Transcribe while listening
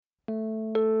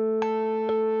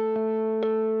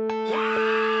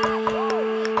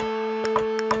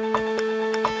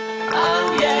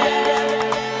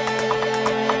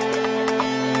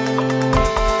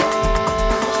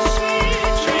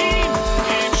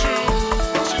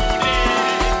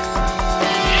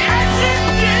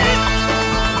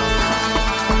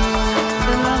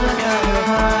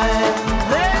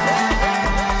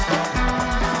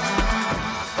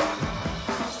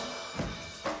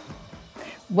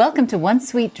Welcome to One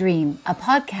Sweet Dream, a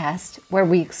podcast where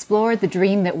we explore the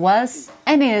dream that was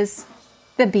and is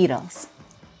the Beatles.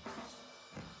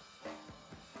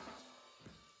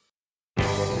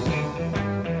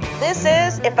 This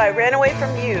is If I Ran Away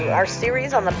From You, our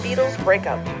series on the Beatles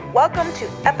breakup. Welcome to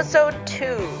episode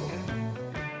 2.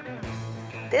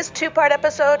 This two-part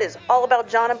episode is all about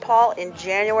John and Paul in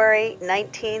January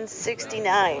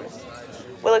 1969.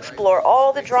 We'll explore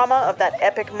all the drama of that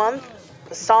epic month,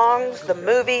 the songs, the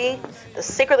movie, the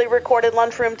secretly recorded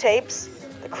lunchroom tapes,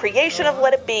 the creation of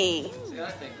Let It Be,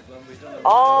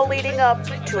 all leading up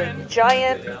to a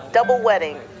giant double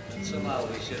wedding. Good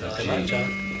night,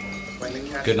 John.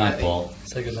 Good night, Paul.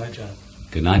 Say good night, John.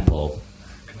 Good night, Paul.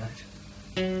 Good night.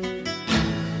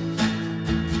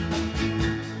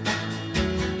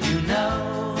 You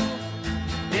know,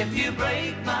 if you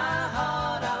break my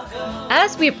heart, I'll go.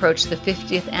 As we approach the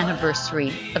 50th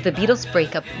anniversary of the Beatles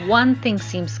breakup, one thing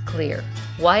seems clear.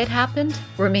 Why it happened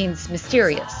remains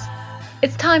mysterious.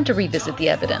 It's time to revisit the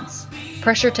evidence,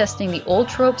 pressure testing the old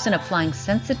tropes and applying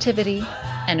sensitivity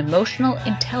and emotional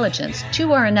intelligence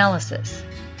to our analysis.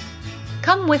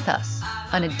 Come with us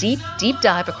on a deep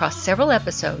dive across several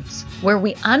episodes where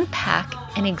we unpack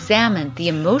and examine the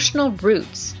emotional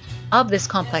roots of this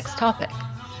complex topic.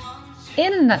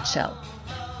 In a nutshell,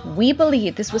 we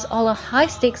believe this was all a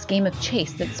high-stakes game of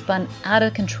chase that spun out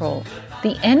of control.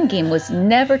 The end game was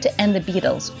never to end the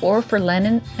Beatles or for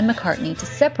Lennon and McCartney to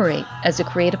separate as a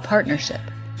creative partnership.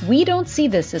 We don't see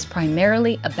this as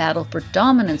primarily a battle for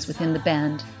dominance within the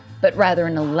band, but rather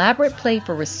an elaborate play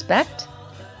for respect,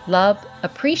 love,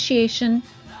 appreciation,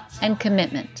 and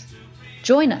commitment.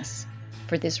 Join us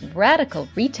for this radical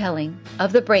retelling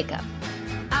of the breakup.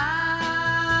 I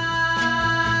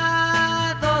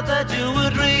thought that you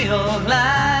would realize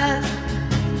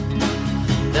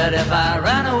that if I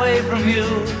ran away from you,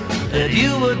 that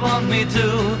you would want me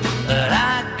to, that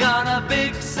I got a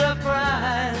big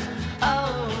surprise.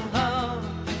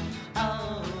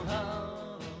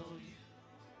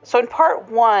 So in part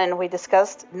 1, we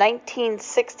discussed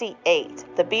 1968.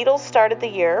 The Beatles started the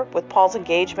year with Paul's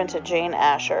engagement to Jane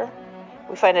Asher.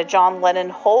 We find a John Lennon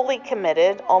wholly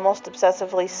committed, almost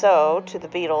obsessively so, to the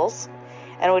Beatles.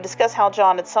 And we discuss how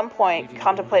John at some point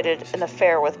contemplated an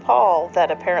affair with Paul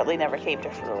that apparently never came to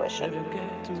fruition.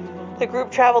 The group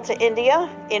traveled to India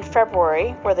in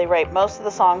February, where they write most of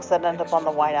the songs that end up on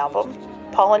the White Album.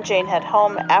 Paul and Jane head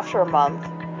home after a month.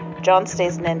 John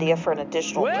stays in India for an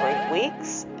additional 3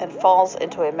 weeks and falls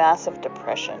into a massive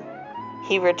depression.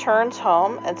 He returns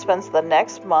home and spends the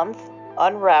next month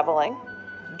unraveling.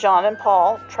 John and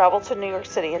Paul travel to New York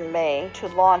City in May to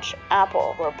launch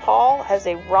Apple, where Paul has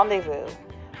a rendezvous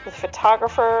with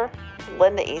photographer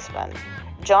Linda Eastman.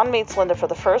 John meets Linda for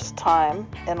the first time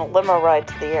in a limo ride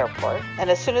to the airport,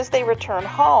 and as soon as they return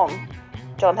home,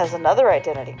 John has another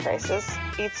identity crisis,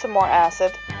 eats some more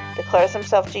acid, declares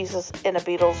himself Jesus in a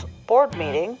Beatles board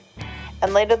meeting,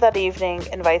 and later that evening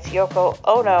invites Yoko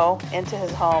Ono into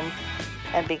his home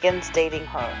and begins dating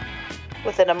her.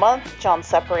 Within a month, John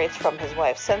separates from his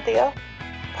wife Cynthia.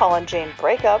 Paul and Jane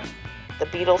break up. The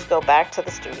Beatles go back to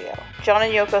the studio. John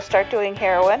and Yoko start doing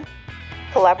heroin,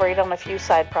 collaborate on a few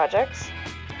side projects,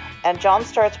 and John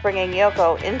starts bringing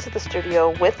Yoko into the studio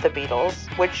with the Beatles,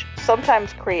 which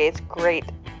sometimes creates great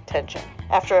tension.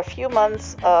 After a few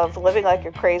months of living like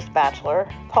a crazed bachelor,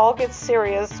 Paul gets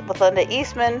serious with Linda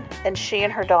Eastman, and she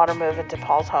and her daughter move into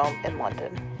Paul's home in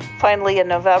London. Finally, in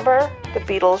November, the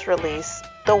Beatles release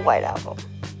the White Album.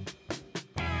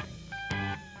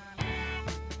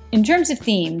 In terms of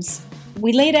themes,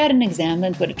 we laid out and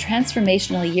examined what a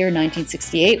transformational year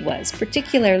 1968 was,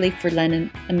 particularly for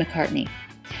Lennon and McCartney.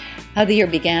 How the year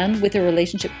began with a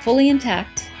relationship fully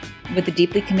intact, with a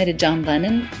deeply committed John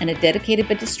Lennon and a dedicated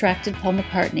but distracted Paul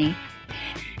McCartney,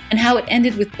 and how it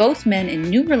ended with both men in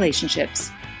new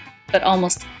relationships, but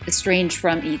almost estranged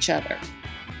from each other.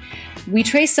 We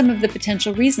traced some of the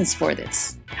potential reasons for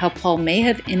this, how Paul may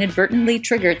have inadvertently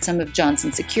triggered some of John's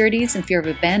insecurities and fear of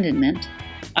abandonment,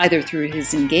 either through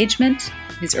his engagement,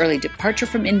 his early departure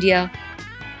from India,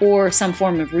 or some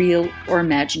form of real or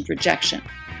imagined rejection.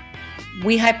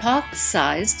 We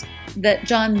hypothesized that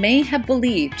John may have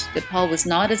believed that Paul was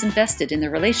not as invested in the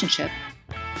relationship,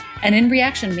 and in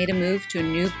reaction made a move to a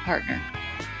new partner.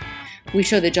 We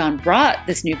show that John brought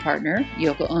this new partner,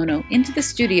 Yoko Ono, into the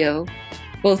studio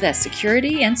both as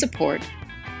security and support,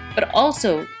 but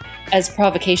also as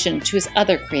provocation to his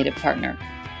other creative partner.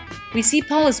 We see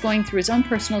Paul as going through his own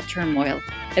personal turmoil,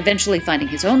 eventually finding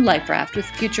his own life raft with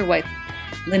future wife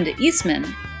Linda Eastman.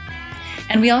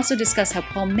 And we also discuss how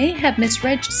Paul may have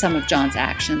misread some of John's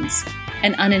actions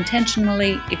and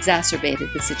unintentionally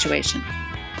exacerbated the situation.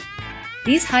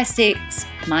 These high-stakes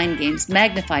mind games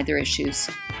magnify their issues,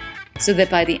 so that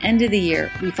by the end of the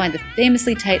year, we find the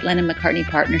famously tight Lennon-McCartney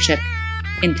partnership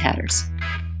in tatters.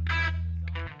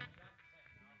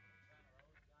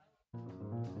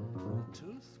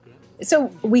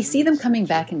 So we see them coming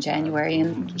back in January,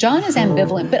 and John is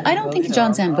ambivalent, but I don't think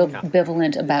John's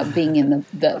ambivalent about being in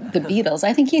the Beatles.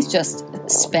 I think he's just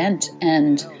spent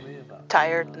and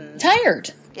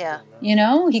tired. Yeah. You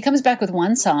know, he comes back with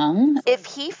one song. If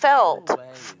he felt,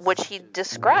 which he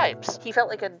describes, he felt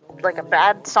like a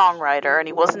bad songwriter, and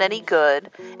he wasn't any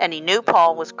good, and he knew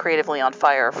Paul was creatively on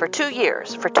fire for 2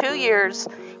 years. For 2 years,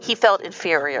 he felt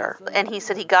inferior. And he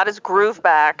said he got his groove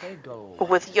back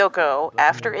with Yoko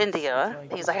after India.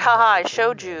 He's like, haha, I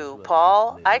showed you,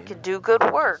 Paul. I could do good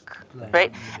work.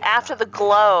 Right? After the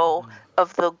glow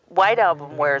of the White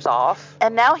Album wears off,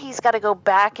 and now he's got to go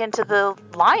back into the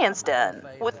Lion's Den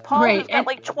with Paul, who's got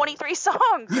like 23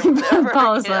 songs or whatever.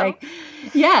 Paul's like,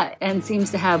 yeah, and seems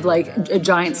to have like a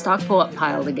giant stock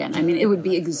piled again. I mean, it would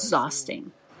be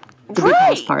exhausting to be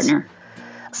Paul's partner.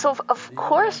 So, of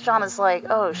course, John is like,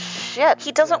 oh, shit.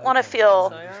 He doesn't want to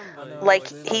feel like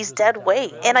he's dead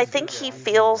weight. And I think he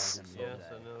feels,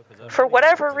 for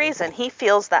whatever reason, he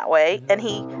feels that way, and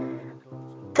he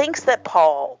thinks that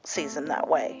Paul sees him that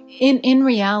way. In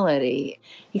reality,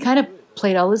 he kind of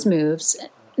played all his moves.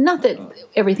 Not that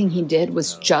everything he did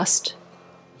was just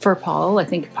for Paul. I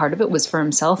think part of it was for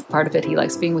himself. Part of it, he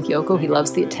likes being with Yoko. He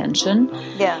loves the attention.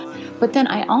 Yeah. But then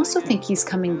I also think he's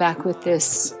coming back with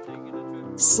this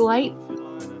slight,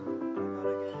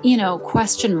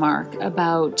 question mark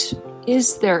about,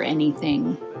 is there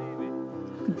anything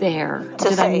there?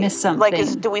 Did I miss something?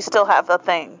 Like, do we still have a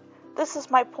thing? This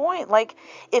is my point. Like,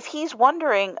 if he's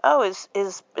wondering, oh,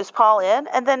 is Paul in?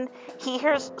 And then he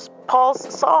hears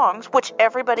Paul's songs, which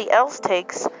everybody else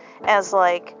takes as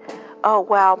like, oh,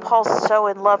 wow, Paul's so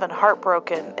in love and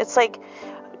heartbroken. It's like,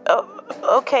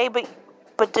 oh, okay,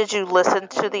 but did you listen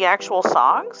to the actual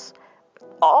songs?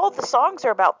 All the songs are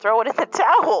about throwing in the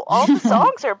towel. All the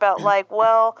songs are about like,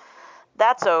 well,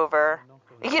 that's over.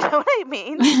 You know what I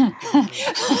mean?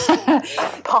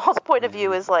 Paul's point of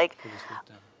view is like,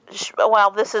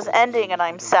 well, this is ending and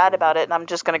I'm sad about it and I'm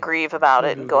just going to grieve about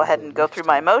it and go ahead and go through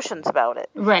my emotions about it.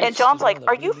 Right. And John's like,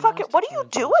 what are you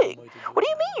doing? What do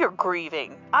you mean you're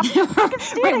grieving? I'm fucking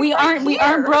standing we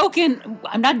aren't broken.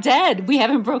 I'm not dead. We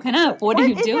haven't broken up. What are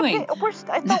you doing?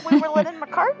 I thought we were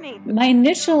Lennon-McCartney. My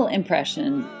initial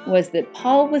impression was that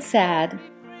Paul was sad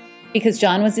because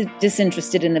John was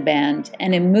disinterested in the band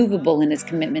and immovable in his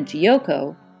commitment to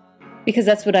Yoko, because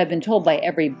that's what I've been told by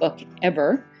every book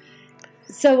ever.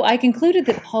 So I concluded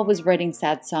that Paul was writing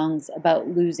sad songs about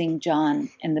losing John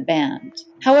and the band.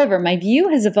 However, my view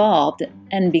has evolved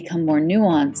and become more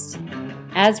nuanced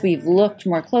as we've looked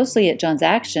more closely at John's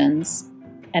actions,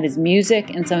 at his music,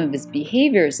 and some of his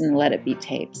behaviors in the Let It Be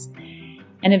tapes,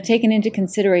 and have taken into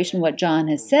consideration what John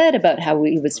has said about how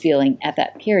he was feeling at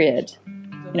that period,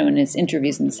 in his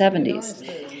interviews in the 70s.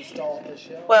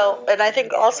 Well, and I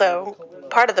think also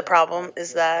part of the problem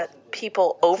is that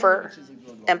people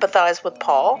over-empathize with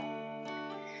Paul,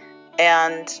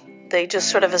 and they just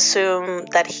sort of assume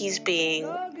that he's being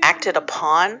acted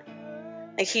upon.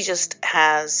 Like he just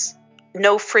has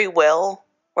no free will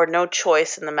or no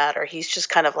choice in the matter. He's just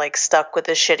kind of like stuck with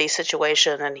this shitty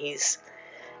situation, and he's,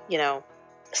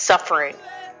 suffering.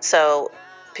 So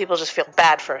people just feel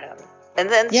bad for him. And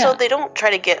then so they don't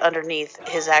try to get underneath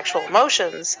his actual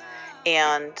emotions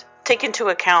and take into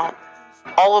account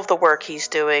all of the work he's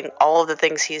doing, all of the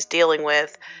things he's dealing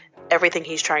with, everything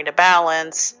he's trying to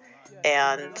balance.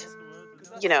 And,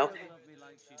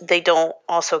 they don't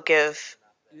also give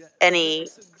any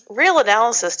real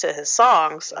analysis to his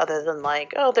songs other than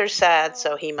like, oh, they're sad,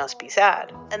 so he must be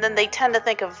sad. And then they tend to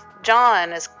think of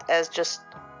John as just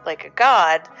like a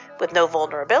god with no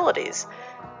vulnerabilities.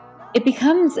 It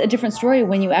becomes a different story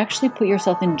when you actually put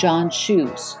yourself in John's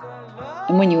shoes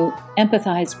and when you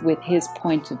empathize with his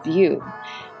point of view.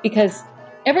 Because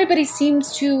everybody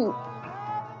seems to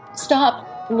stop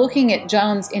looking at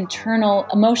John's internal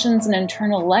emotions and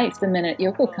internal life the minute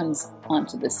Yoko comes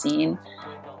onto the scene,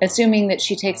 assuming that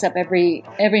she takes up every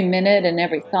minute and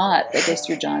every thought that goes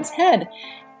through John's head.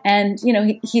 And,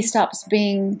 he stops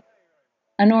being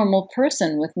a normal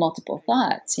person with multiple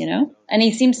thoughts, And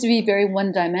he seems to be very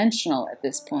one-dimensional at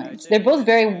this point. They're both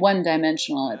very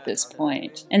one-dimensional at this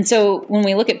point. And so when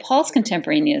we look at Paul's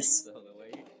contemporaneous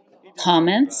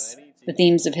comments, the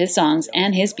themes of his songs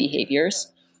and his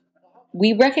behaviors,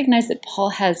 we recognize that Paul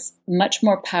has much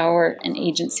more power and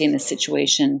agency in this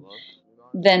situation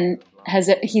than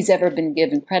he's ever been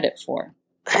given credit for.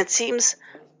 It seems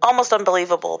almost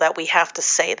unbelievable that we have to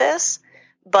say this,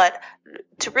 But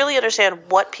to really understand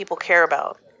what people care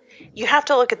about, you have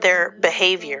to look at their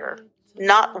behavior,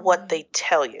 not what they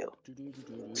tell you.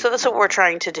 So that's what we're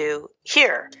trying to do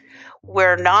here.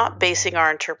 We're not basing our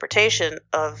interpretation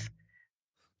of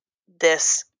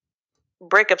this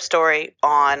breakup story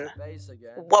on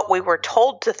what we were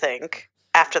told to think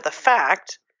after the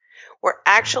fact. We're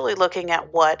actually looking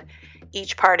at what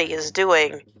each party is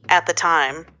doing at the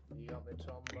time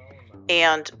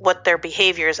and what their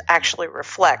behaviors actually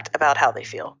reflect about how they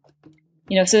feel.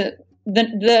 So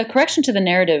the correction to the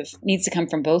narrative needs to come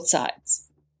from both sides.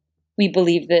 We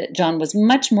believe that John was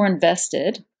much more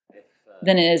invested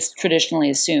than is traditionally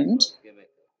assumed,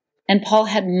 and Paul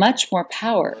had much more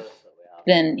power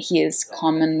than he is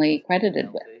commonly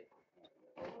credited with.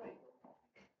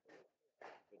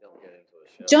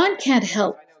 John can't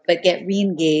help but get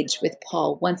re-engaged with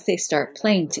Paul once they start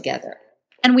playing together.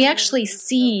 And we actually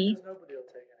see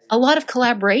a lot of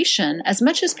collaboration. As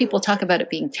much as people talk about it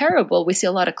being terrible, we see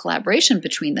a lot of collaboration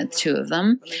between the two of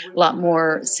them, a lot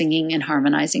more singing and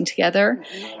harmonizing together.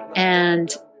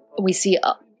 And we see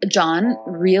John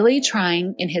really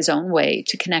trying in his own way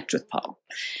to connect with Paul.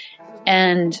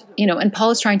 And, and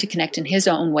Paul is trying to connect in his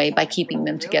own way by keeping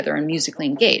them together and musically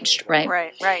engaged, right?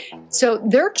 Right. So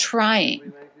they're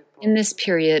trying in this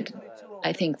period.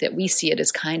 I think that we see it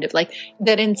as kind of like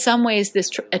that in some ways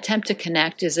this attempt to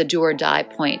connect is a do or die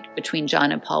point between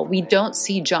John and Paul. We don't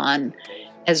see John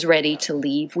as ready to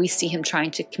leave. We see him trying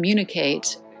to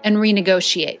communicate and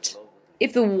renegotiate.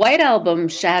 If the White Album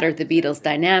shattered the Beatles'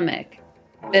 dynamic,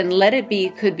 then Let It Be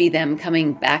could be them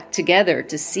coming back together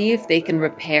to see if they can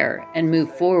repair and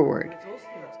move forward.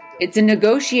 It's a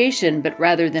negotiation, but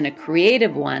rather than a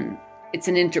creative one, it's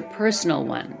an interpersonal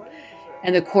one.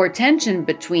 And the core tension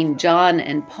between John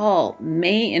and Paul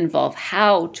may involve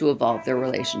how to evolve their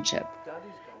relationship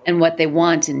and what they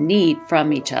want and need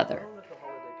from each other.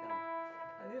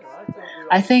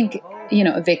 I think,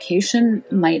 a vacation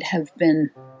might have been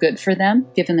good for them,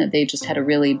 given that they just had a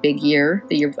really big year.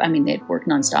 They'd worked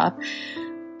nonstop.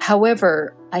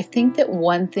 However, I think that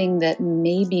one thing that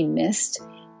may be missed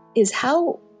is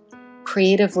how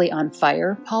creatively on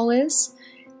fire Paul is,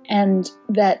 and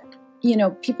that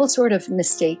people sort of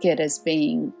mistake it as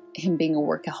being him being a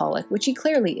workaholic, which he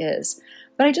clearly is.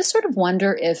 But I just sort of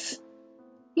wonder if,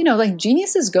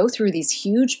 geniuses go through these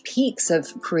huge peaks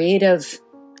of creative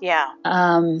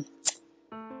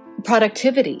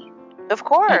productivity. Of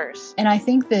course. And I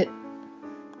think that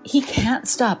he can't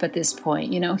stop at this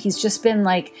point. He's just been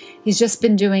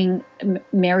doing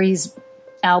Mary's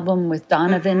album with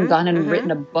Donovan, gone and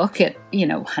written a book at,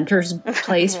 Hunter's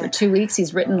place for 2 weeks.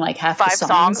 He's written like half 5 the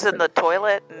songs in the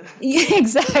toilet. Yeah,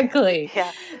 exactly.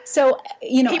 Yeah. So,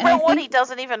 he wrote one he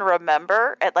doesn't even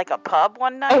remember at like a pub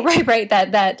one night. Oh, right.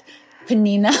 That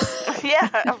Panina. Yeah,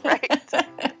 right.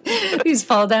 He's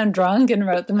fall down drunk and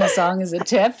wrote them a song as a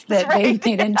tip that they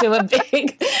made into a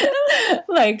big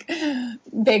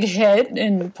hit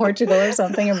in Portugal or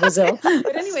something, in Brazil.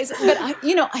 But anyways,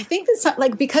 I think that's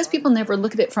because people never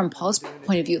look at it from Paul's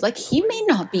point of view, he may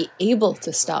not be able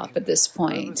to stop at this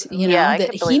point,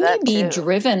 that he may be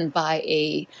driven by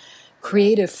a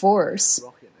creative force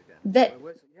that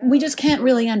we just can't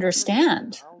really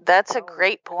understand. That's a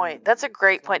great point. And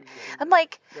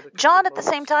John at the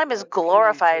same time is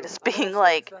glorified as being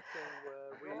what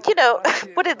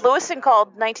did Lewison call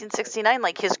 1969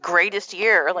 his greatest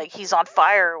year? He's on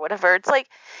fire or whatever. It's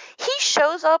he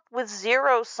shows up with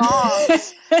 0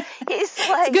 songs. He's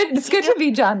it's good to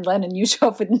be John Lennon. You show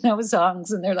up with no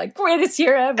songs and they're greatest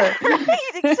year ever. Right,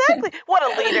 exactly. What a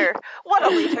leader.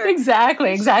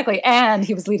 Exactly. And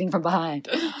he was leading from behind.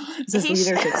 It's his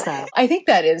leadership style. I think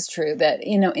that is true that,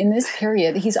 in this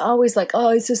period, he's always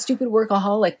he's a stupid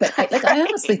workaholic. But I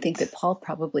honestly think that Paul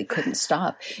probably couldn't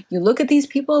stop. You look at these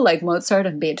people like Mozart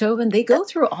and Beethoven, they go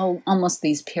through almost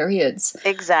these periods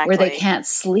where they can't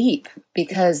sleep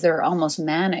because they're almost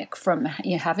manic from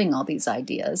having all these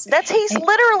ideas. He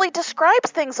literally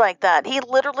describes things like that. He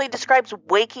literally describes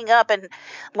waking up and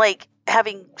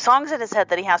having songs in his head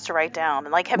that he has to write down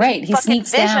and having he fucking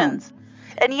sneaks visions. Down.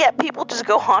 And yet people just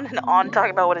go on and on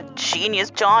talking about what a genius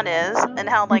John is and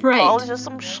how Paul is just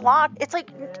some schlock. It's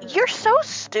you're so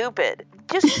stupid.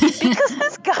 Just because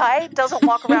this guy doesn't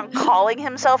walk around calling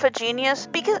himself a genius,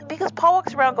 because Paul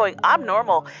walks around going, I'm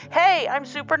normal. Hey, I'm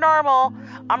super normal.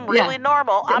 I'm really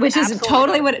normal. Which is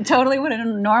totally what a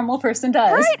normal person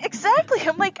does. Right, exactly.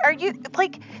 I'm are you, do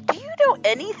you know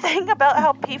anything about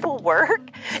how people work?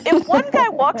 If one guy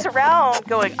walks around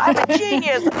going, I'm a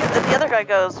genius, and the other guy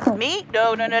goes, me?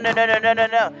 No,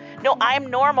 I'm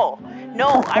normal.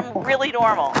 No, I'm really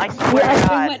normal. I swear Yeah, to I'm God.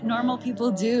 doing what normal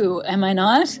people do, am I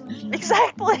not?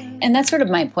 Exactly. And that's sort of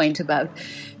my point about,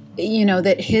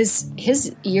 that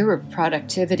his year of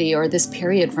productivity, or this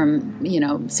period from,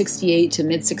 68 to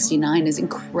mid 69, is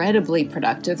incredibly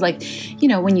productive. Like,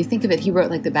 when you think of it, he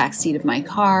wrote like The Backseat of My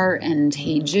Car and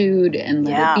Hey Jude and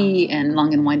Let It Be and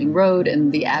Long and Winding Road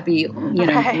and The Abbey, a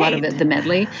lot of it, the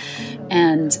medley,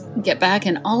 and Get Back,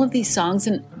 and all of these songs.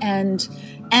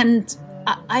 And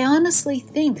I honestly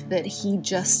think that he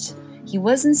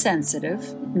was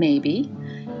insensitive, maybe.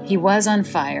 He was on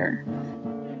fire.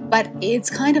 But it's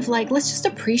kind of like, let's just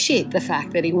appreciate the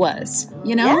fact that he was,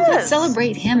 Yes. Let's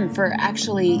celebrate him for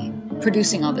actually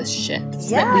producing all this shit Yes.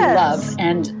 that we love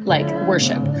and, like,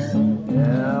 worship.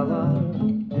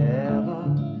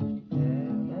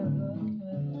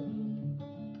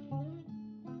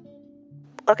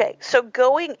 Okay, so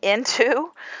going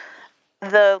into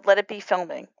the Let It Be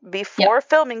filming, before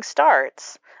filming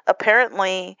starts,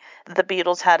 apparently the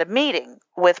Beatles had a meeting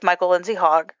with Michael Lindsay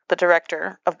Hogg, the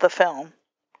director of the film.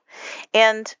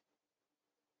 And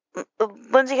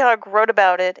Lindsay Hogg wrote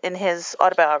about it in his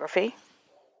autobiography.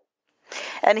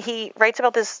 And he writes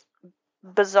about this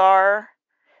bizarre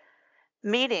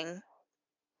meeting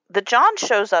that John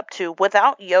shows up to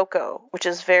without Yoko, which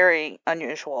is very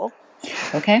unusual.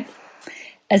 Okay.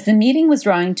 As the meeting was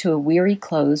drawing to a weary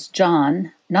close,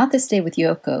 John, not this day with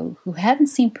Yoko, who hadn't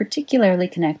seemed particularly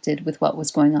connected with what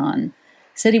was going on,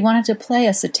 said he wanted to play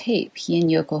us a tape he and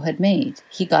Yoko had made.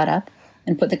 He got up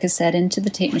and put the cassette into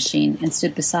the tape machine and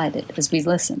stood beside it as we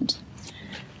listened.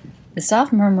 The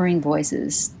soft murmuring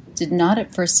voices did not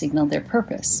at first signal their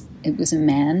purpose. It was a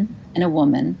man and a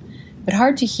woman, but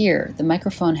hard to hear, the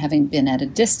microphone having been at a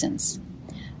distance.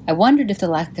 I wondered if the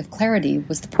lack of clarity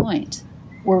was the point.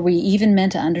 Were we even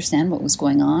meant to understand what was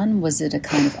going on? Was it a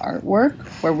kind of artwork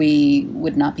where we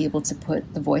would not be able to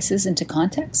put the voices into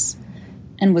context?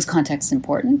 And was context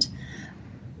important?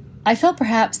 I felt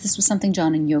perhaps this was something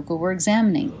John and Yoko were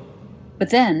examining.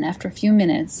 But then, after a few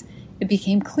minutes, it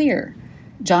became clear.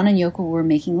 John and Yoko were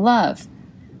making love,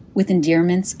 with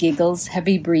endearments, giggles,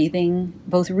 heavy breathing,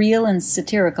 both real and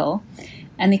satirical,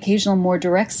 and the occasional more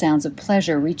direct sounds of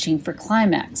pleasure reaching for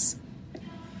climax,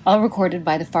 all recorded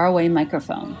by the faraway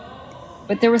microphone.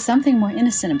 But there was something more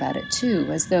innocent about it, too,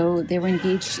 as though they were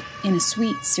engaged in a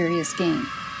sweet, serious game.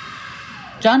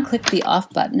 John clicked the off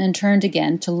button and turned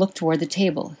again to look toward the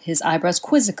table, his eyebrows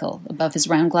quizzical above his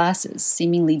round glasses,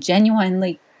 seemingly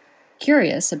genuinely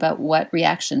curious about what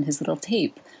reaction his little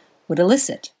tape would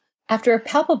elicit. After a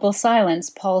palpable silence,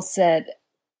 Paul said,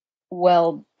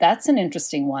 "Well, that's an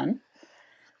interesting one."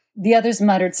 The others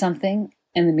muttered something,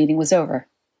 and the meeting was over.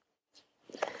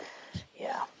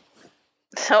 Yeah.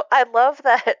 So I love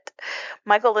that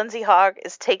Michael Lindsay Hogg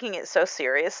is taking it so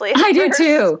seriously. I do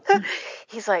too.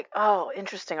 He's like, oh,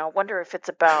 interesting. I wonder if it's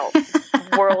about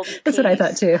world peace. That's what I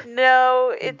thought too.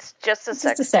 No, it's just a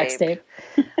sex tape.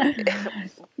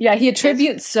 Yeah, he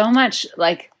attributes so much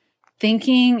like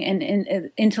thinking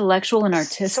and intellectual and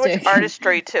artistic. So much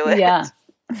artistry to it. Yeah.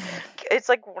 It's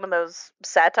like one of those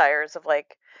satires of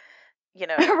like,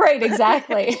 right,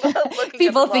 exactly.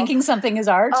 People thinking something is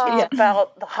art.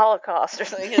 About the Holocaust or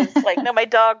something. It's like, no, my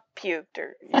dog puked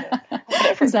or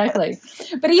whatever. Exactly.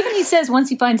 But even he says, once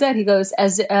he finds out, he goes,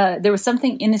 as there was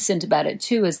something innocent about it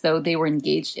too, as though they were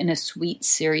engaged in a sweet,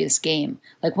 serious game.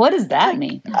 Like, what does that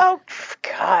mean? Oh,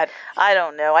 God. I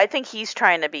don't know. I think he's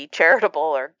trying to be charitable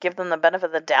or give them the benefit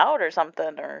of the doubt or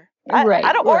something. Or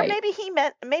or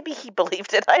maybe he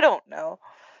believed it. I don't know.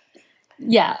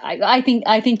 Yeah, I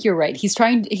think you're right. He's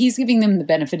giving them the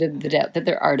benefit of the doubt that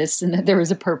they're artists and that there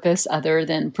is a purpose other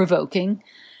than provoking.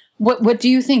 What do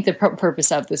you think the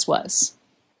purpose of this was?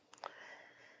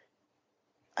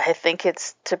 I think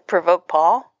it's to provoke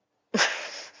Paul.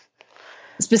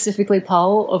 Specifically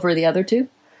Paul over the other two?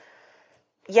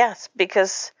 Yes,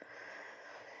 because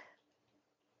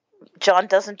John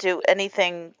doesn't do any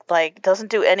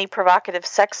provocative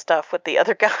sex stuff with the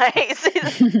other guys.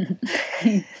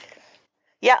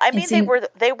 Yeah, I mean,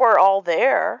 they were all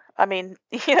there. I mean,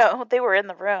 they were in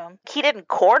the room. He didn't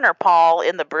corner Paul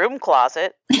in the broom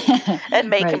closet and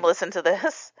make him listen to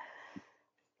this,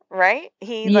 right?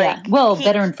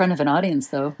 Better in front of an audience,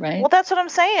 though, right? Well, that's what I'm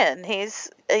saying. He's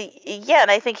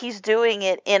and I think he's doing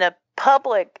it in a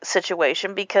public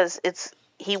situation because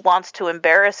he wants to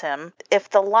embarrass him.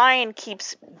 If the line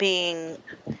keeps being,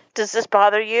 "Does this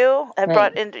bother you?" I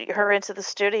brought her into the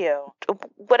studio.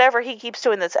 Whatever he keeps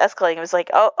doing that's escalating, it was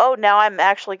like, oh, now I'm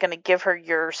actually going to give her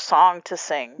your song to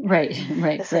sing. Right.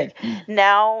 Like,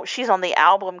 now she's on the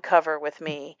album cover with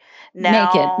me. Now,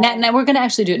 naked. Now we're going to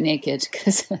actually do it naked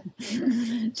because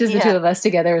just the two of us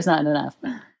together is not enough.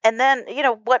 And then,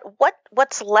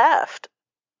 what's left?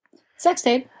 Sex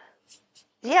tape.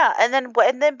 Yeah, and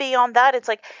then beyond that, it's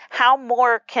like, how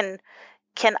more can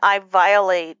I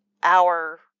violate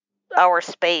our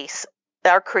space,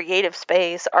 our creative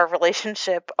space, our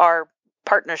relationship, our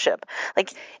partnership?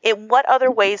 Like, in what other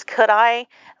ways could I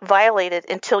violate it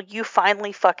until you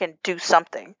finally fucking do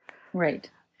something? Right.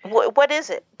 What is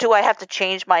it? Do I have to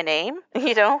change my name?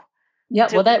 Yeah,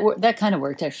 well, that kind of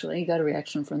worked, actually. You got a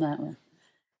reaction from that one.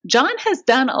 John has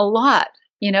done a lot.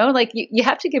 Like you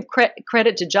have to give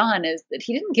credit to John, is that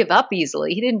he didn't give up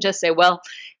easily. He didn't just say, well,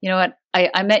 you know what,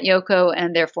 I met Yoko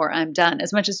and therefore I'm done.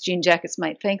 As much as Jean Jackets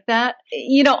might think that,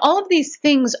 all of these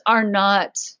things are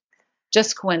not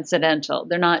just coincidental.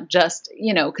 They're not just,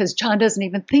 because John doesn't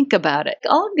even think about it.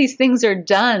 All of these things are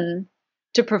done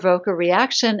to provoke a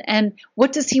reaction. And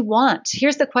what does he want?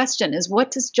 Here's the question, is what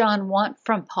does John want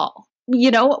from Paul?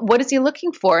 What is he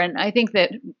looking for? And I think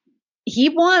that he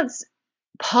wants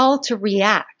Paul to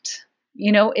react.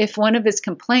 If one of his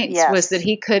complaints was that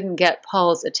he couldn't get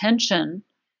Paul's attention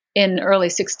in early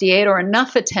 68, or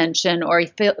enough attention, or he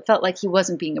felt like he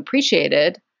wasn't being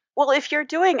appreciated. Well, if you're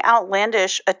doing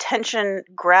outlandish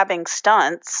attention-grabbing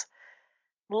stunts,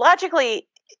 logically,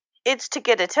 it's to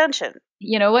get attention.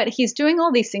 You know what? He's doing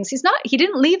all these things. He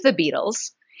didn't leave the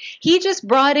Beatles. He just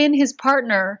brought in his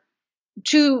partner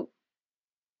to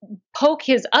poke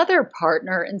his other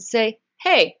partner and say,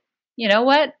 hey, you know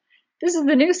what? This is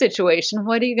the new situation.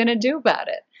 What are you going to do about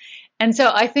it? And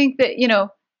so I think that,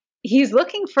 he's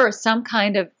looking for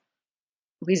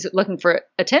he's looking for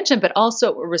attention, but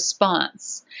also a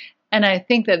response. And I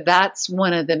think that that's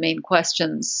one of the main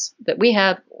questions that we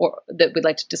have, or that we'd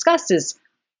like to discuss, is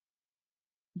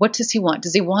what does he want?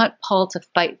 Does he want Paul to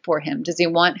fight for him? Does he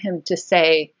want him to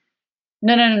say,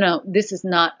 no, this is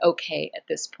not okay at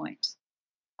this point?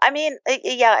 I mean,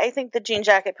 yeah, I think the jean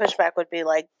jacket pushback would be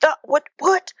like,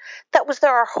 what? That was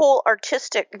their whole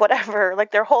artistic whatever.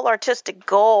 Like, their whole artistic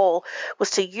goal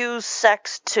was to use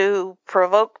sex to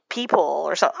provoke people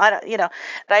or something. And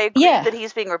I agree that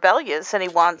he's being rebellious and he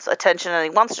wants attention and he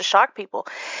wants to shock people.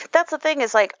 That's the thing,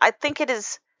 is like, I think it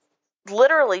is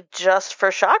literally just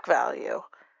for shock value.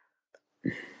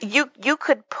 You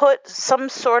could put some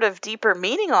sort of deeper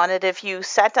meaning on it if you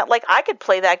sat down. Like, I could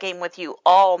play that game with you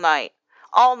all night,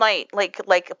 like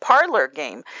a parlor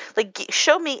game. Like,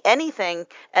 show me anything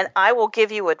and I will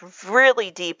give you a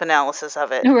really deep analysis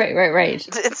of it. Right.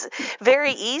 It's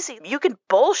very easy. You can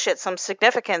bullshit some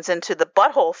significance into the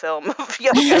butthole film of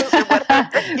Yoko's or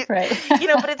whatever. Right.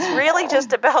 But it's really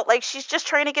just about, like, she's just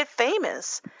trying to get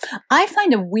famous. I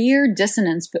find a weird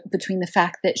dissonance between the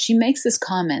fact that she makes this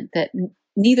comment that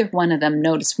neither one of them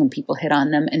noticed when people hit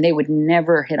on them, and they would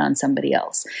never hit on somebody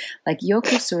else. Like,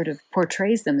 Yoko sort of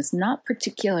portrays them as not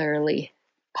particularly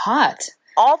hot.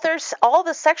 All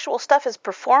the sexual stuff is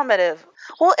performative.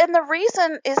 Well, and the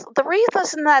reason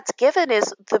that's given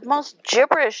is the most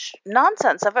gibberish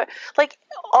nonsense of it. Like,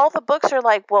 all the books are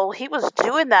like, well, he was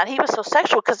doing that. He was so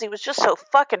sexual because he was just so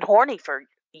fucking horny for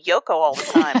Yoko all the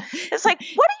time. It's like,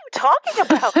 what are you talking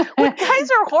about? When guys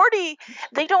are horny,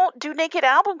 they don't do naked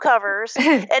album covers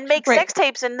and make sex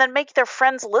tapes and then make their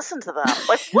friends listen to them.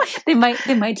 Like, what? They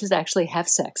might just actually have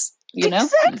sex.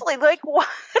 Exactly. Like, why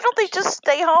don't they just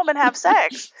stay home and have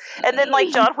sex? And then,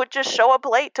 like, John would just show up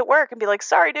late to work and be like,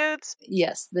 sorry, dudes.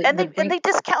 Yes. And they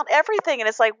discount everything. And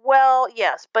it's like, well,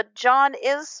 yes, but John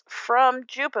is from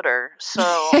Jupiter,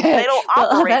 so they don't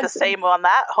operate the same on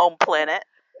that home planet.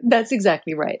 That's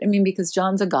exactly right. I mean, because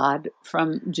John's a god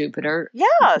from Jupiter.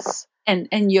 Yes. And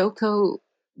Yoko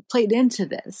played into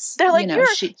this. They're like,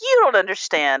 you don't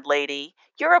understand, lady.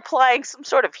 You're applying some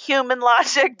sort of human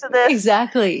logic to this.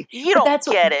 Exactly. You don't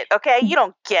get it, okay? You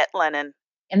don't get Lennon.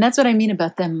 And that's what I mean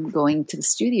about them going to the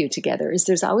studio together, is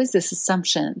there's always this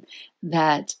assumption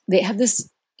that they have this,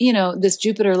 this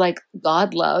Jupiter-like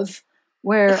god love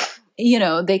where,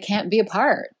 they can't be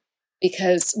apart.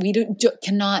 Because we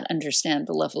cannot understand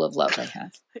the level of love they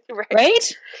have.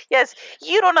 Right? Yes.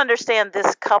 You don't understand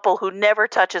this couple who never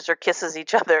touches or kisses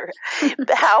each other,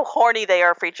 how horny they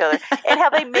are for each other, and how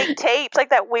they make tapes,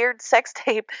 like that weird sex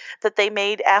tape that they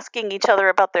made asking each other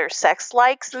about their sex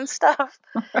likes and stuff.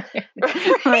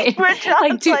 Right.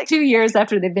 Like 2 years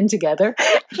after they've been together.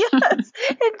 Yes.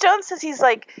 And John says he's,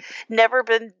 like, never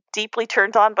been deeply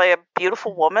turned on by a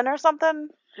beautiful woman or something.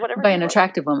 Whatever. By an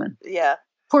attractive woman. Yeah.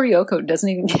 Poor Yoko doesn't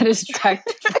even get as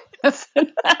attractive.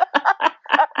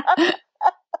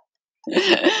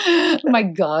 My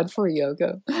God, poor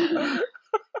Yoko.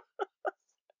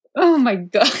 Oh my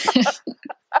God.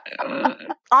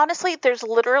 Honestly, there's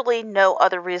literally no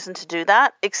other reason to do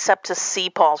that except to see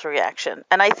Paul's reaction.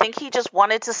 And I think he just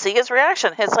wanted to see his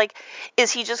reaction. It's like,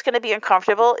 is he just going to be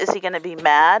uncomfortable? Is he going to be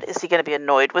mad? Is he going to be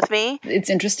annoyed with me? It's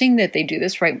interesting that they do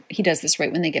this right. He does this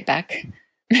right when they get back.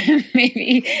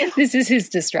 Maybe this is his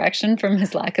distraction from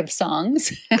his lack of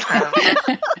songs.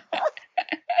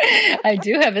 I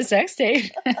do have a sex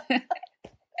tape.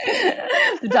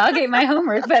 The dog ate my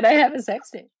homework, but I have a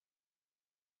sex tape.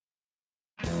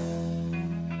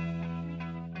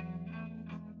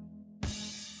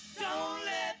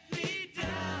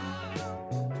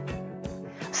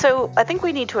 So I think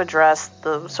we need to address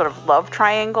the sort of love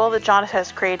triangle that John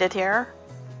has created here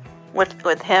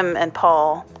with him and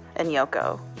Paul and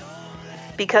Yoko.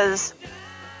 Because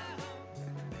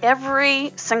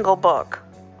every single book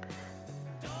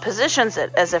positions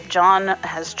it as if John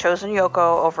has chosen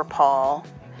Yoko over Paul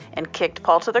and kicked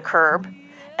Paul to the curb,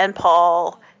 and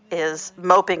Paul is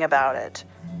moping about it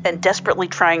and desperately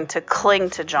trying to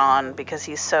cling to John because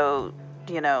he's so,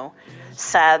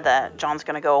 sad that John's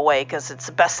going to go away because it's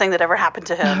the best thing that ever happened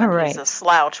to him. Right. He's a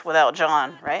slouch without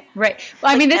John, right? Right.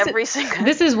 Well, I mean, single...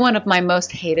 this is one of my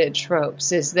most hated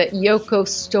tropes, is that Yoko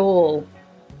stole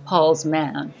Paul's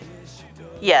man.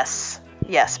 Yes,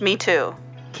 me too.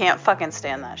 Can't fucking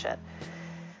stand that shit.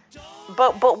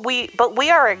 But we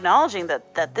are acknowledging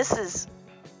that this is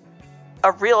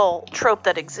a real trope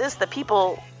that exists that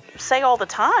people say all the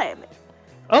time.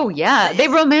 Oh yeah, they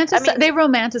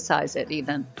romanticize it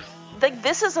even. Like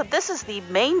this is the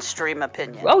mainstream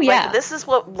opinion. Oh yeah, like, this is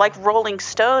what like Rolling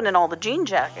Stone and all the jean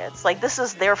jackets. Like this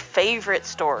is their favorite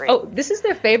story. Oh, this is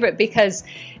their favorite because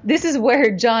this is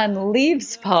where John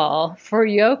leaves Paul for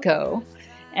Yoko,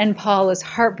 and Paul is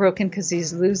heartbroken because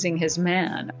he's losing his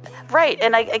man. Right,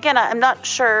 and I'm not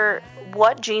sure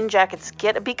what jean jackets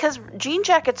get, because jean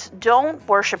jackets don't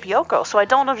worship Yoko, so I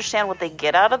don't understand what they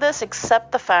get out of this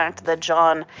except the fact that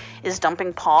John is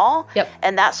dumping Paul. Yep.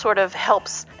 And that sort of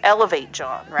helps elevate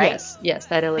John, right? Yes,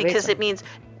 that elevates because him. It means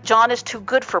John is too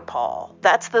good for Paul.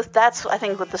 That's I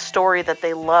think what the story that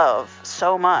they love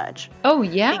so much. Oh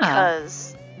yeah,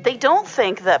 because they don't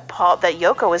think that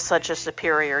Yoko is such a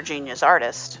superior genius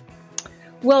artist.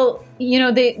 Well,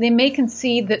 they may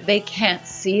concede that they can't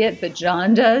see it, but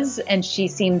John does, and she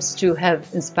seems to have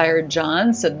inspired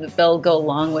John, so that they'll go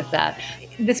along with that.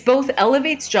 This both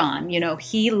elevates John,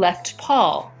 he left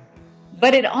Paul,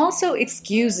 but it also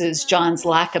excuses John's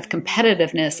lack of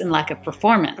competitiveness and lack of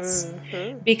performance,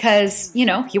 because,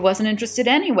 he wasn't interested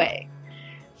anyway,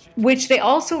 which they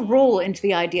also roll into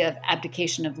the idea of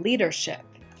abdication of leadership.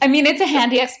 I mean, it's a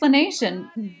handy explanation,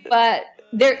 but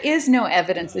there is no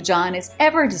evidence that John is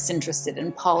ever disinterested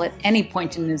in Paul at any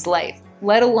point in his life,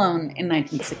 let alone in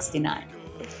 1969.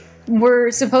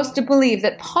 We're supposed to believe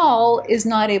that Paul is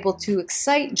not able to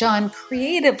excite John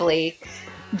creatively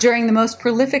during the most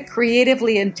prolific,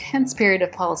 creatively intense period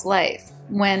of Paul's life,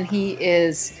 when he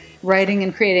is writing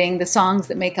and creating the songs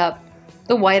that make up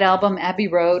the White Album, Abbey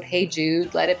Road, Hey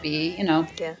Jude, Let It Be,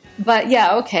 Yeah. But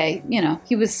yeah, okay,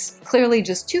 he was clearly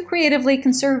just too creatively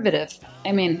conservative.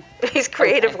 I mean... He's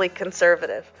creatively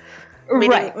conservative.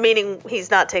 Meaning he's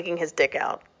not taking his dick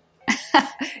out.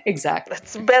 Exactly.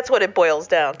 That's what it boils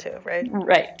down to, right?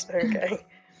 Right. Okay.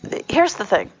 Here's the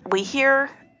thing. We hear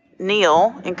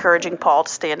Neil encouraging Paul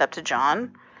to stand up to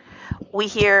John. We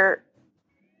hear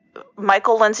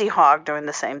Michael Lindsay Hogg doing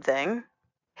the same thing.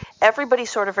 Everybody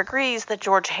sort of agrees that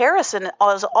George Harrison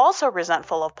is also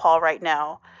resentful of Paul right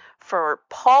now for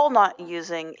Paul not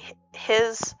using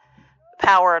his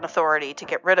power and authority to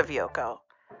get rid of Yoko.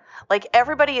 Like,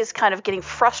 everybody is kind of getting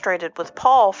frustrated with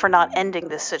Paul for not ending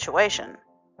this situation.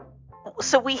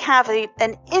 So we have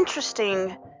an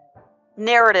interesting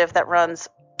narrative that runs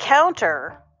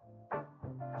counter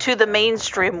to the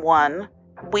mainstream one.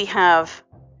 We have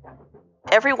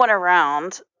everyone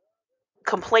around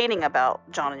complaining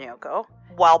about John and Yoko,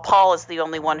 while Paul is the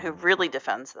only one who really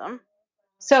defends them.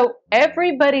 So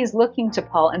everybody's looking to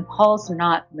Paul, and Paul's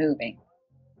not moving.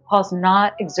 Paul's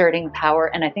not exerting power,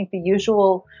 and I think the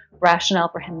usual rationale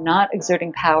for him not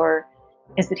exerting power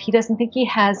is that he doesn't think he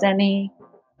has any,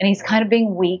 and he's kind of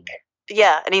being weak.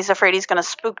 Yeah, and he's afraid he's going to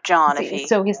spook John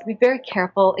So he has to be very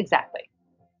careful. Exactly.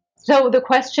 So the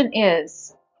question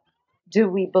is, do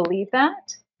we believe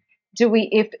that?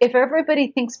 If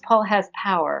everybody thinks Paul has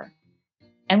power,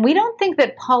 and we don't think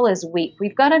that Paul is weak,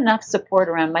 we've got enough support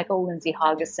around. Michael Lindsay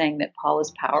Hogg is saying that Paul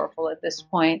is powerful at this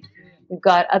point. We've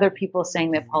got other people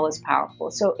saying that Paul is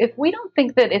powerful. So if we don't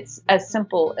think that it's as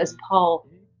simple as Paul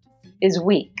is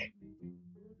weak,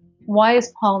 why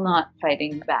is Paul not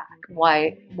fighting back?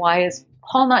 Why is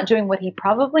Paul not doing what he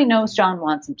probably knows John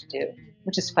wants him to do,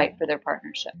 which is fight for their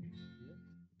partnership?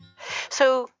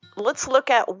 So let's look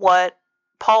at what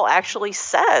Paul actually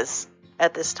says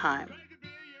at this time.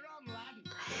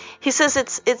 He says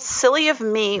it's silly of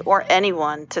me or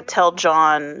anyone to tell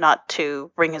John not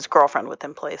to bring his girlfriend with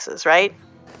him places, right?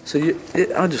 So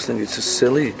I just think it's just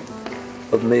silly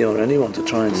of me or anyone to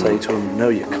try and say to him, no,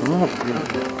 you can't. You know?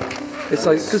 It's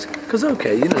like, because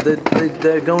okay, you know,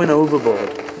 they're going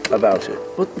overboard about it.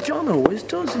 But John always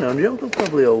does, you know, and Yoko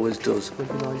probably always does.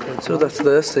 So that's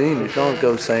their scene. You can't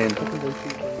go saying,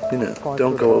 you know,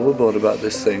 don't go overboard about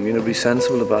this thing. You know, be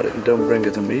sensible about it and don't bring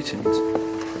it to meetings.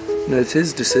 You know, it's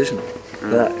his decision.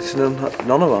 That it's none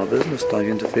of our business to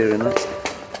interfere in that.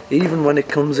 Even when it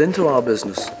comes into our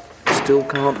business, still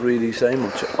can't really say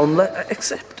much,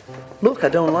 except, look, I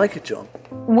don't like it, John.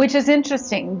 Which is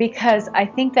interesting because I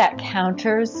think that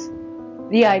counters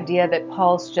the idea that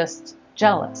Paul's just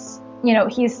jealous. You know,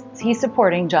 he's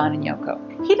supporting John and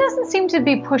Yoko. He doesn't seem to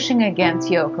be pushing against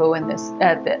Yoko in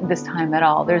this time at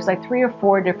all. There's like 3 or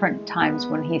 4 different times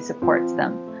when he supports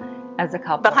them as a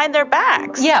couple. Behind their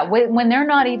backs. Yeah, when they're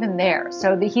not even there.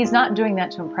 So he's not doing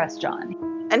that to impress John.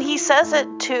 And he says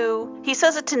it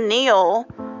to Neil,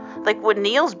 like when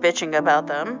Neil's bitching about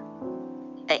them.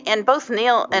 And both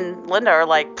Neil and Linda are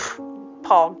like,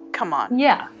 Paul, come on.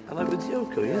 Yeah. And like with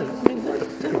Yoko, yeah, I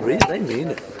mean, they mean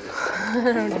it.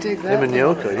 I don't dig that. Him and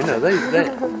Yoko, you know, they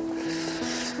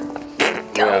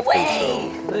Go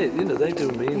away! So. They do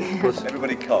mean it. But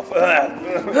Everybody cough. Go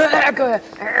ahead.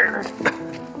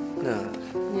 no,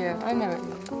 Yeah, I know it.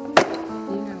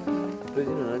 You know it. but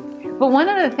you know, But one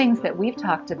of the things that we've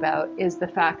talked about is the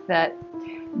fact that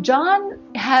John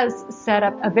has set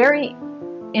up a very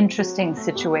interesting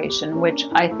situation, which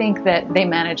I think that they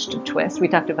managed to twist. We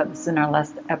talked about this in our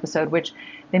last episode, which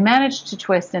they managed to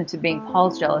twist into being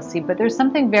Paul's jealousy. But there's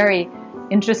something very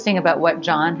interesting about what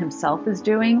John himself is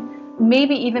doing.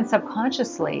 Maybe even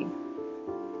subconsciously,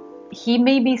 he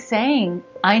may be saying,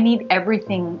 I need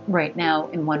everything right now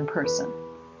in one person.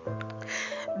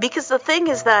 Because the thing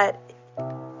is that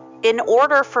in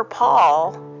order for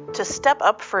Paul to step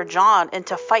up for John and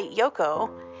to fight Yoko,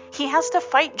 he has to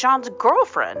fight John's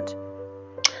girlfriend.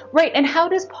 Right, and how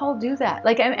does Paul do that?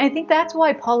 Like, I think that's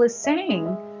why Paul is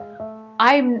saying,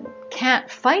 I can't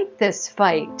fight this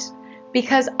fight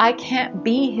because I can't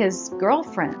be his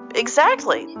girlfriend.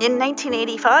 Exactly. In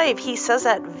 1985, he says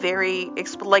that very,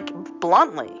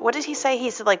 bluntly. What did he say?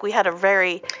 He said, like, we had a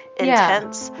very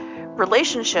intense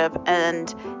relationship,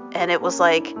 and it was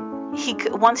like,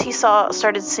 once he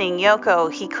started seeing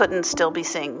Yoko, he couldn't still be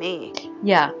seeing me.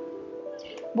 Yeah.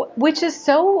 Which is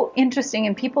so interesting,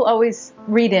 and people always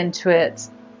read into it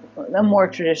a more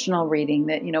traditional reading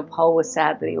that, you know, Paul was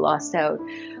sad that he lost out.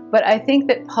 But I think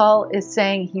that Paul is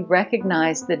saying he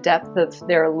recognized the depth of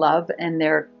their love, and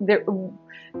there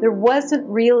wasn't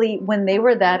really, when they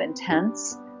were that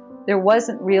intense, there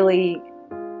wasn't really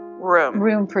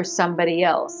room for somebody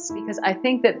else. Because I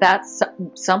think that's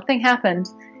something happened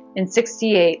in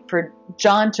 1968 for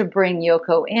John to bring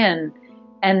Yoko in.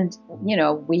 And, you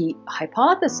know, we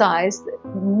hypothesized that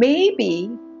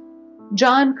maybe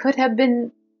John could have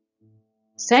been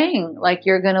saying, like,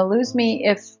 you're going to lose me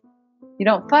if you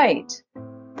don't fight.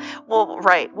 Well,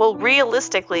 right. Well,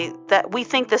 realistically, that we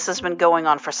think this has been going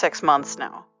on for 6 months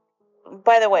now.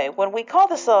 By the way, when we call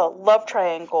this a love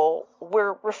triangle,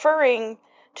 we're referring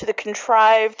to the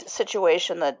contrived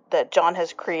situation that John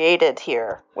has created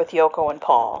here with Yoko and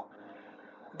Paul.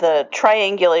 The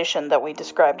triangulation that we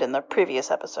described in the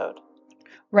previous episode.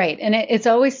 Right. And it's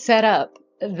always set up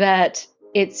that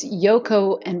it's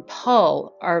Yoko and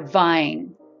Paul are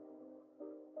vying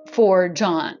for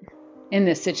John in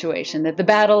this situation, that the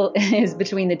battle is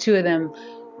between the two of them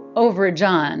over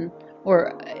John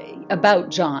or about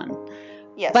John.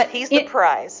 Yes, but he's the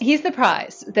prize. He's the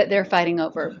prize that they're fighting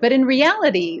over. But in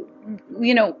reality,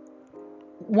 you know,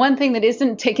 one thing that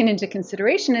isn't taken into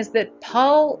consideration is that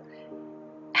Paul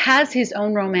has his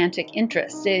own romantic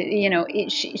interests.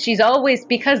 She's always,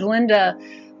 because Linda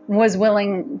was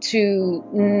willing to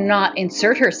not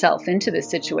insert herself into this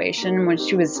situation when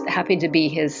she was happy to be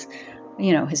his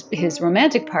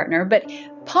romantic partner. But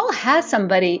Paul has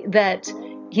somebody that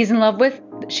he's in love with.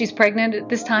 She's pregnant at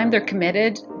this time. They're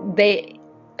committed. They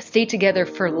stay together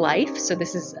for life. So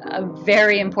this is a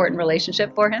very important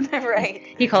relationship for him. Right.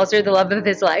 He calls her the love of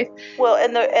his life. Well,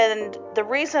 and the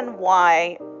reason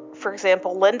why, for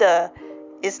example, Linda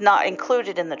is not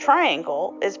included in the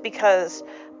triangle is because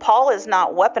Paul is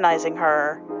not weaponizing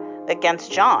her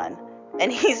against John,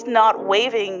 and he's not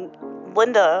waving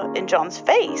Linda in John's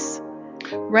face.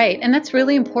 Right, and that's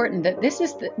really important, that this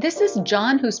is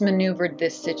John who's maneuvered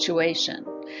this situation.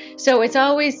 So it's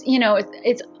always,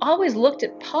 it's always looked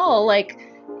at Paul like,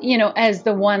 as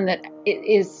the one that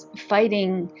is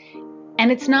fighting.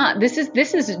 And it's not, this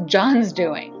is John's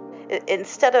doing.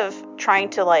 Instead of trying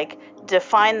to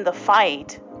define the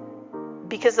fight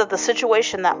because of the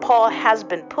situation that Paul has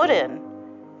been put in,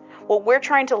 what we're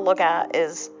trying to look at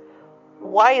is,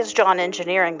 why is John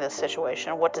engineering this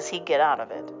situation? What does he get out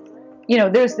of it?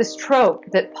 There's this trope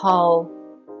that Paul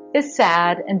is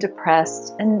sad and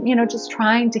depressed and, just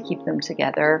trying to keep them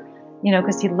together,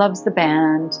 because he loves the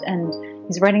band and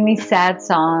he's writing these sad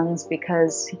songs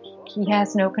because he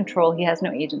has no control, he has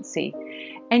no agency.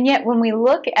 And yet when we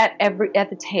look at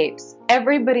the tapes,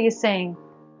 everybody is saying,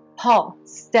 Paul,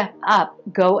 step up,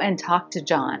 go and talk to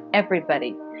John,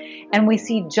 everybody. And we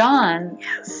see John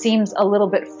seems a little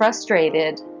bit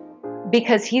frustrated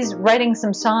because he's writing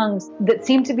some songs that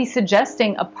seem to be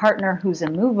suggesting a partner who's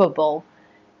immovable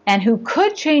and who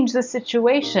could change the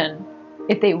situation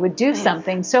if they would do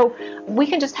something. So we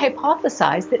can just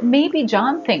hypothesize that maybe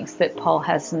John thinks that Paul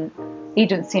has some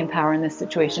agency and power in this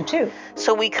situation too.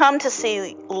 So we come to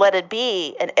see Let It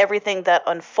Be and everything that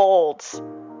unfolds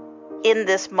in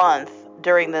this month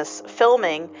during this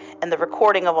filming and the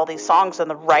recording of all these songs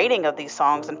and the writing of these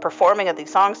songs and performing of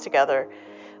these songs together.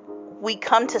 We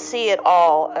come to see it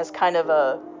all as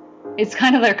it's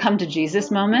kind of their come to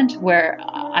Jesus moment where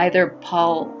either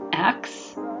Paul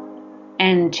acts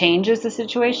and changes the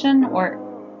situation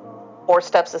or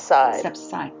steps aside.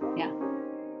 Yeah.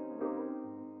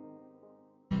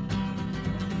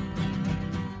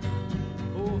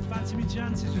 Oh, fancy me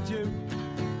chances with you.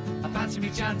 I fancy me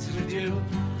chances with you.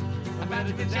 I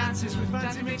fancy me chances with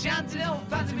fancy me chances. Oh,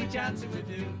 fancy me chances with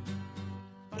you.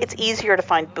 It's easier to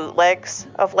find bootlegs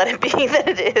of Let It Be than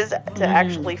it is to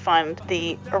actually find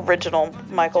the original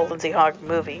Michael Lindsay Hogg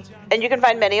movie. And you can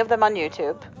find many of them on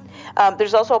YouTube.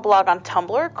 There's also a blog on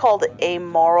Tumblr called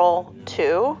Amoral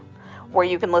 2, where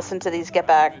you can listen to these Get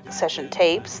Back session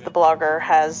tapes. The blogger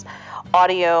has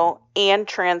audio and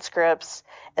transcripts,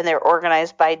 and they're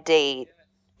organized by date,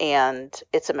 and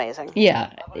it's amazing.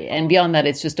 Yeah, and beyond that,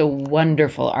 it's just a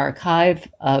wonderful archive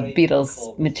of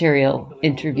Beatles material,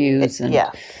 interviews, and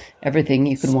everything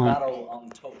you could want.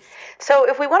 So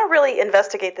if we want to really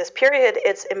investigate this period,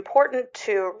 it's important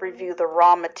to review the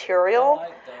raw material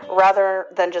rather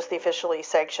than just the officially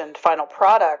sanctioned final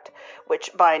product, which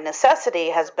by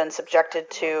necessity has been subjected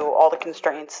to all the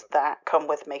constraints that come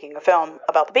with making a film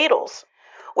about the Beatles.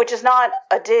 Which is not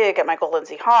a dig at Michael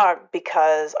Lindsay Hogg,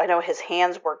 because I know his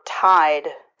hands were tied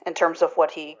in terms of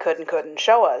what he could and couldn't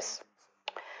show us.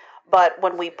 But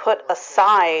when we put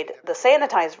aside the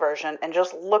sanitized version and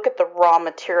just look at the raw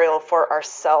material for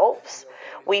ourselves,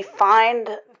 we find,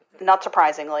 not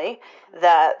surprisingly,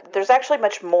 that there's actually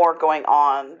much more going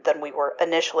on than we were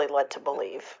initially led to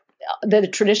believe. The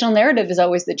traditional narrative is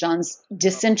always that John's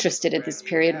disinterested at this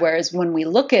period, whereas when we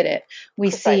look at it,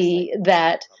 we see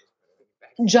that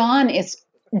John is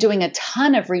doing a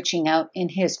ton of reaching out in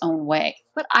his own way.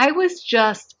 But I was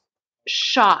just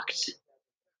shocked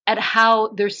at how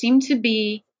there seemed to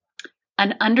be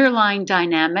an underlying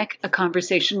dynamic, a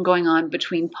conversation going on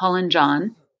between Paul and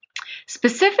John,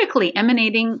 specifically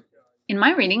emanating, in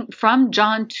my reading, from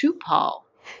John to Paul.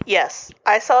 Yes,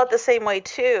 I saw it the same way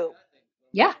too.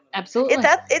 Yeah, absolutely.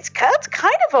 It's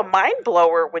kind of a mind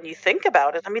blower when you think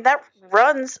about it. I mean, that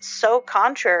runs so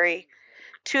contrary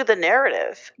to the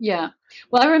narrative. Yeah.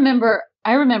 Well, I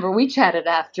remember we chatted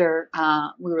after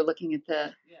we were looking at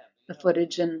the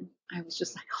footage, and I was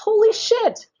just like, holy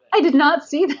shit, I did not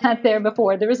see that there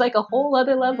before. There was like a whole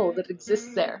other level that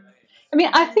exists there. I mean,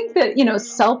 I think that,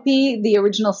 Sulpy, the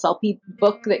original Sulpy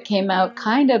book that came out,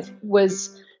 kind of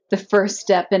was the first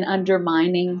step in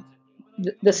undermining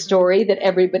the story that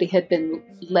everybody had been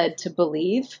led to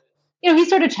believe. He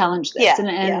sort of challenged this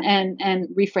and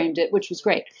reframed it, which was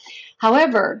great.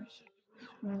 However,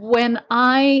 when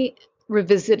I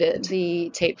revisited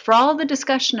the tape for all the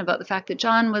discussion about the fact that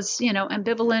John was,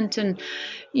 ambivalent and,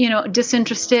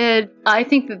 disinterested, I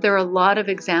think that there are a lot of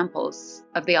examples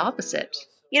of the opposite.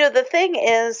 The thing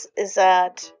is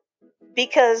that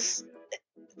because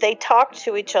they talk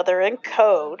to each other in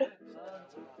code,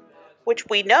 which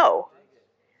we know,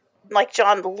 like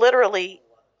John literally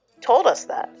told us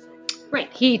that. Right.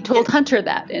 He told Hunter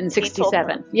that in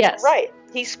 1967. Yes. Right.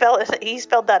 He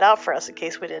spelled that out for us in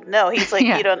case we didn't know. He's like,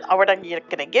 we're not going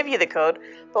to give you the code,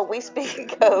 but we speak in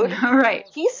code. Right.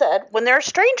 He said when there are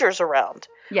strangers around,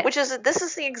 yes. This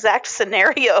is the exact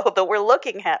scenario that we're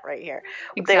looking at right here.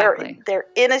 Exactly. They're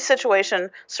in a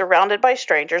situation surrounded by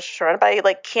strangers, surrounded by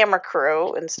like camera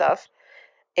crew and stuff,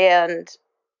 and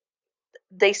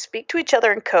they speak to each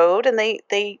other in code, and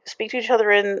they speak to each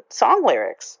other in song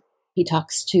lyrics. He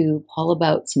talks to Paul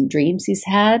about some dreams he's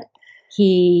had,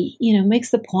 He,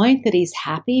 makes the point that he's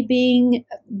happy being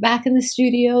back in the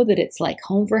studio, that it's like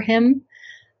home for him.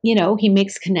 He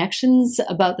makes connections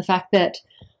about the fact that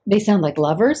they sound like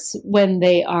lovers when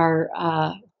they are,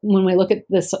 when we look at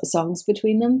the songs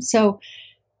between them. So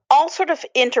all sort of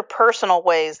interpersonal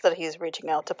ways that he's reaching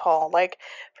out to Paul. Like,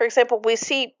 for example, we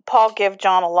see Paul give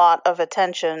John a lot of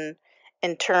attention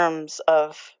in terms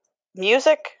of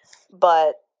music,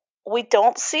 but we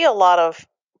don't see a lot of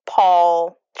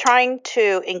Paul trying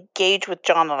to engage with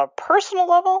John on a personal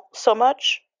level so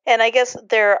much. And I guess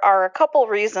there are a couple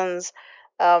reasons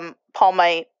Paul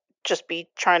might just be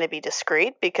trying to be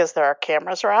discreet because there are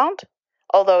cameras around,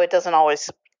 although it doesn't always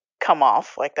come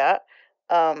off like that.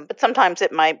 But sometimes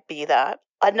it might be that.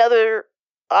 Another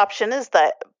option is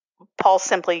that Paul's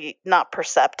simply not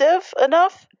perceptive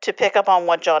enough to pick up on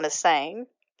what John is saying.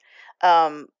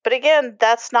 But again,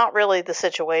 that's not really the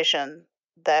situation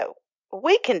that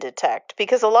we can detect,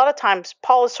 because a lot of times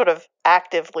Paul is sort of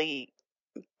actively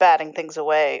batting things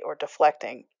away or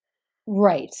deflecting.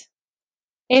 Right.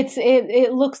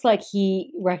 It looks like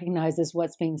he recognizes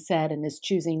what's being said and is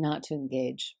choosing not to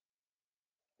engage.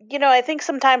 I think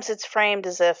sometimes it's framed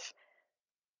as if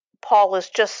Paul is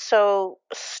just so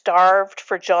starved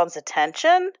for John's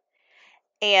attention.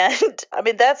 And I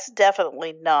mean, that's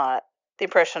definitely not the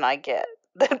impression I get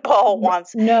that Paul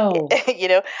wants. No.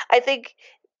 I think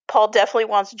Paul definitely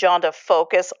wants John to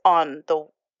focus on the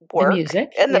work, the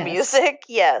music, and the music.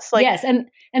 Yes. Yes.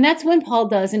 And that's when Paul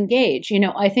does engage.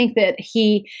 I think that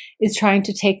he is trying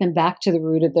to take them back to the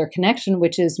root of their connection,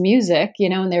 which is music,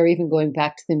 and they're even going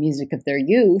back to the music of their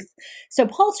youth. So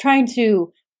Paul's trying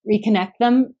to reconnect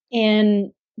them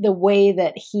in the way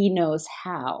that he knows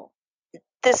how.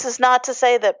 This is not to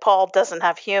say that Paul doesn't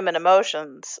have human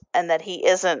emotions and that he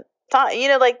isn't,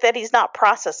 that he's not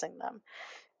processing them,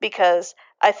 because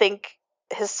I think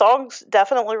his songs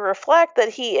definitely reflect that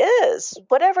he is,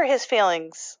 whatever his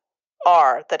feelings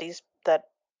are that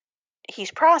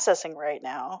he's processing right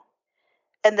now,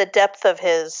 and the depth of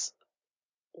his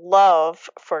love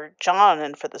for John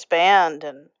and for this band,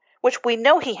 and which we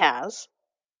know he has.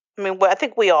 I mean, I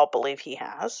think we all believe he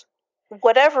has.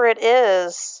 Whatever it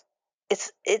is,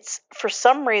 it's for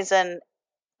some reason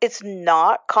it's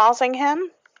not causing him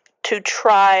to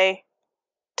try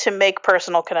to make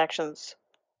personal connections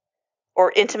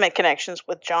or intimate connections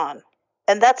with John.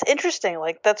 And that's interesting.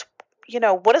 Like, that's,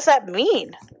 what does that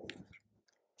mean?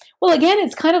 Well, again,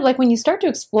 it's kind of like when you start to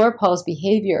explore Paul's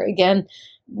behavior, again,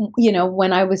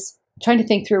 when I was trying to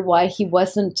think through why he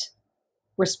wasn't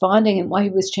responding and why he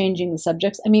was changing the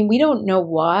subjects. I mean, we don't know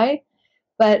why,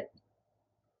 but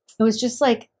it was just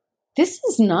like, this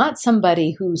is not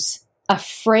somebody who's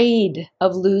afraid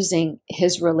of losing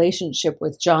his relationship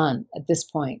with John at this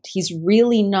point. He's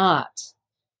really not.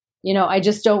 I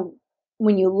just don't,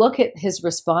 when you look at his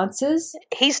responses,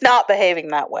 he's not behaving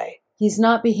that way. He's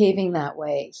not behaving that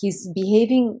way. He's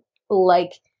behaving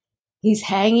like he's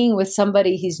hanging with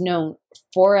somebody he's known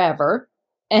forever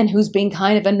and who's being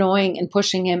kind of annoying and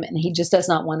pushing him, and he just does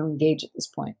not want to engage at this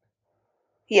point.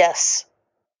 Yes.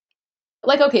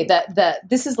 Like, okay, that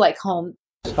this is like home.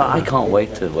 I can't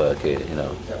wait to work it,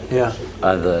 Yeah.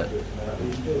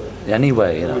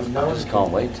 Anyway, I just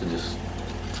can't wait to just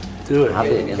do it. have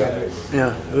it,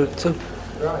 Yeah. So,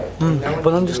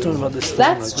 but I'm just talking about this thing.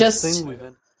 That's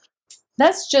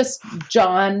that's just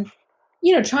John,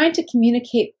 trying to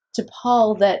communicate to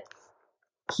Paul that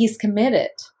he's committed,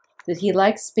 that he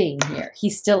likes being here.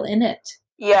 He's still in it.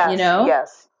 Yeah.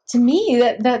 Yes. To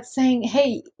me, that's saying,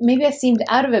 hey, maybe I seemed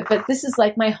out of it, but this is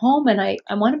like my home and I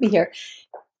want to be here.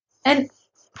 And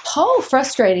Paul,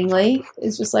 frustratingly,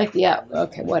 is just like, yeah,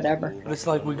 okay, whatever. But it's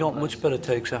like we got much better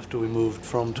takes after we moved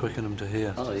from Twickenham to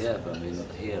here. Oh, yeah, but I mean,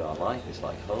 here our life is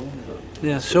like home. But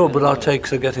yeah, sure, but our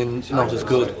takes are getting not as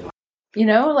good.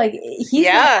 Like, he's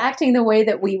not acting the way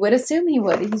that we would assume he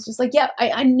would. He's just like, yeah,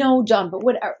 I know, John, but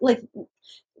whatever. Like,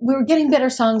 we were getting better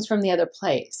songs from the other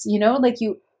place, like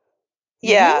you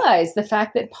realize the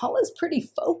fact that Paul is pretty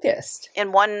focused.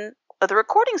 In one of the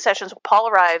recording sessions, Paul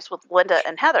arrives with Linda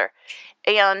and Heather,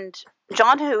 and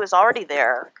John, who is already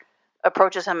there,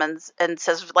 approaches him and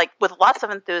says, like, with lots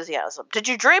of enthusiasm, "Did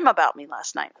you dream about me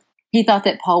last night?" He thought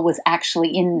that Paul was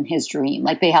actually in his dream,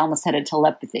 like they almost had a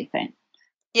telepathy thing.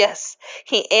 Yes,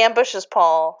 he ambushes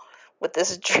Paul with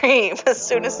this dream as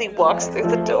soon as he walks through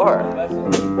the door.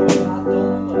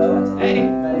 Hey,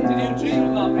 did you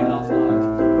dream about me last night?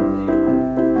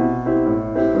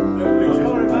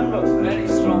 Very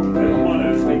strong dream.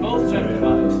 We both dreamt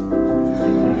about it.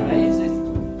 Amazing.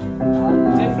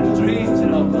 Different dreams,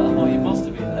 but you must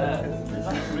have been there.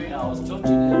 That dream, I was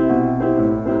touching it.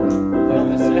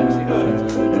 Very sexy.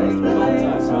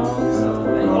 Contact.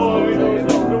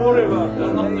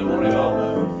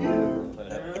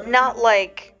 not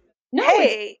like, No,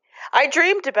 hey, I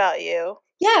dreamed about you.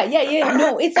 Yeah.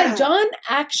 No, it's like John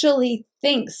actually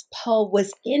thinks Paul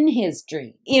was in his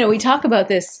dream. We talk about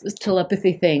this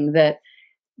telepathy thing that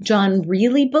John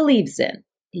really believes in.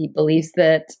 He believes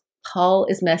that Paul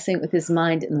is messing with his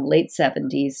mind in the late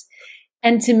 70s.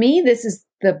 And to me, this is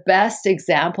the best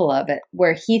example of it,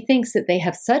 where he thinks that they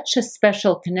have such a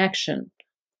special connection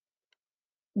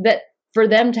that for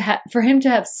him to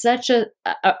have such a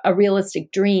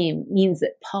realistic dream means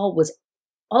that Paul was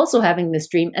also having this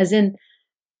dream, as in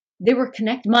they were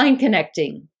mind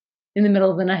connecting in the middle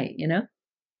of the night, Don't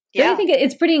you think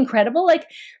it's pretty incredible? Like,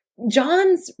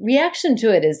 John's reaction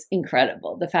to it is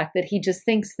incredible. The fact that he just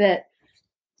thinks that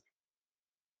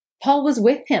Paul was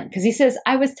with him, because he says,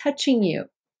 I was touching you.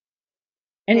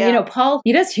 And, Paul,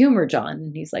 he does humor John.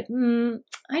 And he's like,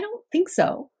 I don't think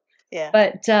so. Yeah.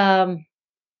 But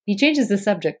he changes the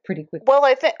subject pretty quickly. Well,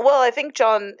 I think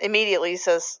John immediately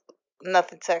says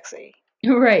nothing sexy.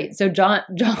 Right. So John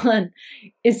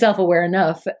is self-aware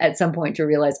enough at some point to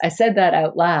realize, I said that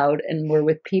out loud and we're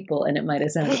with people and it might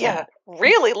have sounded bad.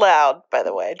 Really loud, by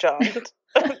the way, John.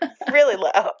 Really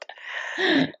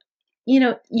loud.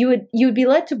 You would be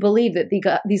led to believe that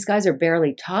these guys are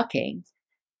barely talking.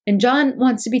 And John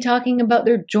wants to be talking about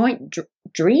their joint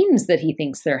dreams that he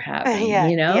thinks they're having,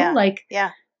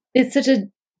 It's such a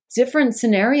different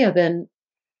scenario than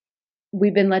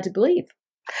we've been led to believe.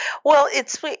 Well,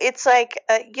 it's like,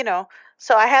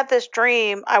 so I had this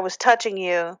dream, I was touching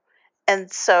you,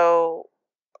 and so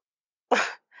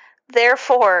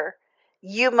therefore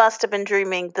you must have been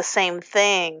dreaming the same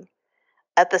thing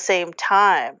at the same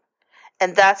time.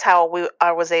 And that's how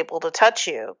I was able to touch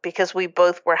you, because we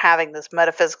both were having this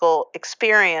metaphysical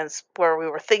experience where we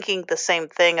were thinking the same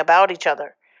thing about each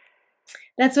other.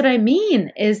 That's what I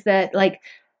mean, is that, like,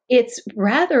 it's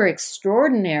rather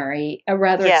extraordinary,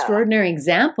 extraordinary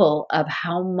example of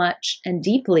how much and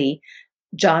deeply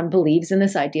John believes in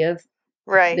this idea of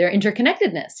their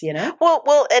interconnectedness,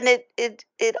 Well, and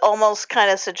it almost kind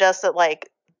of suggests that,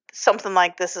 like, something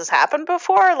like this has happened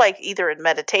before, like either in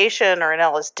meditation or in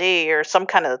LSD or some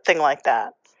kind of thing like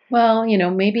that. Well,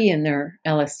 maybe in their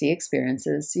LSD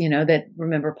experiences, that,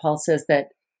 remember, Paul says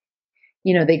that,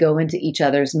 they go into each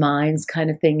other's minds kind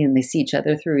of thing, and they see each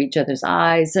other through each other's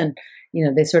eyes, and,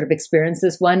 they sort of experience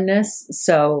this oneness.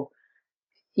 So,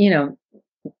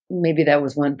 maybe that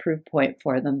was one proof point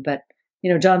for them. But,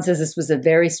 John says this was a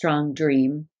very strong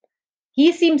dream.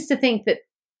 He seems to think that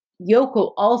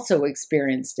Yoko also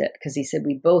experienced it, because he said,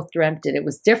 we both dreamt it. It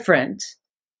was different,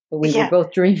 but we were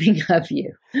both dreaming of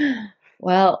you.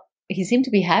 Well, he seemed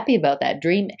to be happy about that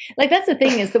dream. Like, that's the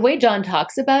thing, is the way John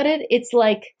talks about it, it's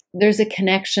like there's a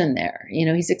connection there.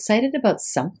 He's excited about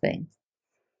something.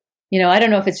 I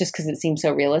don't know if it's just because it seems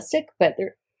so realistic, but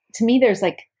to me, there's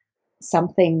like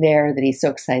something there that he's so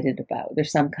excited about.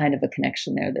 There's some kind of a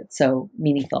connection there that's so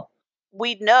meaningful.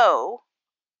 We know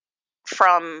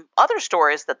from other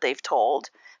stories that they've told,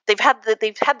 they've had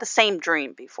the same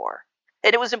dream before,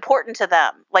 and it was important to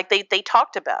them. Like, they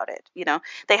talked about it.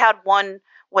 They had one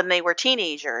when they were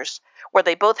teenagers where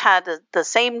they both had the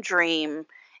same dream,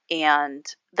 and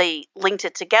they linked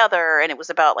it together, and it was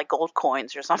about like gold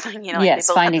coins or something. Yes,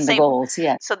 finding the golds.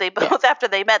 Yeah. So they both, after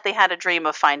they met, they had a dream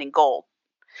of finding gold.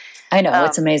 I know,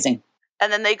 it's amazing.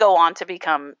 And then they go on to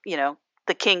become,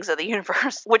 the kings of the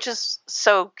universe, which is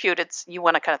so cute. You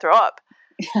want to kind of throw up.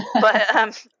 But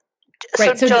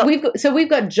right. So we've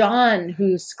got John,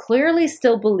 who's clearly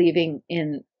still believing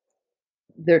in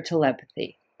their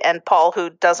telepathy, and Paul, who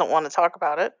doesn't want to talk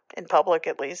about it in public,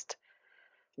 at least.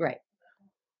 Right.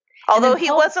 Although he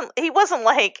wasn't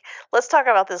like, let's talk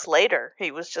about this later.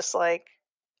 He was just like,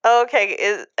 oh, okay,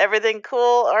 is everything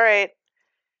cool? All right.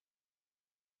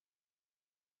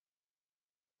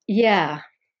 Yeah.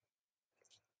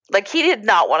 Like, he did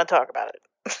not want to talk about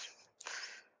it.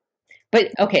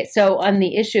 But, okay, so on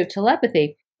the issue of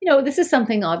telepathy, this is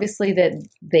something obviously that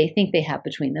they think they have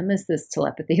between them, is this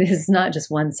telepathy. This is not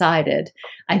just one-sided.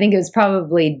 I think it was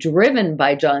probably driven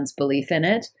by John's belief in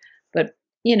it, but,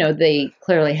 they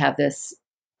clearly have this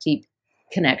deep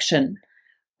connection.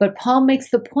 But Paul makes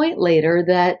the point later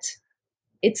that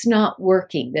it's not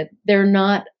working, that they're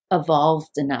not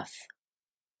evolved enough.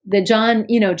 That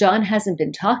John hasn't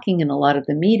been talking in a lot of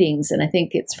the meetings, and I think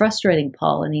it's frustrating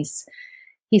Paul, and he's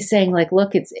saying, like,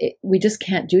 look, we just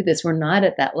can't do this. We're not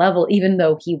at that level, even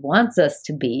though he wants us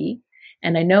to be.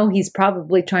 And I know he's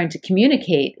probably trying to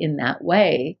communicate in that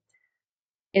way.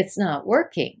 It's not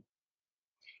working.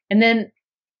 And then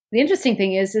the interesting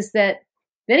thing is that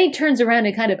then he turns around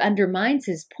and kind of undermines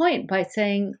his point by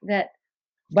saying that,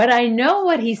 but I know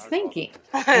what he's thinking.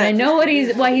 And I know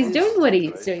why he's doing what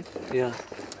he's doing. Yeah.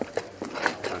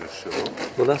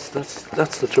 Well, that's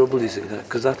the trouble, you see,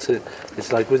 because that's it.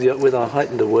 It's like with our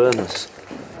heightened awareness,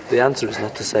 the answer is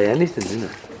not to say anything, isn't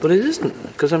it? But it isn't,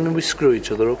 because I mean we screw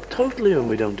each other up totally when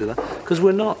we don't do that, because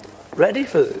we're not ready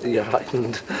for your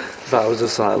heightened vows of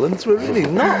silence. We're really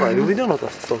not. Like, we don't know what the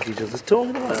fuck each other's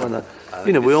talking about.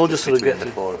 When we all just sort of get to.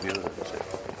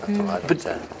 But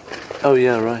oh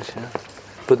yeah, right, yeah.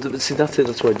 But see, that's it.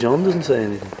 That's why John doesn't say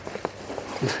anything,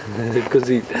 because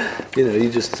he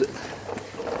just.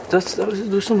 There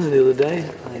was something the other day.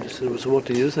 And he just said, "So what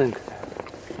do you think?"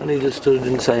 And he just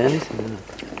didn't say anything.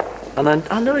 And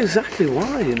I know exactly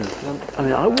why. I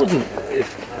mean, I wouldn't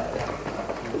if.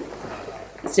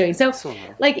 Doing so,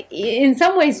 like in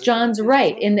some ways, John's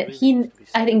right in that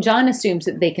I think John assumes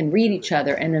that they can read each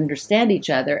other and understand each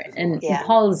other, and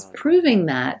Paul is proving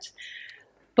that.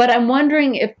 But I'm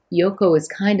wondering if Yoko is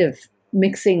kind of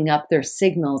mixing up their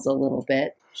signals a little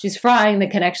bit. She's frying the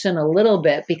connection a little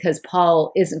bit because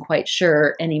Paul isn't quite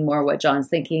sure anymore what John's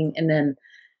thinking, and then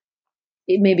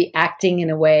it may be acting in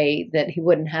a way that he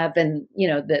wouldn't have, and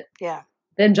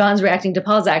then John's reacting to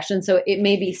Paul's action, so it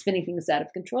may be spinning things out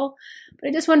of control. But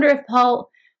I just wonder if Paul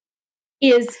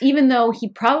is, even though he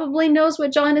probably knows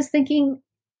what John is thinking,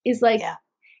 is like,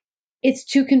 it's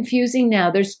too confusing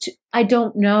now. I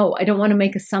don't know. I don't want to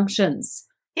make assumptions.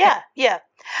 Yeah.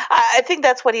 I think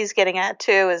that's what he's getting at,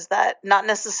 too, is that not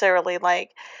necessarily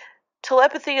like,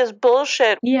 telepathy is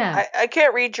bullshit. Yeah. I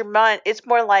can't read your mind. It's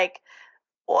more like,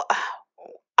 well,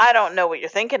 I don't know what you're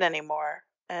thinking anymore.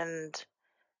 And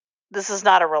this is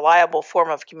not a reliable form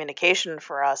of communication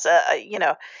for us.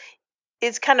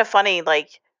 It's kind of funny, like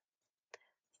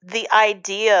the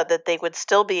idea that they would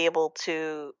still be able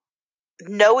to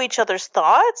know each other's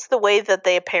thoughts the way that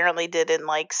they apparently did in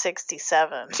like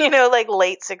 67, like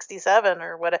late 67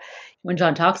 or whatever. When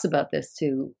John talks about this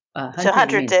to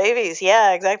Hunter Davies.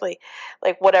 Yeah, exactly.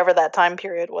 Like whatever that time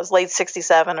period was, late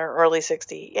 67 or early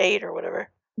 68 or whatever.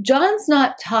 John's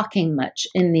not talking much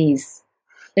in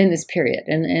this period.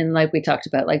 And like we talked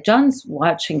about, like John's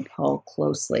watching Paul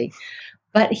closely,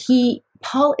 but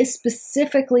Paul is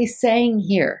specifically saying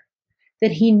here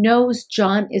that he knows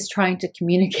John is trying to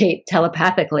communicate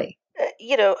telepathically.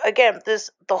 Again,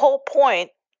 the whole point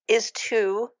is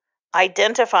to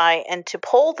identify and to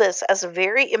pull this as a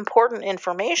very important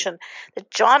information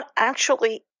that John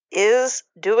actually is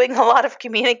doing a lot of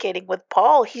communicating with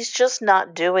Paul. He's just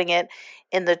not doing it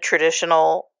in the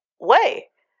traditional way.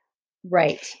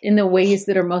 Right. In the ways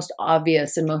that are most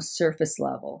obvious and most surface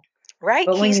level. Right.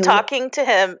 He's talking to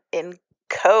him in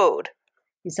code.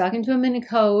 He's talking to him in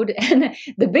code, and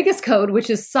the biggest code, which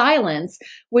is silence,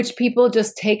 which people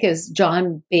just take as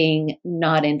John being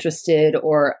not interested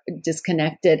or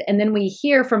disconnected. And then we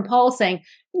hear from Paul saying,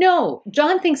 no,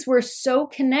 John thinks we're so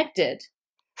connected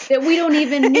that we don't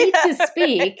even need to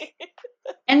speak.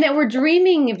 And that we're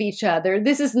dreaming of each other.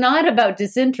 This is not about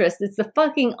disinterest. It's the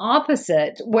fucking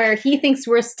opposite, where he thinks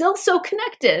we're still so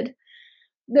connected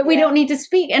that we don't need to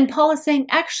speak. And Paul is saying,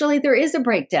 actually, there is a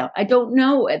breakdown. I don't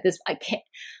know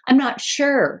I'm not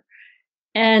sure.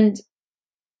 And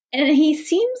he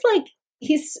seems like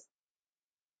he's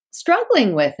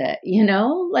struggling with it,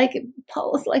 like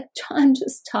Paul is like, John,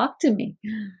 just talk to me.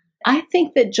 I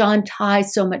think that John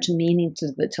ties so much meaning to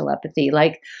the telepathy.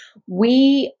 Like,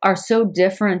 we are so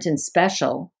different and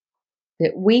special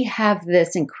that we have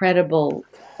this incredible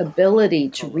ability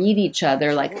to read each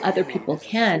other like other people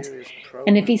can't.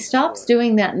 And if he stops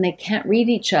doing that and they can't read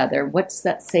each other, what does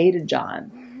that say to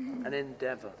John? An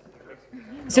endeavor.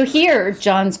 So here,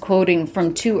 John's quoting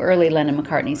from two early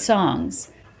Lennon-McCartney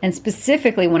songs, and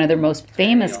specifically one of their most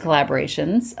famous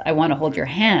collaborations, I Want to Hold Your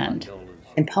Hand.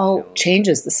 And Paul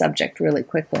changes the subject really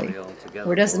quickly,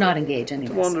 or does not engage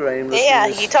anyways. Yeah,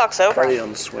 he talks over. Very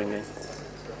unswinging.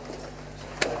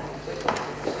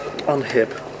 Unhip.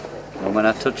 Well, when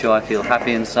I touch you, I feel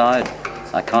happy inside.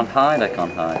 I can't hide.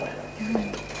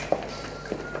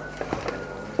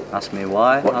 Ask me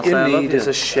why. What you need is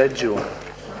a schedule.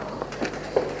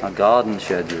 A garden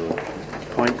schedule.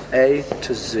 Point A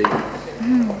to Z.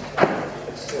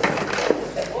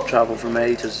 Travel from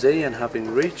A to Z, and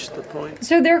having reached the point.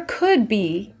 So there could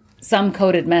be some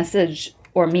coded message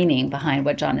or meaning behind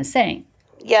what John is saying.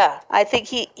 Yeah, I think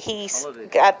he's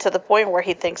got to the point where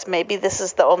he thinks maybe this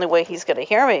is the only way he's going to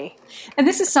hear me. And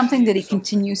this is something that he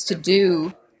continues to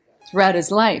do throughout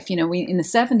his life. In the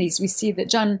 70s, we see that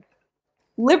John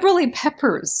liberally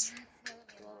peppers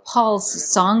Paul's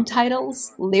song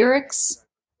titles, lyrics,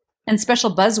 and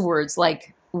special buzzwords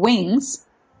like wings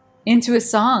into his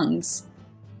songs.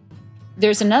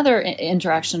 There's another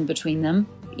interaction between them.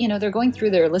 They're going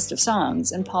through their list of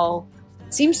songs, and Paul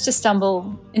seems to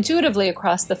stumble intuitively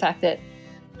across the fact that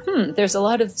there's a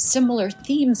lot of similar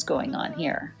themes going on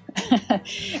here.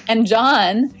 And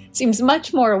John seems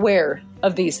much more aware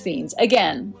of these themes.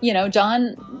 Again,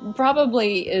 John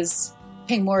probably is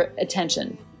paying more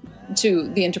attention to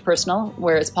the interpersonal,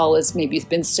 whereas Paul has maybe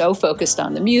been so focused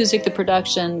on the music, the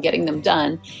production, getting them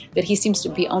done, that he seems to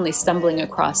be only stumbling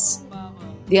across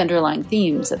the underlying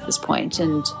themes at this point.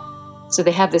 And so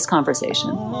they have this conversation.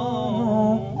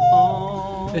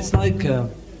 It's like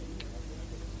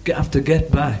have to get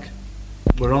back.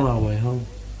 We're on our way home.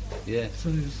 Yeah. So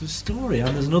there's a story,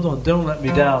 and there's another one. Don't let me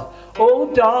down.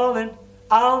 Oh, darling,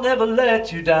 I'll never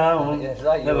let you down. Yeah, it's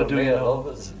like never you do and me you are know.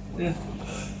 lovers. Yeah.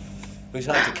 We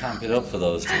just have to camp it up for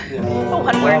those two. Yeah. The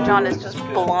one where John is just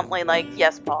bluntly like,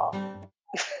 yes, Paul.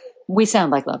 We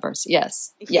sound like lovers.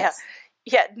 Yes. Yes.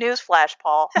 Yeah, newsflash,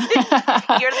 Paul.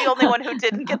 You're the only one who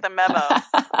didn't get the memo.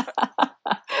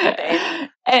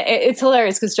 It's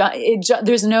hilarious because John,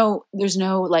 there's no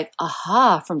like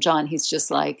aha from John. He's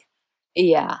just like,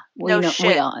 yeah, no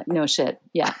shit.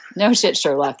 Yeah, no shit,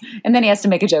 Sherlock. And then he has to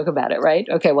make a joke about it, right?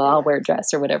 Okay, well, I'll wear a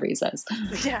dress or whatever he says.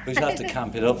 Yeah. We just have to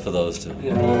camp it up for those two.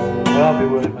 Yeah. Well, I'll be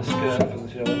wearing my skirt for the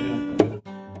show. Yeah.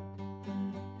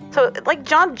 So, like,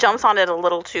 John jumps on it a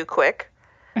little too quick.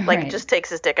 Like, Right. just takes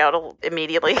his dick out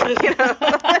immediately, like,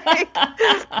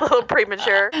 a little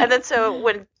premature. And then so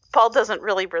when Paul doesn't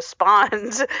really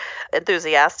respond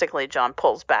enthusiastically, John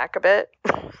pulls back a bit.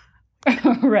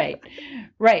 Right.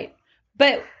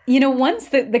 But, once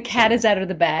the cat is out of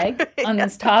the bag on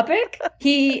this topic,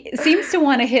 he seems to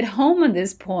want to hit home on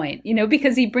this point,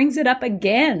 because he brings it up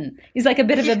again. He's like a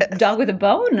bit of a dog with a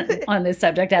bone on this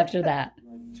subject after that.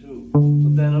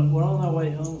 But then we're on our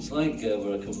way home. It's like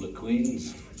we're a couple of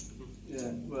queens.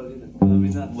 Yeah, well, I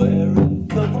mean, that's... We're a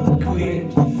couple of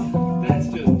queens. That's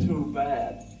just too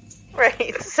bad.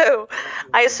 Right. So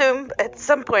I assume at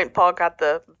some point Paul got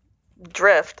the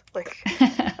drift. Like,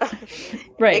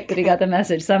 Right, but he got the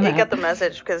message somehow. he got the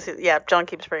message because, John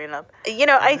keeps bringing it up.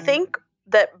 I think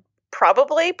that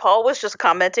probably Paul was just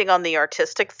commenting on the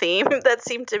artistic theme that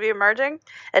seemed to be emerging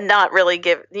and not really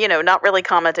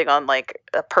commenting on like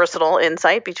a personal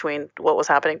insight between what was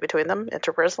happening between them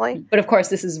interpersonally. But of course,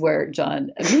 this is where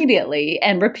John immediately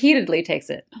and repeatedly takes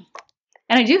it.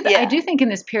 And I do think in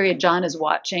this period, John is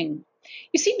watching.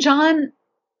 You see John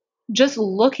just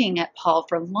looking at Paul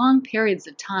for long periods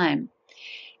of time.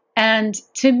 And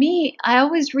to me, I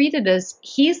always read it as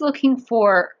he's looking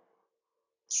for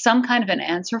some kind of an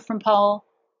answer from Paul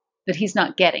that he's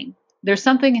not getting. There's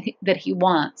something that he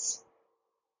wants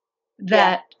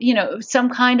that, some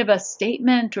kind of a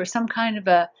statement or some kind of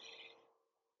a,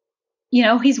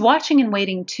 he's watching and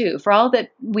waiting too. For all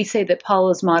that we say that Paul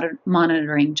is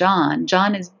monitoring John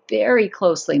is very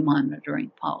closely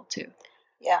monitoring Paul too.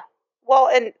 Yeah. Well,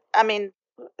 and I mean,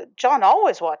 John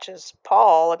always watches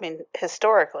Paul. I mean,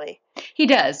 historically. He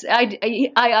does.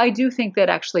 I do think that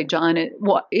actually John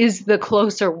is the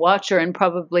closer watcher and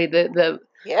probably the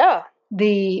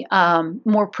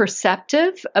more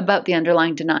perceptive about the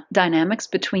underlying dynamics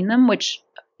between them, which,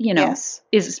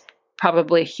 is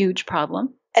probably a huge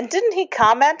problem. And didn't he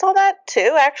comment on that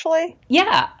too, actually?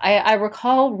 Yeah, I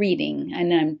recall reading,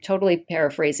 and I'm totally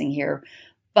paraphrasing here,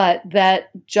 but that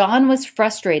John was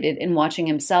frustrated in watching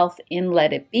himself in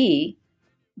Let It Be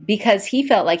because he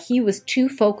felt like he was too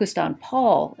focused on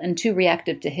Paul and too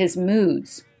reactive to his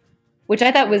moods, which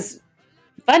I thought was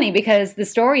funny because the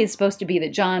story is supposed to be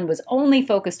that John was only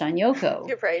focused on Yoko.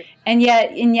 You're right. And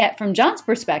yet from John's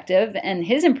perspective and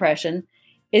his impression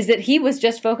is that he was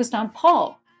just focused on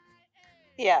Paul.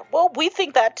 Yeah, well, we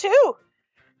think that too.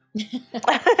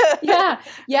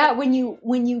 Yeah. When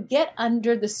you get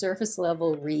under the surface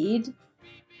level read,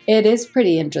 it is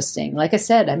pretty interesting. Like I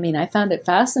said, I mean, I found it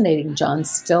fascinating,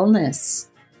 John's stillness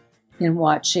in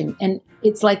watching, and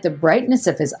it's like the brightness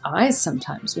of his eyes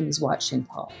sometimes when he's watching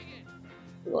Paul,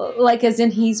 like as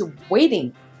in he's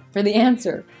waiting for the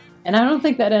answer, and I don't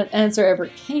think that answer ever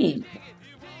came.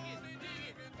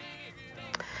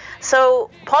 So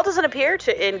Paul doesn't appear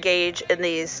to engage in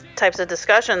these types of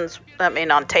discussions, I mean,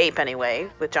 on tape anyway,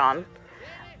 with John.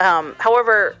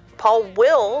 However, Paul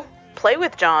will play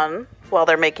with John while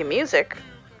they're making music.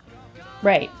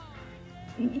 Right.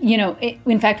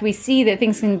 In fact, we see that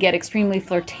things can get extremely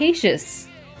flirtatious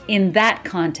in that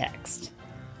context.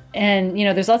 And,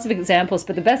 there's lots of examples,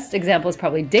 but the best example is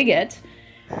probably Dig It,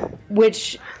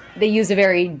 which they use a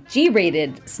very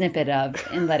G-rated snippet of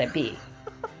in Let It Be.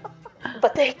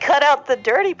 But they cut out the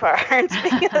dirty parts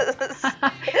because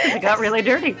it got really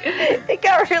dirty. It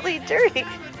got really dirty.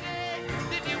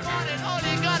 If you want it, all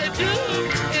you gotta do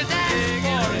is ask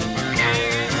for it.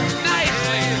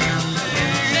 Nicely.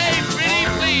 Say pretty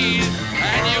please,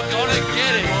 and you're gonna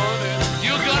get it.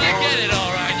 You're gonna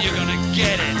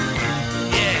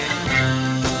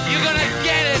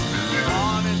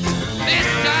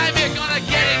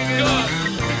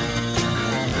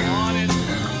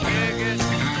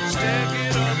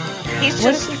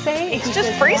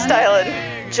just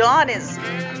freestyling. John is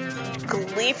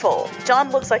gleeful. John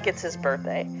looks like it's his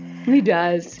birthday. He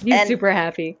does. He's super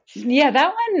happy. Yeah,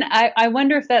 that one, I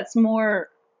wonder if that's more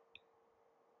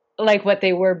like what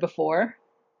they were before.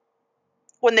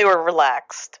 When they were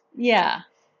relaxed. Yeah.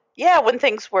 Yeah, when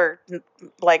things were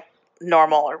like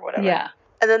normal or whatever. Yeah.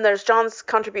 And then there's John's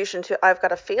contribution to I've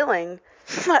Got a Feeling.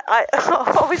 I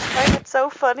always find it so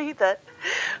funny that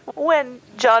when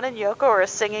John and Yoko are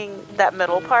singing that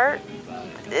middle part,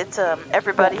 it's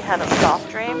Everybody Had a Soft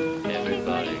Dream.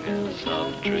 Everybody had a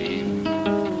soft dream.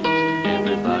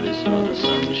 Everybody saw the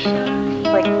sunshine.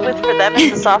 Like, for them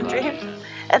it's a soft dream.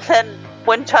 And then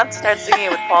when John starts singing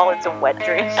it with Paul, it's a wet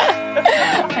dream.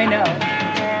 I know.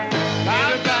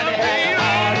 Everybody had a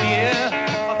hard year.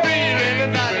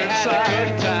 Everybody had a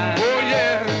good time. Oh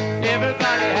yeah.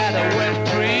 Everybody had a wet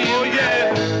dream. Oh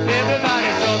yeah. Everybody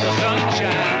saw the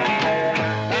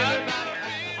sunshine.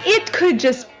 It could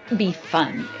just be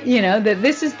fun, that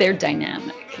this is their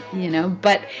dynamic,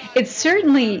 but it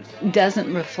certainly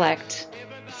doesn't reflect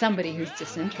somebody who's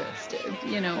disinterested,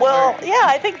 Well, yeah,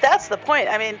 I think that's the point.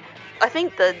 I mean, I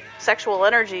think the sexual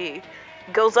energy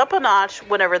goes up a notch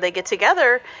whenever they get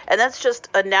together, and that's just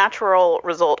a natural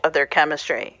result of their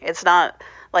chemistry. It's not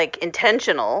like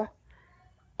intentional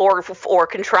or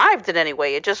contrived in any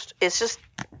way. It's just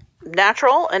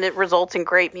natural, and it results in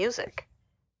great music.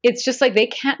 It's just like they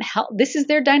can't help. This is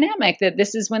their dynamic, that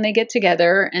this is when they get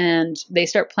together and they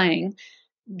start playing,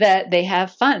 that they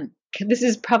have fun. This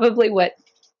is probably what,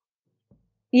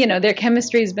 their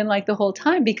chemistry has been like the whole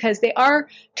time, because they are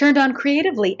turned on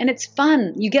creatively and it's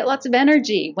fun. You get lots of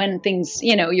energy when things,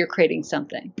 you're creating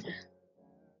something.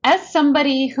 As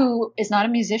somebody who is not a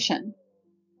musician,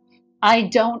 I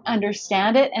don't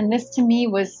understand it. And this to me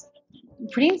was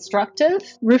pretty instructive.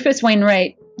 Rufus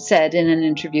Wainwright said in an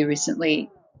interview recently,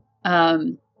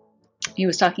 he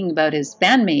was talking about his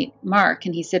bandmate, Mark,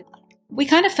 and he said, "We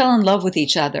kind of fell in love with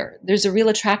each other. There's a real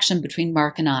attraction between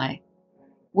Mark and I,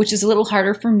 which is a little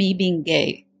harder for me being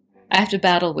gay. I have to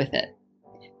battle with it.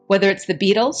 Whether it's the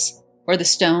Beatles or the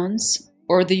Stones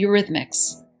or the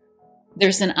Eurythmics,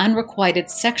 there's an unrequited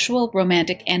sexual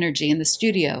romantic energy in the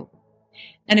studio,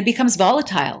 and it becomes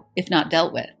volatile if not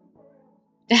dealt with.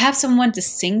 To have someone to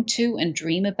sing to and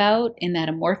dream about in that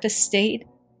amorphous state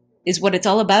is what it's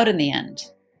all about in the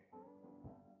end.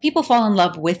 People fall in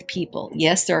love with people.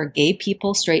 Yes, there are gay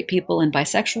people, straight people, and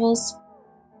bisexuals,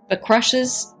 but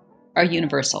crushes are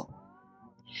universal."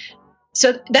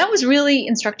 So that was really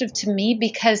instructive to me,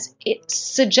 because it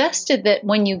suggested that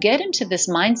when you get into this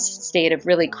mind state of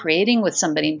really creating with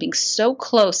somebody and being so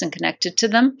close and connected to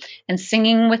them and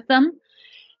singing with them,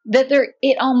 that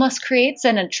it almost creates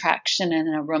an attraction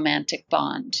and a romantic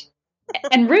bond.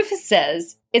 And Rufus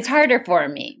says, it's harder for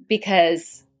me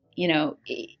because,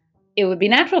 it would be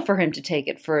natural for him to take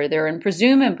it further, and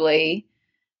presumably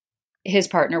his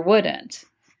partner wouldn't.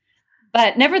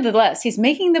 But nevertheless, he's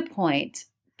making the point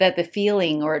that the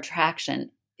feeling or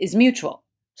attraction is mutual.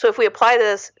 So if we apply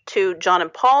this to John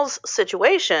and Paul's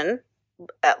situation,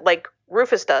 like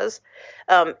Rufus does,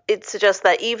 it suggests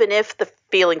that even if the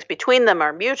feelings between them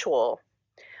are mutual,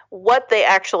 what they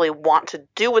actually want to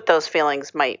do with those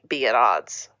feelings might be at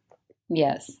odds.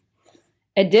 Yes.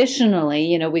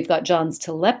 Additionally, we've got John's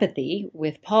telepathy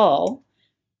with Paul,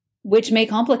 which may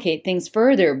complicate things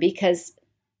further, because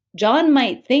John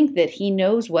might think that he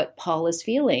knows what Paul is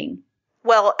feeling.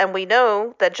 Well, and we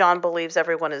know that John believes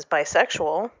everyone is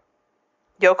bisexual.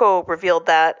 Yoko revealed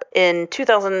that in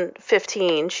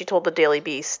 2015. She told the Daily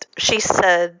Beast. She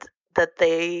said that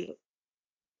they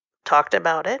talked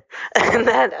about it, and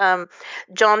that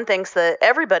John thinks that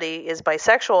everybody is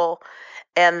bisexual,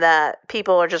 and that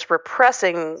people are just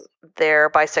repressing their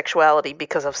bisexuality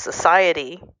because of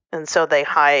society, and so they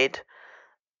hide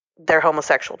their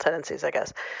homosexual tendencies, I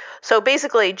guess. So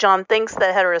basically, John thinks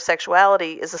that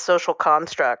heterosexuality is a social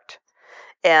construct,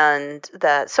 and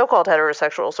that so-called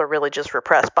heterosexuals are really just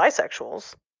repressed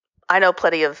bisexuals. I know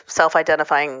plenty of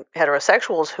self-identifying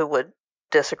heterosexuals who would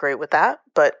disagree with that,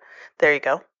 but there you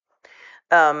go.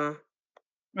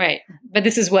 Right. But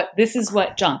this is what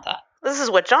John thought. This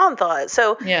is what John thought.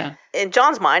 So yeah. In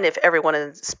John's mind, if everyone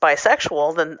is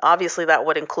bisexual, then obviously that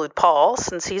would include Paul,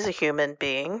 since he's a human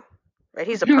being, right?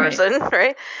 He's a person,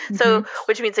 right? Mm-hmm. So,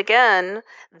 which means again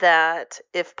that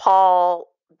if Paul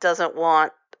doesn't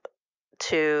want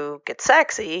to get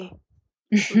sexy,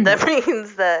 that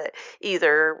means that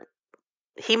either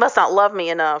he must not love me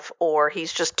enough, or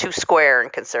he's just too square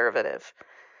and conservative.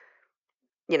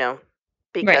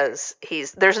 Because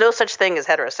there's no such thing as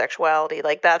heterosexuality.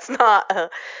 Like that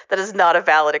is not a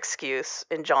valid excuse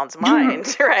in John's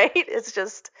mind, right? It's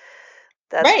just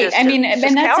That's right. just, I mean, just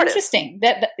and that's cowardice. interesting.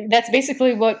 That's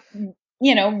basically what,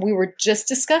 we were just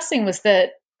discussing, was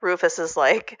that Rufus is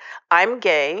like, I'm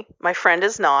gay. My friend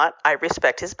is not. I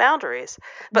respect his boundaries.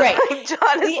 But Right. like,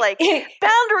 John is like,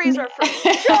 boundaries are for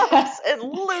chumps and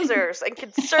losers and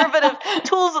conservative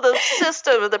tools of the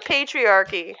system of the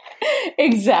patriarchy.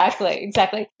 Exactly.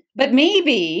 But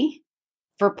maybe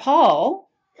for Paul,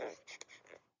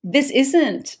 this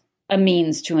isn't a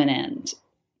means to an end.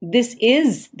 This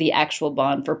is the actual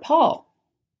bond for Paul.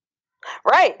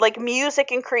 Right. Like music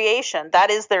and creation.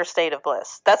 That is their state of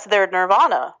bliss. That's their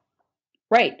nirvana.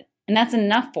 Right. And that's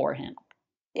enough for him.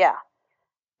 Yeah.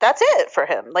 That's it for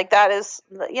him. Like that is,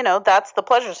 that's the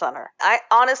pleasure center. I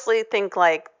honestly think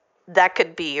like that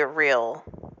could be a real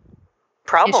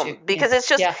problem Issue. because it's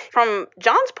just from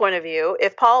John's point of view,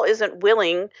 if Paul isn't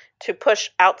willing to push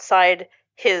outside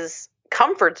his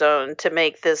comfort zone to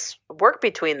make this work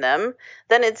between them,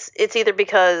 then it's either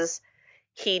because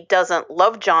he doesn't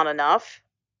love John enough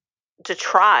to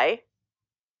try,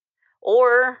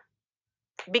 or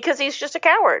because he's just a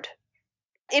coward.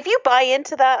 If you buy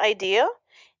into that idea,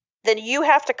 then you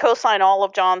have to co-sign all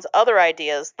of John's other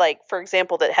ideas, like, for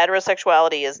example, that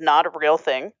heterosexuality is not a real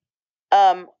thing.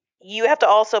 You have to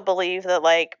also believe that,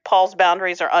 like, Paul's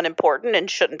boundaries are unimportant and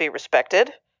shouldn't be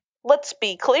respected. Let's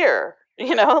be clear,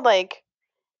 like,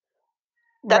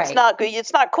 that's not good.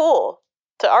 It's not cool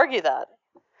to argue that.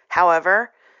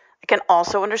 However, I can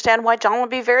also understand why John would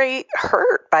be very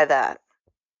hurt by that.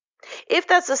 If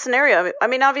that's the scenario, I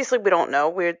mean, obviously we don't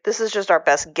know. This is just our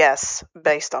best guess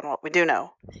based on what we do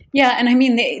know. Yeah, and I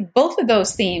mean, both of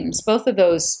those themes, both of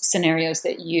those scenarios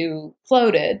that you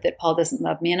floated, that Paul doesn't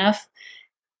love me enough,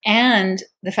 and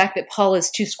the fact that Paul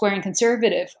is too square and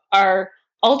conservative, are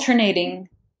alternating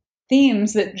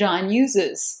themes that John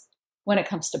uses when it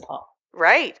comes to Paul.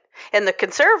 Right. And the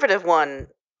conservative one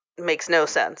makes no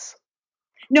sense.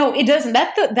 No, it doesn't.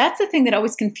 That's the thing that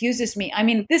always confuses me. I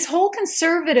mean, this whole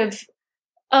conservative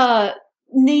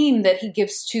name that he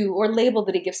gives to, or label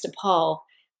that he gives to Paul,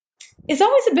 is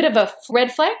always a bit of a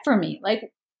red flag for me.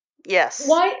 Like, yes.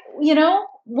 Why,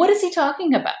 what is he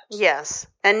talking about? Yes.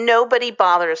 And nobody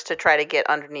bothers to try to get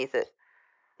underneath it.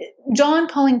 John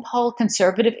calling Paul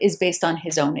conservative is based on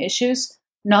his own issues,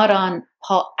 not on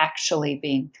Paul actually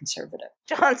being conservative.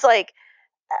 John's like,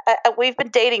 we've been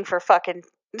dating for fucking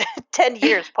 10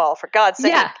 years, Paul, for God's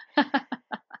sake. Yeah.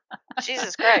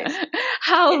 Jesus Christ.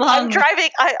 How long? I'm driving.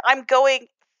 I'm going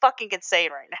fucking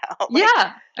insane right now. Like,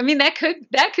 yeah. I mean, that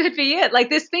could be it. Like,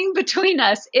 this thing between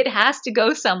us, it has to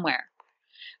go somewhere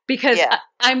because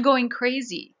I'm going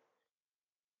crazy.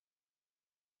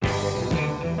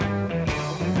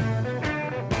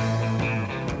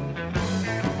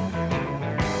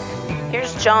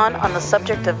 Here's John on the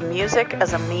subject of music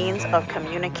as a means of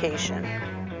communication.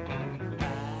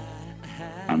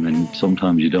 And then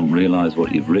sometimes you don't realize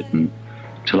what you've written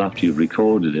till after you've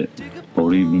recorded it,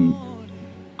 or even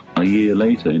a year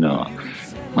later.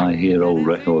 I hear old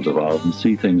records of ours and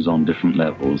see things on different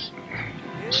levels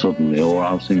suddenly, or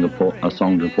I'll sing a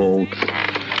song to Paul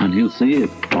and he'll see it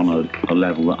on a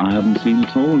level that I haven't seen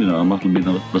at all. And that'll be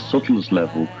the subtlest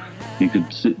level he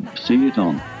could see it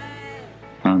on.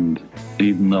 And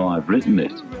even though I've written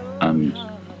it, and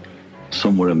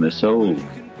somewhere in my soul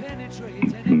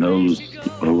knows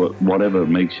whatever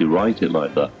makes you write it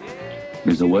like that,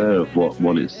 is aware of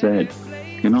what it said,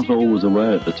 you're not always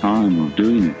aware at the time of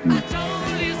doing it.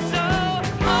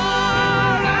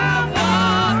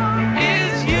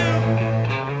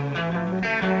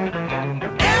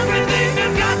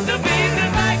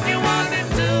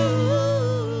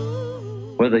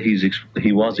 Whether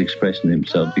he was expressing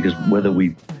himself, because whether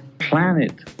we plan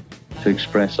it to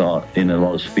express our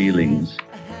innermost feelings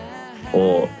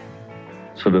or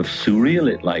sort of surreal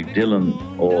it like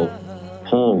Dylan or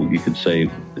Paul, you could say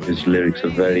his lyrics are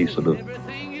very sort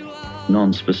of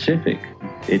non-specific.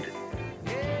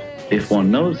 If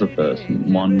one knows the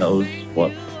person, one knows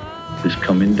what is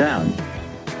coming down.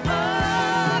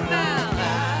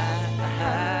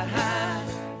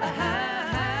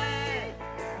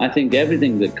 I think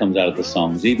everything that comes out of the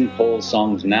songs, even Paul's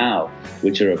songs now,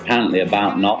 which are apparently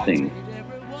about nothing,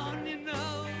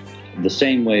 the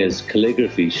same way as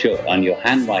calligraphy and your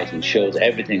handwriting shows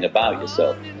everything about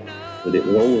yourself, but it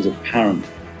was always apparent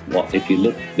if you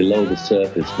look below the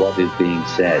surface, what is being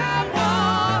said.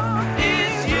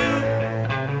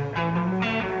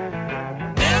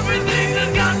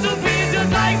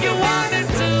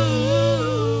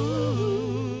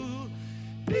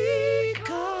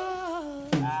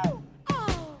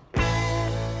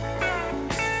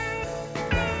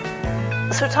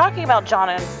 So talking about John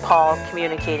and Paul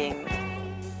communicating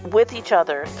with each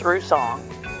other through song,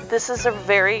 this is a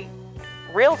very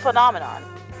real phenomenon.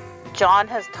 John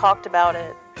has talked about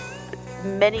it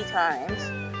many times.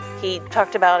 He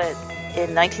talked about it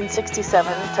in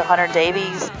 1967 to Hunter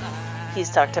Davies. He's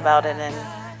talked about it in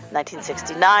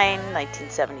 1969,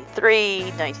 1973,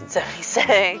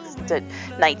 1976, to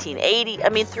 1980. I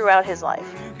mean, throughout his life.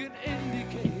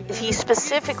 He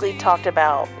specifically talked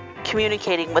about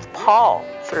communicating with Paul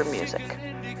through music.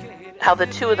 How the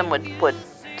two of them would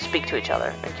speak to each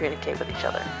other and communicate with each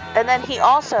other. And then he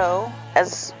also,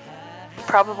 as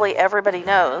probably everybody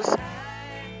knows,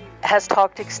 has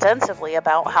talked extensively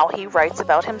about how he writes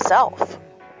about himself.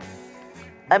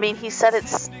 I mean, he said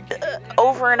it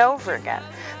over and over again,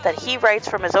 that he writes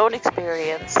from his own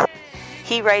experience.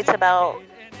 He writes about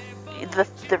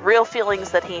the real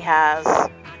feelings that he has,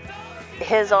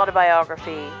 his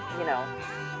autobiography, you know.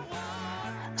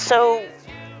 So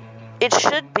it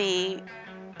should be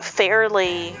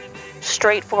fairly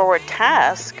straightforward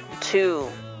task to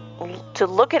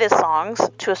look at his songs,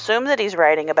 to assume that he's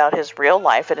writing about his real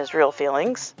life and his real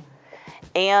feelings,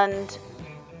 and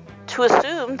to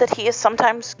assume that he is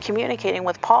sometimes communicating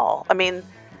with Paul. I mean,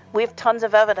 we have tons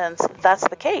of evidence that's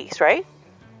the case, right?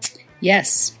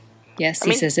 Yes. Yes,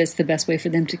 he says it's the best way for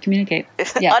them to communicate.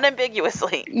 Yeah.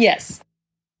 Unambiguously. Yes.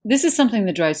 This is something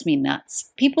that drives me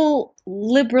nuts. People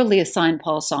liberally assign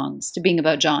Paul songs to being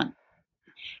about John.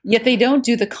 Yet they don't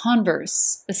do the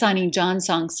converse, assigning John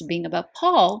songs to being about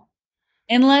Paul,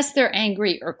 unless they're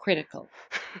angry or critical.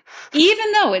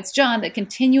 Even though it's John that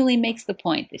continually makes the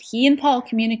point that he and Paul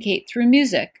communicate through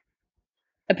music,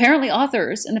 apparently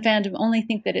authors and the fandom only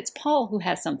think that it's Paul who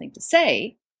has something to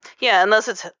say. Yeah, unless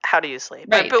it's How Do You Sleep?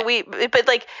 Right. But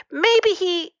like maybe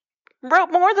he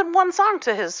wrote more than one song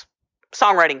to his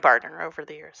songwriting partner over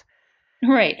the years.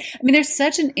 Right. I mean, there's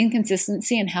such an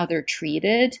inconsistency in how they're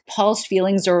treated. Paul's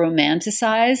feelings are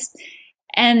romanticized.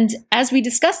 And as we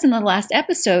discussed in the last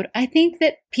episode, I think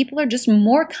that people are just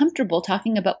more comfortable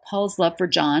talking about Paul's love for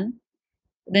John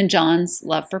than John's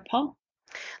love for Paul.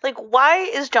 Like, why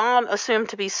is John assumed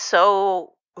to be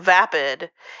so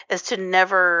vapid as to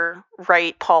never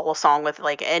write Paul a song with,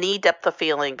 like, any depth of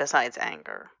feeling besides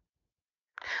anger?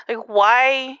 Like,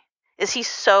 why is he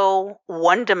so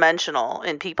one-dimensional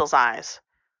in people's eyes?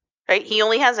 Right? He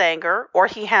only has anger, or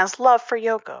he has love for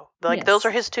Yoko. Like, Yes. Those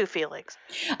are his two feelings.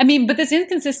 I mean, but this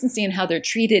inconsistency in how they're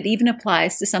treated even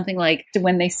applies to something like to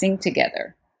when they sing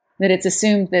together. That it's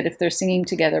assumed that if they're singing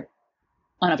together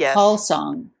on a Yes. Paul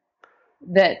song,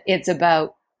 that it's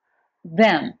about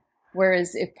them.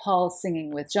 Whereas if Paul's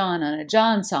singing with John on a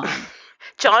John song.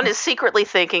 John is secretly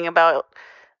thinking about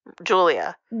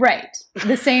Julia. Right.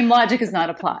 The same logic is not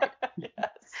applied.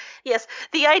 Yes,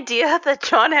 the idea that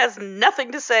John has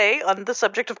nothing to say on the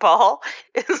subject of Paul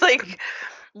is like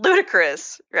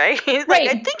ludicrous, right? Like, Right.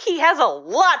 I think he has a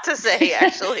lot to say,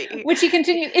 actually. Which he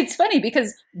continues. It's funny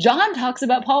because John talks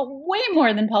about Paul way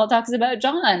more than Paul talks about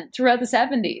John throughout the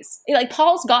 70s. Like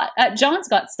John's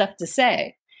got stuff to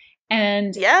say.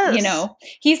 And, Yes. you know,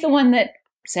 he's the one that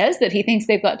says that he thinks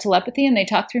they've got telepathy and they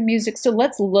talk through music. So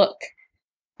let's look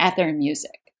at their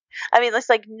music. I mean, it's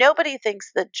like nobody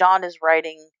thinks that John is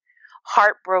writing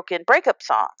heartbroken breakup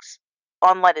songs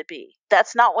on Let It Be.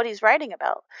 That's not what he's writing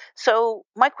about. So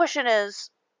my question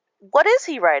is, what is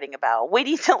he writing about? We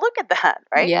need to look at that,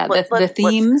 right? Yeah, the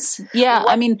themes.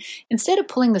 I mean, instead of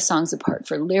pulling the songs apart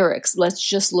for lyrics, let's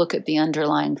just look at the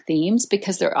underlying themes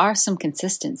because there are some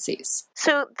consistencies.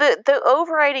 So the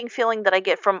overriding feeling that I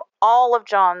get from all of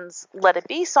John's Let It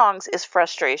Be songs is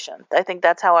frustration. I think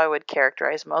that's how I would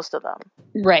characterize most of them.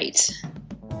 Right.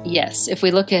 Yes. If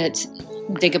we look at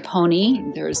Dig a Pony,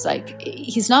 there's like,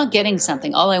 he's not getting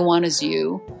something. All I want is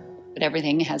you. But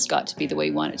everything has got to be the way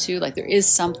you want it to. Like there is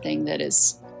something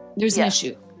there's an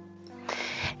issue.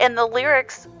 And the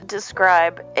lyrics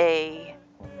describe a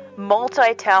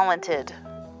multi-talented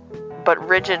but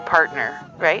rigid partner,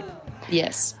 right?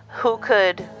 Yes. Who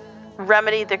could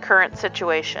remedy the current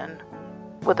situation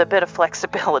with a bit of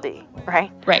flexibility, right?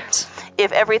 Right.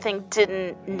 If everything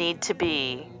didn't need to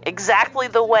be exactly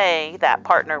the way that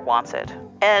partner wants it.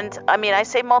 And I mean, I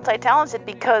say multi-talented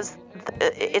because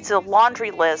it's a laundry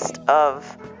list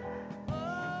of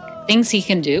things he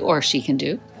can do or she can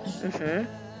do. Mm-hmm.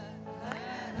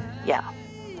 Yeah.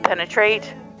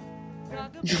 Penetrate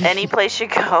any place you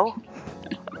go.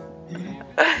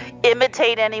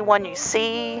 Imitate anyone you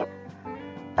see.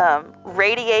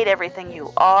 Radiate everything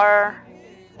you are.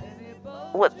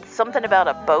 Something about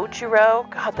a boat you row?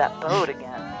 God, that boat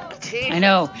again. Jeez. I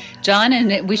know, John,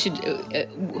 and we should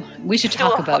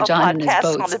talk about John and his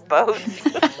boats. On his boat.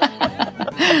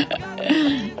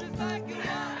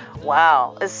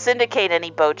 Wow, syndicate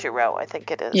any boat you row. I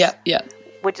think it is. Yeah.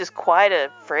 which is quite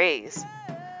a phrase.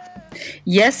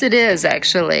 Yes, it is,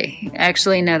 actually.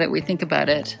 Actually, now that we think about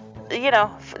it.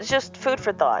 Just food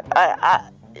for thought.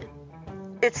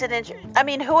 It's I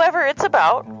mean, whoever it's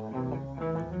about.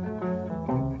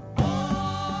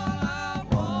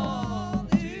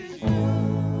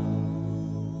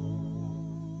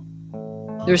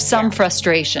 There's some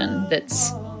frustration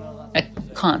that's a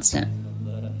constant.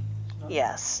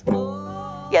 Yes.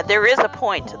 Yeah, there is a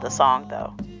point to the song,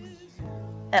 though.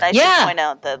 And I should point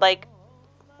out that,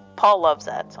 Paul loves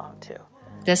that song, too.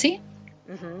 Does he?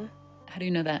 Mm-hmm. How do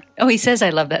you know that? Oh, he says I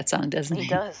love that song, doesn't he? He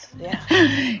does, yeah.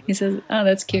 He says, oh,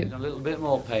 that's cute. A little bit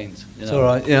more paint. It's all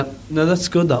right, yeah. No, that's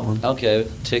good, that one. Okay,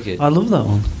 tick it. I love that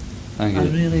one. Thank you. I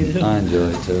really do. I enjoy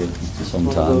it too,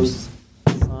 sometimes.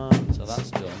 So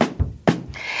that's done.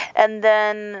 And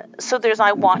then, so there's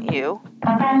I Want You.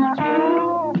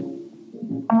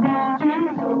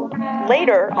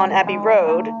 Later on Abbey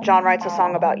Road, John writes a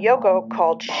song about Yoko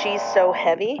called She's So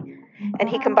Heavy, and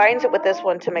he combines it with this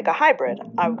one to make a hybrid.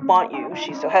 I Want You,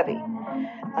 She's So Heavy.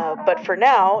 But for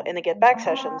now, in the Get Back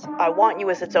sessions, I Want You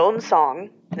is its own song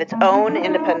and its own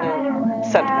independent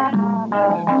sentiment.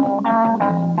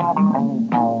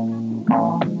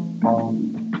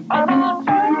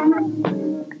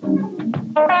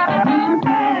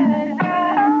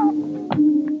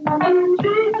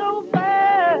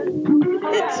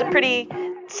 It's a pretty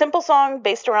simple song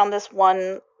based around this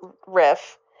one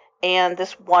riff and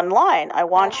this one line. I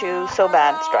want you so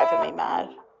bad, it's driving me mad.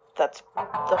 That's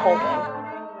the whole thing.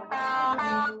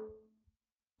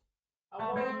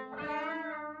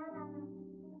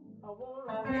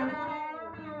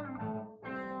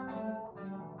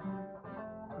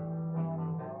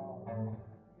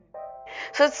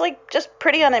 So it's just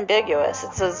pretty unambiguous.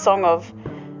 It's a song of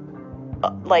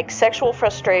sexual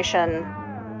frustration,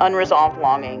 unresolved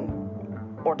longing,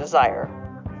 or desire.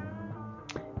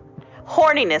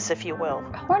 Horniness, if you will.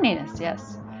 Horniness,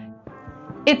 yes.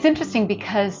 It's interesting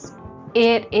because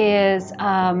it is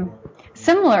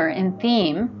similar in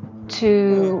theme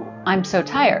to I'm So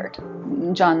Tired,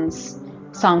 John's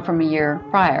song from a year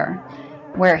prior,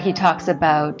 where he talks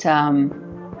about,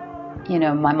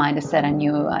 my mind is set on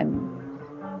you, I'm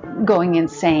going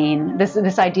insane.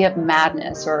 This idea of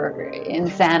madness or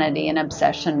insanity and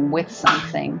obsession with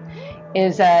something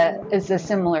is a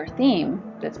similar theme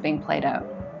that's being played out.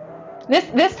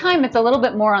 This time it's a little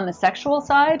bit more on the sexual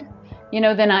side,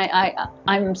 than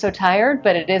I'm So Tired,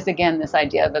 but it is again this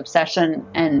idea of obsession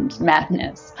and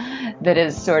madness that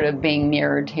is sort of being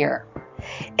mirrored here.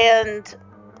 And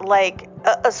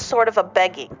a sort of a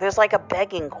begging. There's a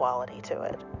begging quality to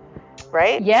it,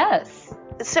 right? Yes.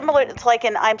 It's similar. It's like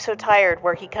in I'm So Tired,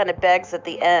 where he kind of begs at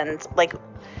the end,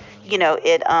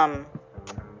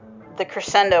 the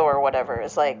crescendo or whatever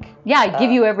is I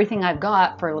give you everything I've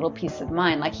got for a little peace of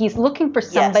mind. He's looking for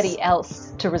somebody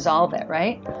else to resolve it,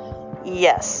 right?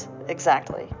 Yes,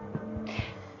 exactly.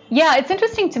 Yeah, it's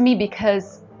interesting to me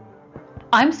because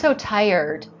I'm So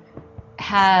Tired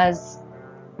was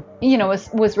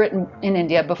written in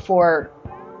India before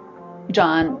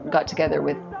John got together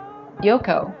with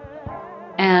Yoko.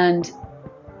 And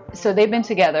so they've been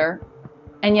together,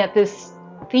 and yet this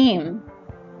theme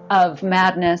of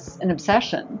madness and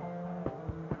obsession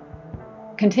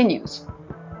continues,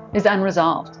 is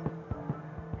unresolved.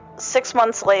 6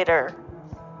 months later,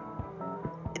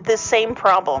 the same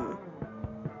problem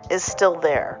is still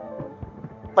there.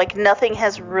 Nothing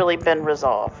has really been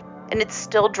resolved, and it's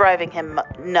still driving him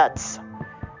nuts.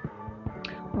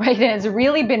 Right, and it's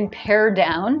really been pared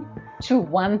down to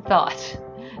one thought.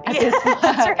 At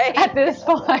this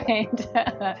point.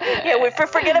 Yeah, we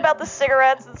forget about the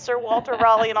cigarettes and Sir Walter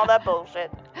Raleigh and all that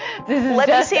bullshit. Let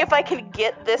me see if I can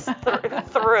get this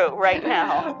through right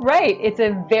now. Right. It's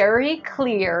a very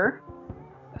clear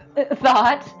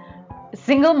thought,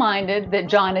 single-minded, that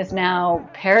John is now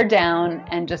pared down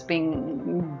and just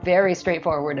being very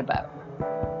straightforward about.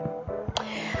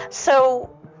 So,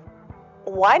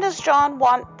 why does John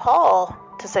want Paul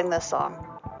to sing this song?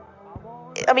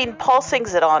 I mean, Paul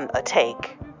sings it on a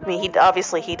take. I mean, he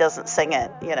doesn't sing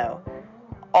it,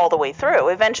 all the way through.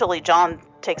 Eventually, John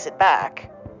takes it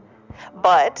back.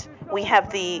 But we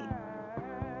have the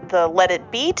Let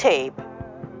It Be tape,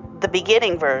 the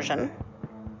beginning version,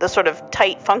 the sort of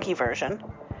tight, funky version,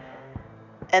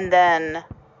 and then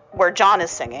where John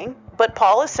is singing, but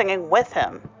Paul is singing with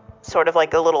him, sort of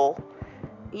like a little,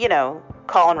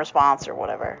 call and response or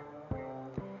whatever.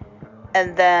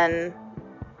 And then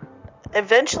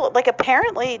eventually,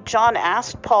 apparently John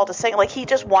asked Paul to sing, he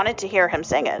just wanted to hear him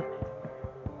sing it.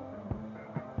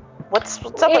 What's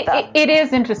up with that? It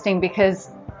is interesting because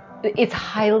it's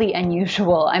highly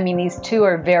unusual. I mean, these two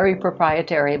are very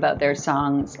proprietary about their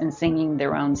songs and singing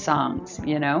their own songs,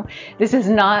 you know? This is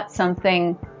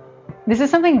something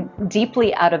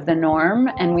deeply out of the norm,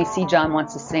 and we see John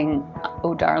wants to sing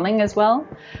Oh Darling as well,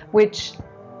 which,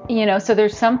 you know, so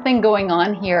there's something going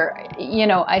on here. You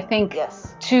know, I think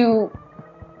to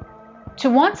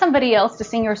want somebody else to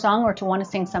sing your song or to want to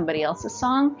sing somebody else's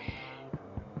song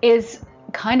is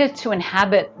kind of to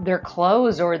inhabit their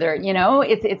clothes or their, you know,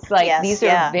 it's like these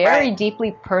are very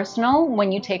deeply personal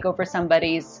when you take over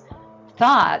somebody's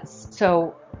thoughts.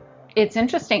 So it's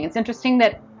interesting. It's interesting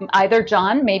that either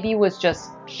John maybe was just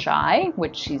shy,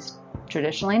 which he's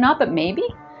traditionally not, but maybe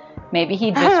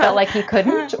he just felt like he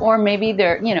couldn't, or maybe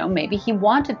maybe he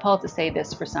wanted Paul to say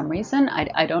this for some reason.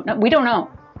 I don't know. We don't know.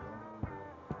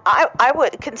 I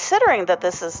would, considering that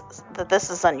this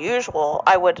is unusual,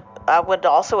 I would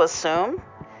also assume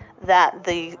that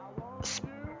the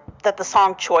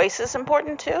song choice is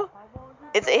important too.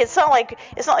 It's not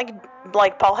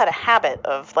like Paul had a habit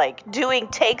of like doing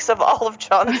takes of all of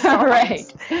John's songs,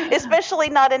 right? Especially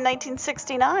not in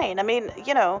 1969. I mean,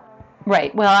 you know.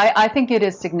 Right. Well, I think it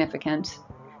is significant.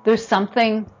 There's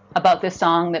something about this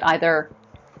song that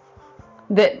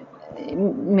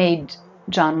made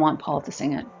John want Paul to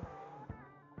sing it.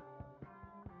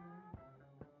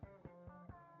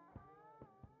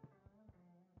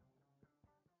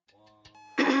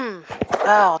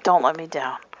 Oh, don't let me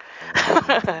down.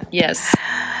 Yes.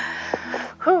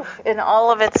 Whew. In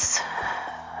all of its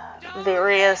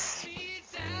various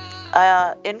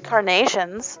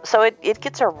incarnations, so it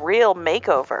gets a real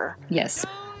makeover. Yes.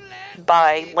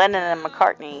 By Lennon and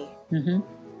McCartney. Mm-hmm.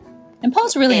 And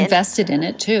Paul's really invested in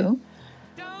it too.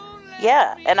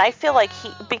 Yeah, and I feel like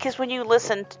because when you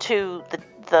listen to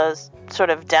the sort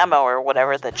of demo or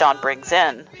whatever that John brings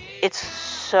in, it's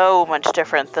so much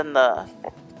different than the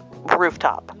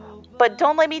Rooftop. But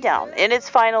Don't Let Me Down, in its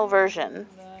final version,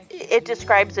 it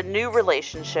describes a new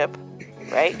relationship,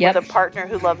 right? Yep. With a partner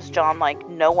who loves John like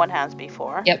no one has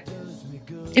before. Yep.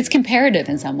 It's comparative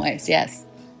in some ways, yes.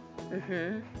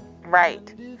 Mm-hmm.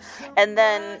 Right. And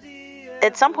then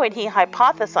at some point he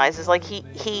hypothesizes, like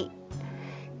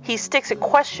he sticks a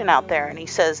question out there and he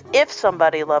says, if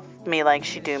somebody loved me like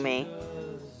she do me.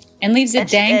 And leaves it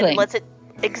dangling. And lets it,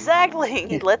 exactly.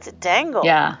 He lets it dangle.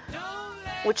 Yeah.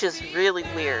 Which is really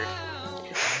weird.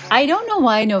 I don't know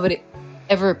why nobody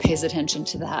ever pays attention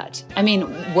to that. I mean,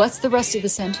 what's the rest of the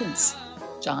sentence,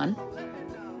 John?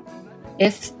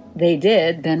 If they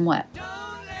did, then what?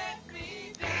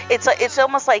 It's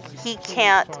almost like he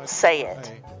can't say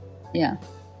it. Yeah.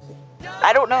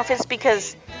 I don't know if it's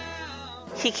because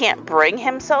he can't bring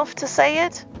himself to say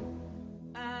it.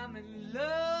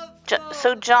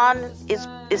 So John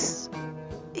is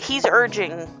he's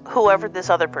urging whoever this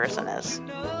other person is.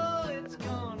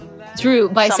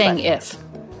 By saying if.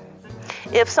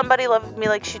 If somebody loved me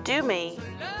like she do me,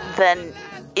 then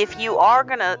if you are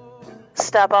going to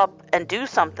step up and do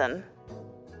something,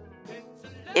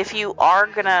 if you are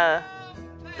going to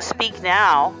speak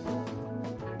now,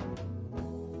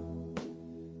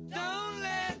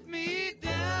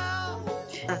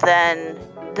 then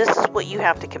this is what you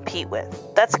have to compete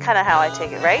with. That's kind of how I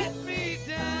take it, right?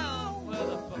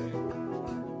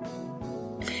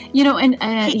 You know, and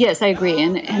yes, I agree.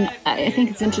 And I think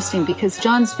it's interesting because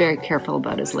John's very careful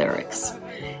about his lyrics.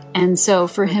 And so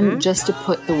for him just to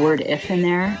put the word if in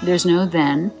there, there's no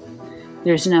then.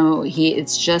 There's no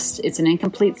it's an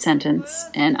incomplete sentence.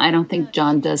 And I don't think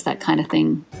John does that kind of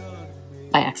thing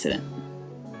by accident.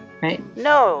 Right?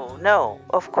 No,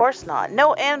 of course not.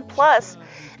 No, and plus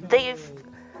they've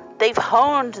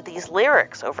honed these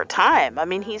lyrics over time. I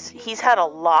mean, he's had a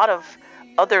lot of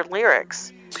other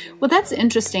lyrics. Well, that's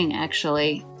interesting,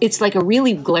 actually. It's like a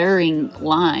really glaring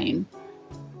line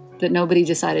that nobody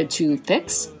decided to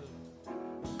fix.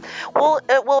 Well,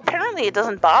 apparently it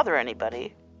doesn't bother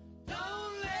anybody.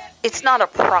 It's not a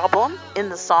problem in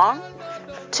the song.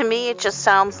 To me, it just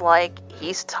sounds like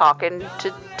he's talking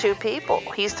to two people.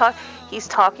 He's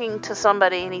talking to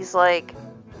somebody, and he's like,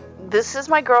 this is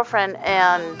my girlfriend,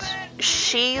 and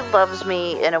she loves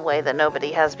me in a way that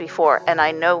nobody has before, and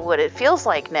I know what it feels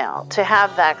like now to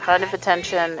have that kind of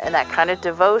attention and that kind of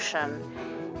devotion.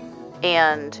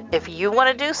 And if you want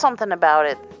to do something about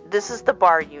it, this is the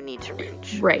bar you need to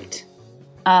reach. Right.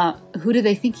 Who do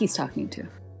they think he's talking to?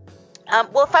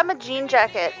 Well, if I'm a jean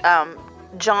jacket,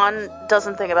 John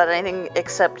doesn't think about anything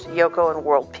except Yoko and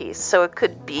world peace. So it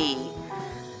could be,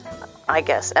 I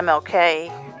guess,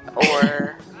 MLK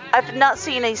or... I've not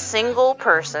seen a single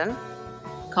person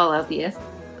call out the if.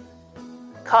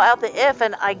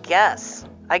 And I guess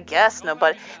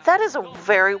nobody. That is a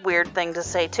very weird thing to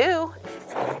say too.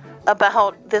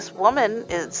 about this woman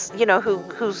is, you know, who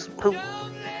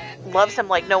loves him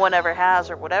like no one ever has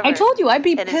or whatever. I told you I'd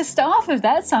be And pissed off if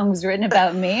that song was written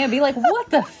about me. I'd be like, what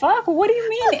the fuck? What do you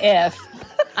mean if?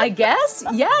 I guess?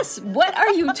 Yes. What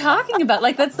are you talking about?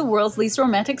 Like, that's the world's least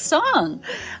romantic song.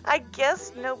 I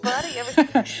guess nobody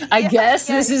ever... I guess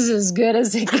this is as good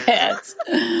as it gets.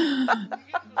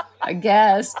 I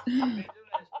guess.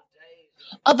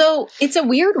 Although it's a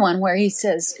weird one where he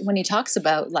says, when he talks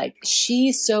about, like,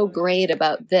 she's so great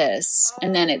about this,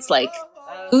 and then it's like,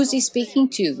 who's he speaking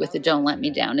to with the "Don't Let Me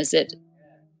Down"? Is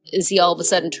he all of a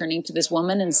sudden turning to this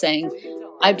woman and saying,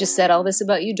 I've just said all this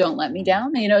about you, don't let me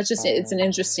down? You know, it's an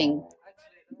interesting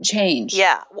change.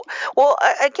 Yeah. Well,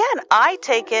 again, I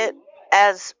take it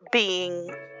as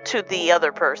being to the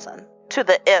other person, to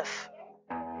the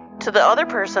other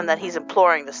person that he's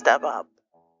imploring to step up.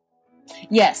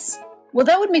 Yes. Well,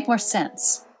 that would make more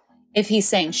sense if he's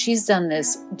saying, she's done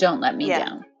this, don't let me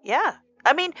down. Yeah.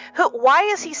 I mean, why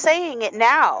is he saying it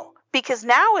now? Because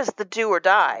now is the do or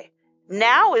die.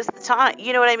 Now is the time.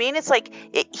 You know what I mean? It's like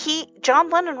John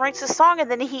Lennon writes a song and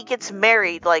then he gets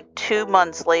married like 2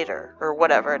 months later or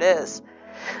whatever it is.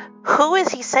 Who is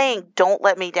he saying don't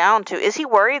let me down to? Is he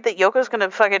worried that Yoko's going to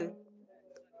fucking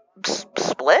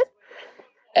split?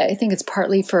 I think it's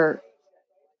partly for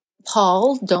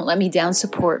Paul, don't let me down,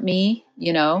 support me,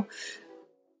 you know.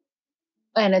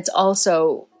 And it's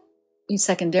also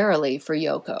secondarily for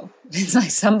Yoko. It's like,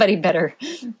 somebody better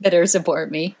support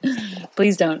me.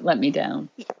 Please don't let me down.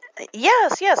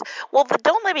 Yes. Well, the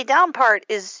don't let me down part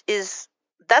is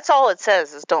that's all it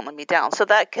says is don't let me down. So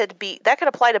that could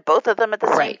apply to both of them at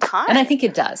the same time. And I think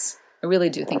it does. I really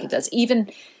do think it does.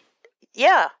 Even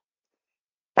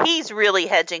he's really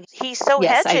hedging. He's so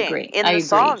yes, hedging I agree. in the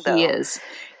song, though. He is.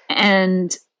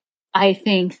 And I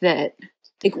think that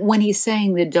when he's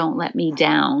saying the don't let me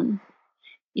down,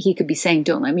 he could be saying,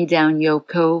 don't let me down,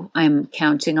 Yoko, I'm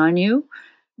counting on you.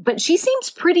 But she seems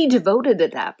pretty devoted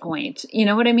at that point. You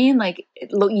know what I mean? Like,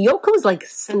 Yoko's like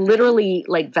literally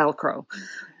like Velcro.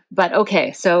 But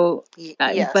okay, so,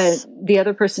 yes. But the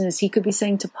other person is, he could be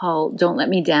saying to Paul, don't let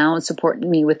me down, support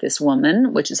me with this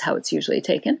woman, which is how it's usually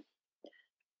taken.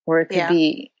 Or it could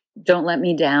be, don't let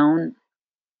me down,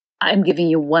 I'm giving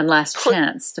you one last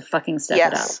chance to fucking step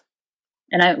it up.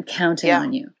 And I'm counting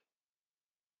on you.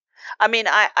 I mean,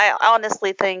 I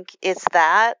honestly think it's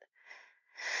that,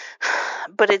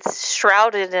 but it's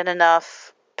shrouded in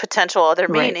enough potential other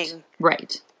meaning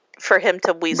for him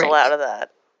to weasel out of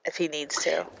that if he needs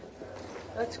to.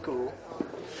 That's cool.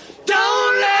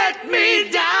 Don't let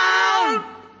me down.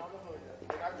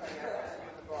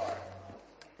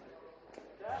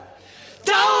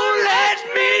 Don't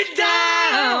let me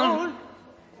down.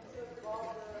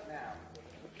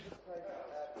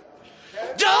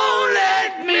 Don't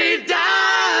let me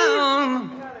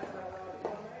down.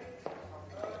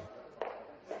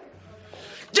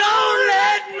 Don't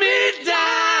let me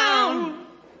down.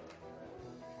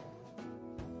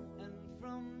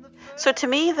 So to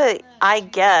me, the I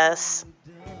guess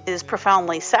is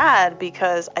profoundly sad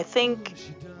because I think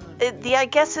the I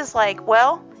guess is like,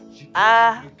 well,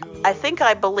 I think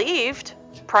I believed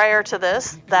prior to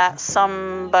this that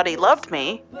somebody loved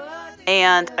me,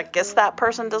 and I guess that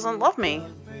person doesn't love me.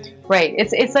 Right.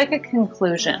 It's like a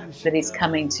conclusion that he's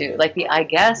coming to. Like the I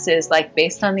guess is like,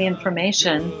 based on the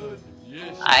information,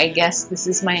 I guess this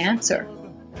is my answer.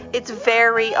 It's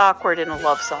very awkward in a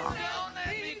love song.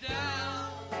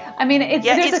 I mean, it's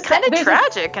kind of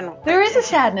tragic, and there is a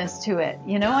sadness to it.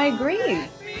 You know, I agree.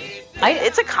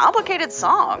 It's a complicated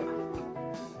song.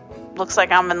 Looks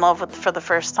like I'm in love for the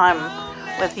first time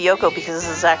with Yoko, because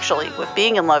this is actually, with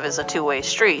being in love is a two-way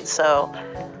street. So,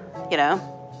 you know,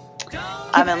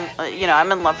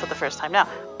 I'm in love for the first time now.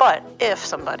 But if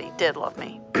somebody did love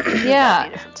me, that'd be a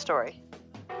different story.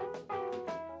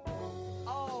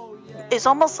 It's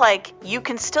almost like you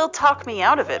can still talk me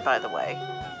out of it, by the way.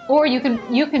 Or you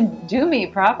can do me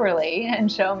properly and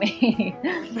show me.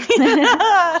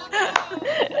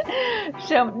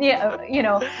 You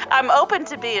know. I'm open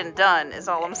to being done, is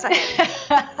all I'm saying.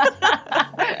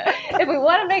 If we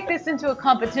want to make this into a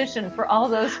competition for all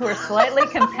those who are slightly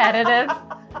competitive,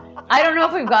 I don't know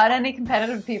if we've got any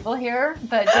competitive people here,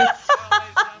 but just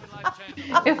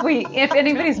if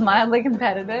anybody's mildly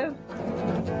competitive.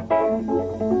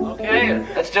 Okay,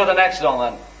 let's do the next one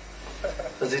then.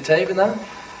 Is he taping that?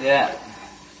 Yeah.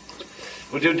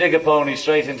 We'll do Dig a Pony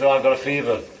straight into I've Got a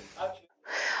Fever.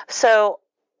 So,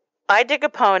 I Dig a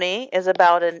Pony is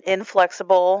about an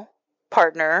inflexible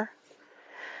partner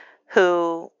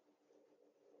who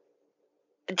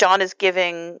John is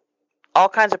giving all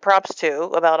kinds of props to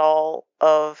about all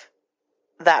of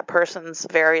that person's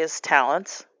various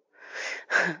talents.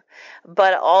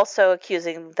 but also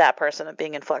accusing that person of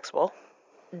being inflexible.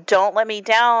 Don't Let Me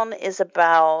Down is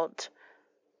about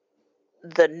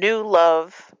the new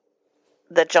love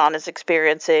that John is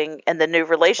experiencing and the new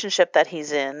relationship that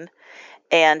he's in,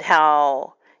 and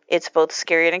how it's both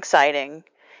scary and exciting,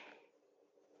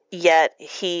 yet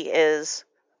he is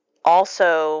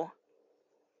also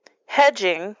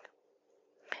hedging,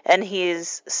 and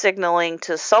he's signaling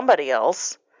to somebody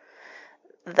else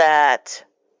that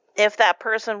if that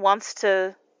person wants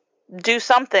to do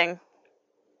something,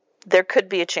 there could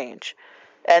be a change.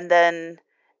 And then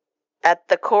at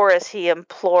the chorus, he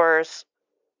implores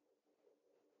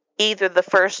either the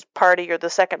first party or the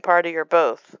second party or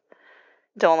both,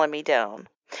 don't let me down.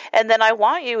 And then I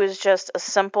Want You is just a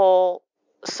simple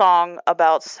song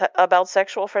about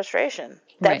sexual frustration.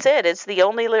 That's it. It's the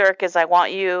only lyric is I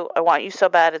want you so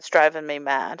bad it's driving me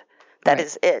mad. That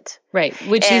is it. Right,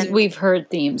 which we've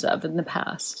heard themes of in the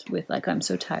past with like I'm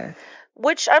So Tired.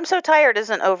 Which I'm So Tired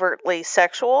isn't overtly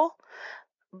sexual,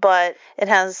 but it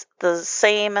has the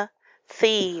same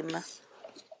theme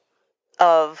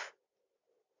of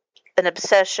an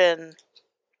obsession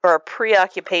or a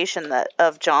preoccupation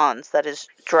of John's that is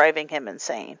driving him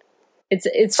insane.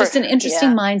 It's just an interesting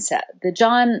mindset. The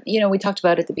John, we talked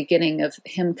about at the beginning of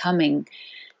him coming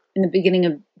in the beginning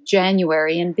of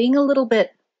January and being a little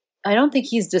bit, I don't think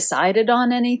he's decided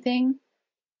on anything.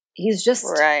 He's just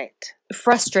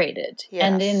frustrated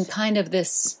and in kind of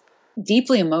this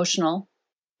deeply emotional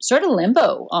sort of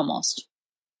limbo almost.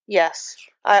 Yes.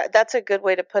 That's a good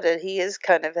way to put it. He is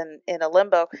kind of in a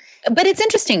limbo. But it's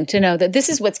interesting to know that this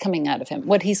is what's coming out of him,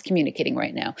 what he's communicating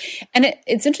right now. And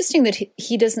it's interesting that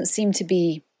he doesn't seem to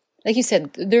be, like you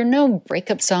said, there are no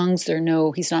breakup songs.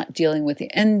 He's not dealing with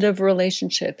the end of a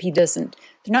relationship. They're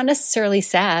not necessarily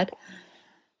sad.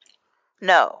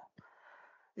 No.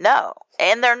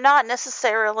 And they're not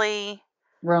necessarily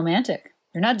romantic.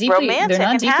 They're not deeply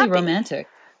romantic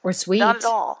or sweet. Not at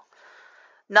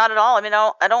all. I mean,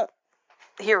 I don't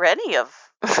hear any of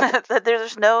that.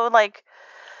 There's no like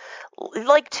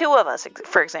Two of Us,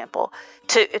 for example,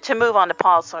 to move on to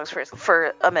Paul's songs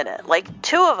for a minute. Like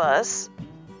Two of Us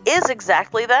is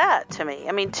exactly that to me.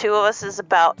 I mean, Two of Us is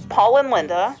about Paul and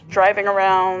Linda driving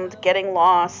around, getting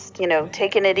lost,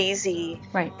 taking it easy,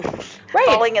 right,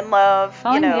 falling in love.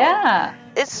 Yeah,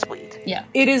 it's sweet. Yeah,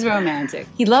 it is romantic.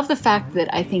 He loved the fact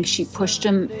that I think she pushed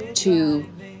him to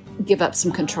give up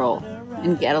some control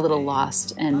and get a little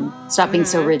lost and stop being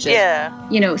so rigid.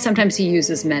 Yeah. Sometimes he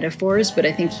uses metaphors, but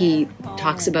I think he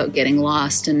talks about getting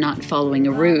lost and not following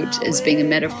a route as being a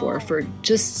metaphor for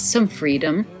just some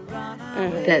freedom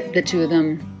that the two of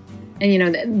them,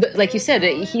 and like you said,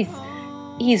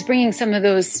 he's bringing some of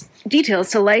those details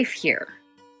to life here.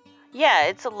 Yeah,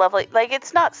 it's a lovely,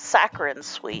 it's not saccharine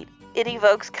sweet. It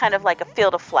evokes kind of like a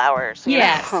field of flowers.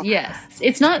 Yes.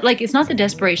 It's not the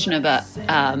desperation of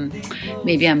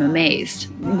maybe I'm amazed,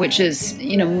 which is,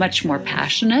 much more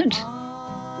passionate.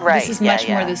 Right. This is much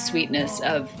more the sweetness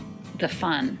of the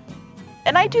fun.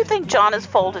 And I do think John is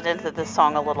folded into this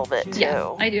song a little bit, too.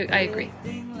 Yeah, I do. I agree.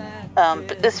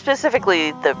 But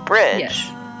specifically the bridge,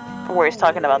 where he's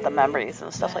talking about the memories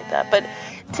and stuff like that. But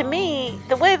to me,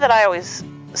 the way that I always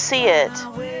see it...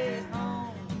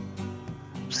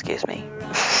 Excuse me.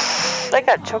 I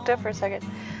got choked up for a second.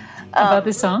 About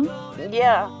this song?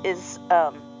 Yeah, is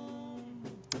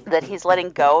that he's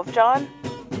letting go of John.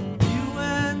 You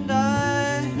and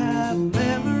I have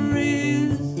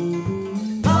memories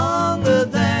longer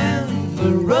than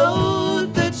the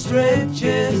road that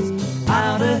stretches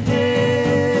out ahead.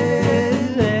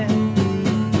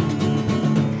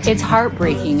 It's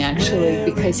heartbreaking, actually,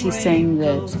 because he's saying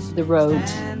that the road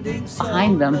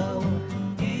behind them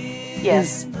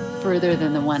is further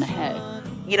than the one ahead.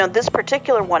 This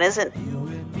particular one isn't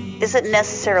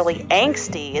necessarily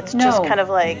angsty. It's just kind of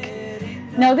like...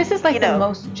 No, this is like the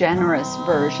most generous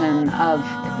version of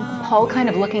Paul kind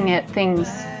of looking at things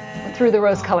through the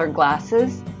rose-colored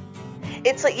glasses.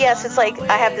 It's like, it's like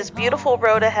I have this beautiful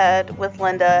road ahead with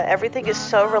Linda. Everything is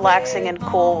so relaxing and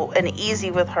cool and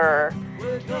easy with her.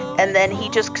 And then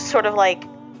he just sort of like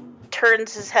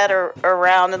turns his head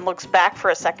around and looks back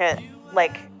for a second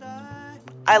like...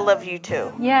 I love you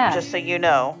too. Yeah. Just so you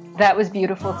know. That was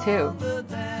beautiful too.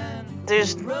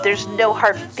 There's no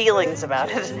hard feelings about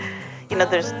it.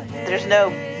 There's no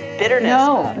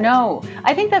bitterness. No.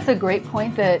 I think that's a great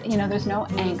point that, there's no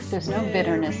angst, there's no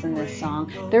bitterness in this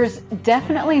song. There's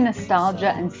definitely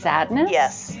nostalgia and sadness.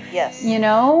 Yes.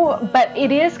 But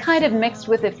it is kind of mixed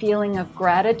with a feeling of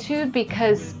gratitude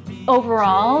because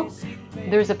overall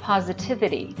there's a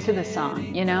positivity to the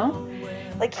song,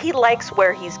 Like he likes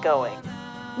where he's going.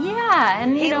 Yeah,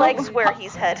 and he likes where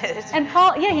he's headed. And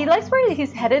Paul, yeah, he likes where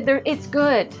he's headed. It's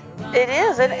good. It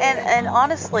is, and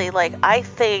honestly, like, I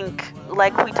think,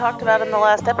 like we talked about in the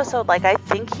last episode, like, I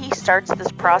think he starts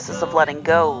this process of letting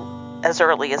go as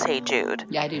early as Hey Jude.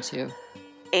 Yeah, I do too.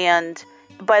 And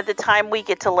by the time we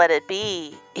get to Let It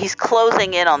Be, he's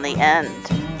closing in on the end.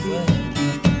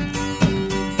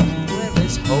 Where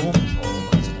is home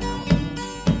for us now?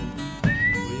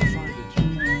 Will you find it?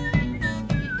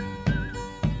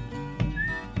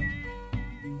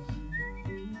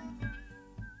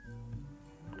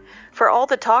 For all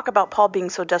the talk about Paul being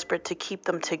so desperate to keep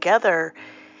them together,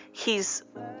 he's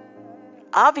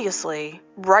obviously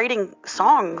writing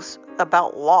songs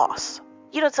about loss.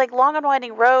 You know, it's like Long and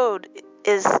Winding Road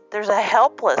there's a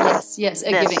helplessness yes,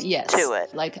 to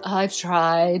it. Like, I've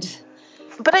tried.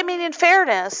 But I mean, in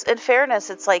fairness,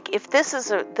 it's like, if this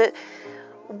is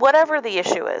whatever the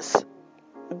issue is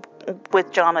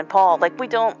with John and Paul, like, we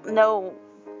don't know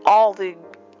all the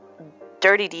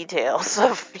dirty details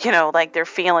of, you know, like, their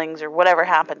feelings or whatever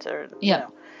happened, or yeah. You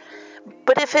know.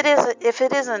 But if it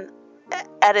isn't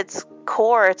at its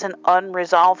core, it's an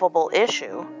unresolvable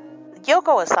issue.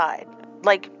 Yoko aside,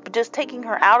 like, just taking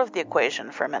her out of the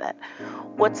equation for a minute,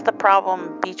 what's the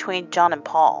problem between John and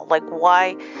Paul? Like,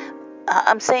 why?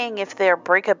 I'm saying, if their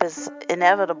breakup is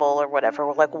inevitable or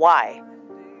whatever, like, why?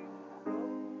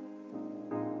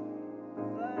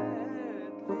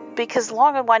 Because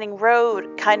Long and Winding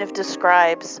Road kind of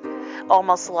describes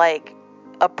almost like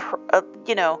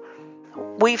you know,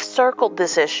 we've circled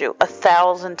this issue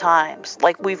 1,000 times.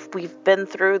 Like, we've been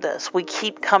through this. We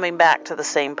keep coming back to the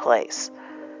same place.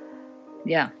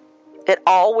 Yeah. It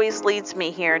always leads me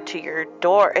here to your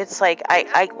door. It's like,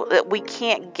 we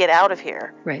can't get out of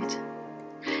here. Right.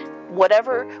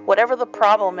 Whatever the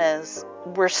problem is,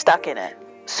 we're stuck in it.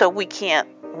 So we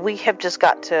have just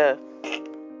got to.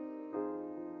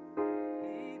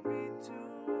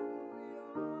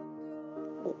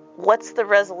 What's the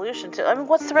resolution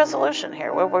what's the resolution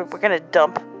here? We're going to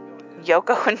dump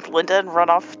Yoko and Linda and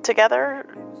run off together?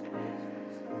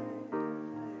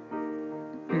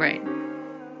 Right.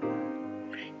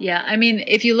 Yeah, I mean,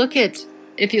 if you look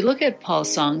at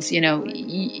Paul's songs, you know,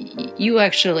 you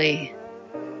actually,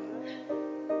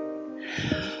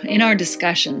 in our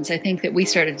discussions, I think that we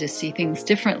started to see things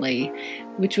differently,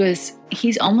 which was,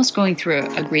 he's almost going through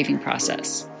a grieving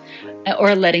process, or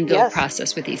a letting go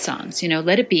process with these songs. You know,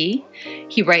 Let It Be,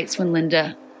 he writes when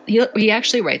Linda, he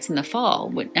actually writes in the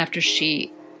fall after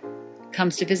she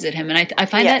comes to visit him, and I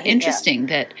find that interesting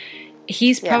that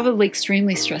he's probably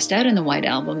extremely stressed out in the White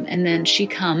Album, and then she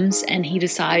comes and he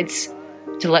decides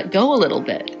to let go a little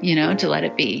bit, you know, to let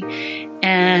it be.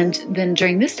 And then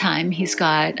during this time, he's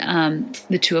got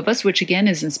The Two of Us, which again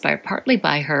is inspired partly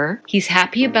by her. He's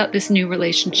happy about this new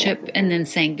relationship and then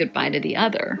saying goodbye to the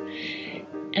other.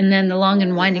 And then The Long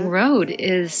and Winding Road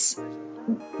is,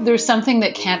 there's something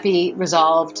that can't be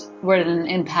resolved. We're at an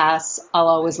impasse. I'll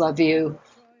always love you.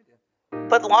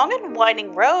 But Long and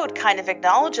Winding Road kind of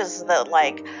acknowledges that,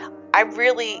 like, I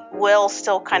really will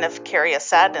still kind of carry a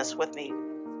sadness with me,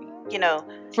 you know.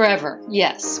 Forever,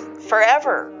 yes.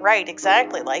 Forever, right,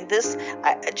 exactly. Like this,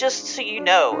 just so you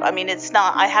know, I mean, it's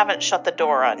not, I haven't shut the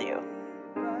door on you.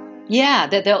 Yeah,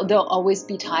 that there'll always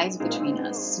be ties between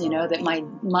us, you know, that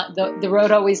the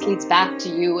road always leads back to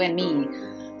you and me.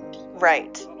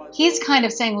 Right. He's kind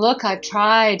of saying, look, I've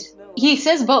tried. He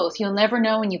says both. You'll never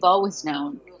know and you've always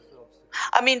known.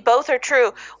 I mean, both are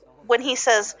true. When he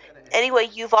says, anyway,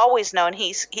 you've always known,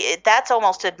 that's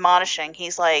almost admonishing.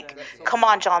 He's like, come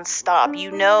on, John, stop.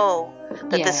 You know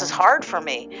that this is hard for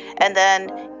me. And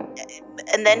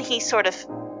then he sort of,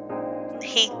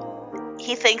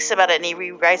 he thinks about it and he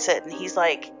rewrites it and he's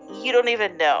like, you don't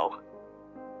even know.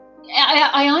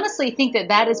 I honestly think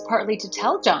that is partly to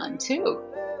tell John, too.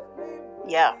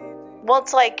 Yeah. Well,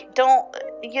 it's like,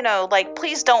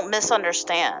 please don't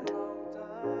misunderstand.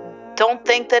 Don't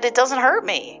think that it doesn't hurt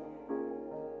me.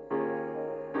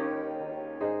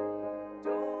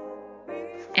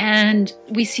 And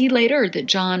we see later that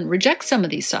John rejects some of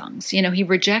these songs. You know, he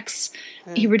rejects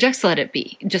Let It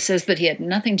Be. Just says that he had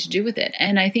nothing to do with it.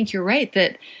 And I think you're right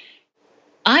that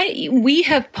we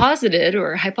have posited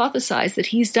or hypothesized that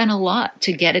he's done a lot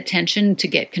to get attention, to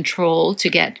get control, to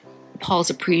get Paul's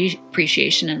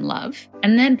appreciation and love.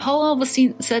 And then Paul all of a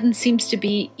sudden seems to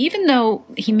be, even though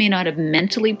he may not have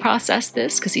mentally processed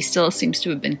this, because he still seems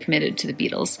to have been committed to the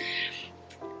Beatles,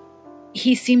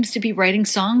 he seems to be writing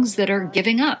songs that are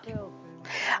giving up.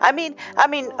 I mean,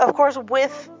 of course,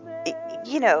 with,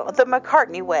 the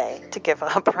McCartney way to give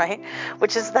up, right?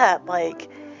 Which is that, like,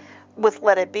 with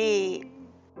Let It Be,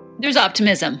 there's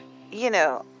optimism.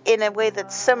 in a way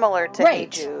that's similar to Hey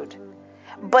Right. Jude.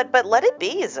 But Let It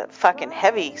Be is a fucking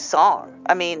heavy song.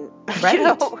 I mean, Right. you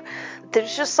know,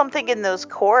 there's just something in those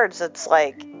chords that's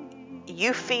like,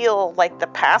 you feel like the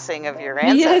passing of your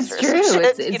Yeah, it's ancestors. true.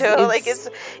 and shit, you know, like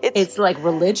it's like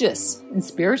religious and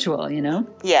spiritual, you know?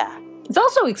 yeah. It's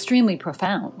also extremely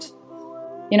profound.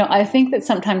 You know, I think that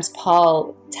sometimes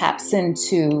Paul taps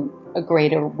into a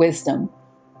greater wisdom,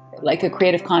 like a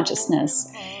creative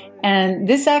consciousness. And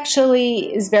this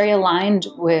actually is very aligned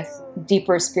with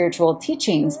deeper spiritual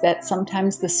teachings, that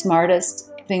sometimes the smartest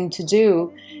thing to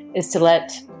do is to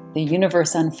let the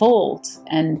universe unfold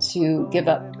and to give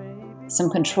up some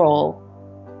control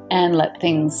and let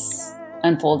things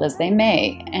unfold as they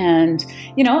may. And,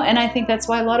 you know, and I think that's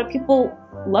why a lot of people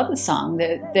love the song,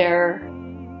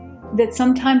 that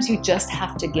sometimes you just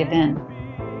have to give in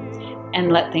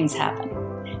and let things happen.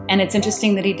 And it's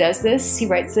interesting that he does this. He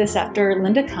writes this after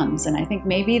Linda comes. And I think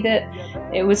maybe that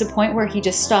it was a point where he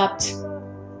just stopped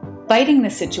fighting the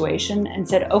situation and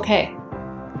said, okay,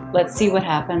 let's see what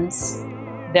happens.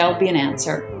 There'll be an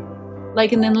answer.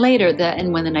 Like, and then later,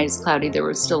 and when the night is cloudy, there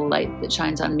was still a light that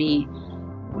shines on me.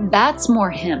 That's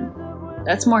more him.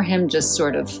 That's more him just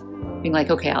sort of being like,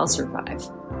 okay, I'll survive.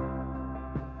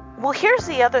 Well, here's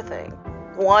the other thing.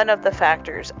 One of the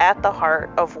factors at the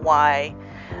heart of why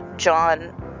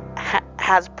John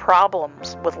has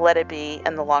problems with Let It Be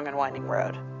and The Long and Winding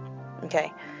Road.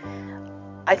 Okay.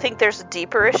 I think there's a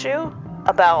deeper issue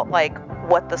about like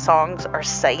what the songs are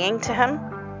saying to him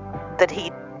that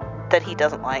he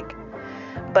doesn't like.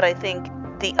 But I think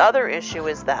the other issue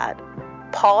is that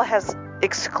Paul has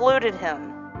excluded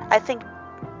him. I think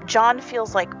John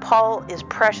feels like Paul is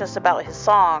precious about his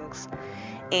songs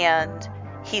and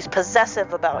he's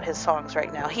possessive about his songs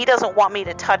right now. He doesn't want me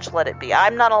to touch Let It Be.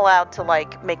 I'm not allowed to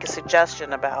like make a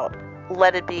suggestion about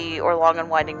Let It Be or Long and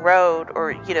Winding Road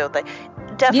or, you know,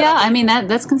 definitely. Yeah, I mean,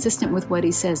 that's consistent with what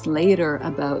he says later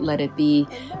about Let It Be,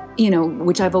 you know,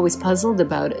 which I've always puzzled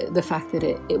about, the fact that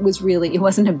it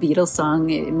wasn't a Beatles song.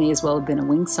 It may as well have been a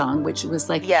Wings song, which was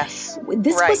like, yes,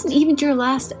 this right. wasn't even your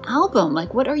last album.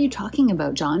 Like, what are you talking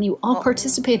about, John? You all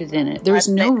participated in it. There's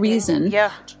no reason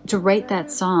to write that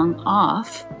song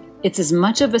off. It's as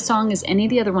much of a song as any of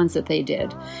the other ones that they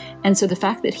did. And so the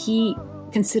fact that he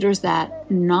considers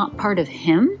that not part of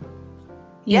him,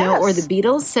 you know, or the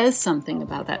Beatles, says something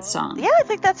about that song. Yeah, I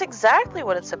think that's exactly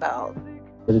what it's about.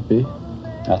 Let It Be?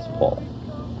 That's Paul.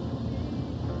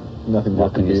 Nothing to do What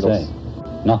with can the you Beatles.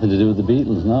 say? Nothing to do with the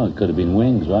Beatles, no. It could have been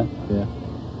Wings, right? Yeah.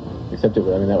 Except that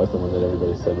was the one that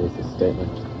everybody said was the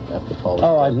statement after Paul.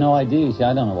 Oh, I have no idea. See,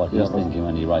 I don't know what he's thinking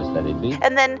when he writes Let It Be.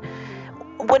 And then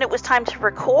when it was time to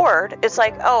record, it's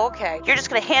like, oh, okay, you're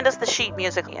just going to hand us the sheet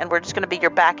music and we're just going to be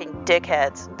your backing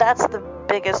dickheads. That's the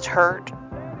biggest hurt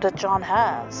that John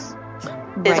has.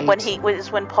 Right.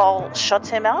 Is when Paul shuts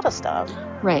him out of stuff.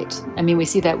 Right. I mean, we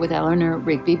see that with Eleanor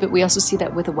Rigby, but we also see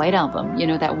that with the White Album. You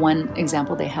know, that one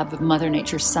example they have of Mother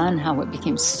Nature's Son, how it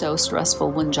became so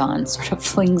stressful when John sort of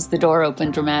flings the door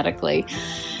open dramatically.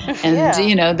 And,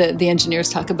 you know, the engineers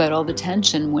talk about all the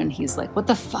tension when he's like, what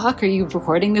the fuck? Are you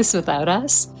recording this without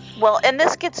us? Well, and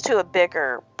this gets to a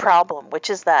bigger problem, which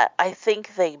is that I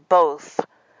think they both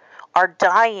are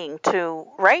dying to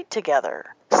write together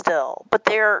still, but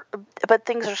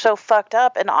things are so fucked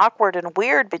up and awkward and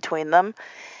weird between them.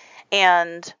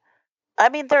 And I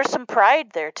mean, there's some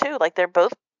pride there too. Like, they're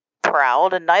both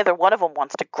proud and neither one of them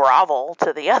wants to grovel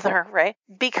to the other, right?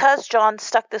 Because John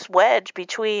stuck this wedge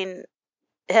between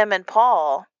him and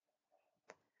Paul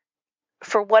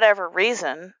for whatever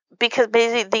reason, because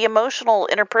basically the emotional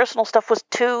interpersonal stuff was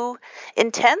too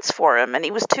intense for him and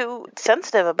he was too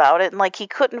sensitive about it, and like he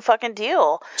couldn't fucking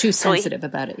deal. Too sensitive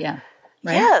about it, yeah.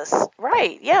 Right? Yes,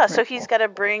 right. Yeah, so he's got to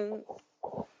bring,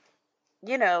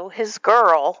 you know, his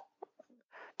girl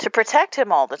to protect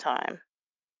him all the time.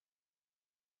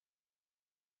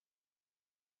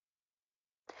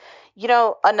 You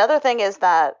know, another thing is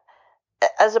that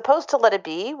as opposed to Let It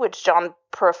Be, which John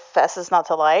professes not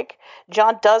to like,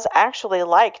 John does actually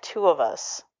like Two of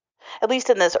Us, at least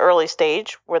in this early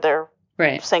stage where they're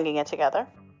singing it together.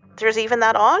 There's even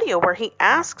that audio where he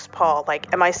asks Paul,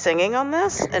 like, am I singing on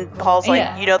this? And Paul's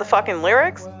like, you know the fucking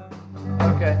lyrics?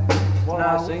 Okay. What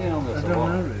am I singing on this? I don't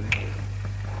know, really.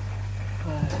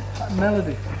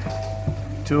 Melody.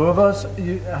 Two of Us,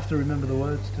 you have to remember the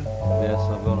words too. Yes,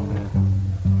 I've got them here.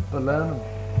 But learn them.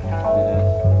 Yeah.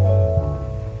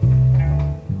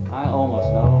 I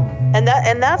almost know.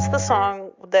 And that's the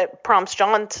song that prompts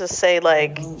John to say,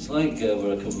 like... It's like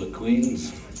we're a couple of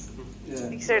queens. Yeah.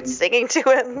 He starts singing to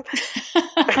him.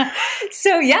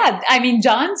 So, yeah, I mean,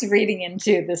 John's reading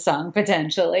into the song,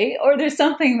 potentially. Or there's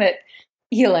something that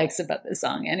he likes about the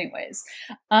song anyways.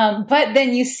 But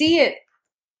then you see it,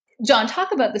 John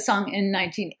talk about the song in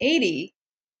 1980.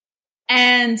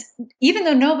 And even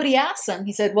though nobody asked him,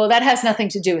 he said, well, that has nothing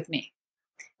to do with me.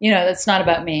 That's not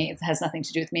about me. It has nothing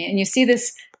to do with me. And you see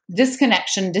this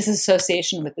disconnection,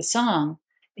 disassociation with the song.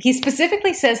 He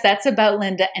specifically says that's about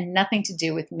Linda and nothing to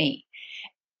do with me.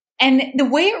 And the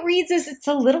way it reads is it's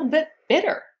a little bit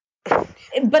bitter.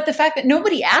 But the fact that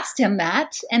nobody asked him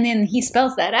that, and then he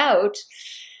spells that out,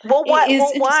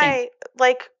 why?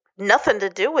 Like, nothing to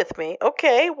do with me.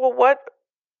 Okay, well, what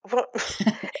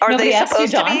are they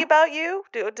supposed to be about you?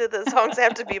 Do the songs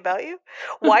have to be about you?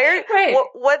 Why are right?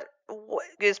 What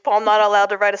is Paul not allowed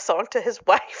to write a song to his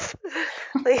wife?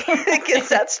 Like, is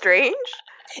that strange?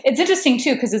 It's interesting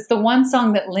too because it's the one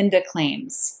song that Linda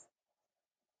claims.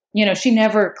 She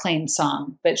never claimed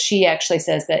song, but she actually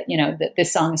says that that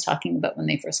this song is talking about when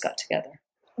they first got together.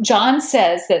 John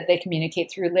says that they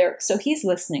communicate through lyrics, so he's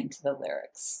listening to the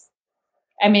lyrics.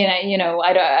 I mean,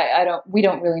 we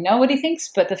don't really know what he thinks,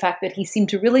 but the fact that he seemed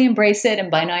to really embrace it and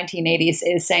by 1980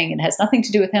 is saying it has nothing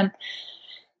to do with him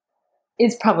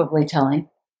is probably telling.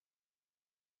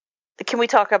 Can we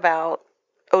talk about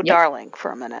Oh Darling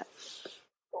for a minute?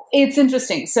 It's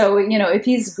interesting. So, if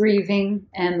he's grieving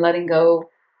and letting go,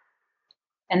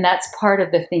 and that's part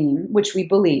of the theme, which we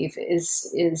believe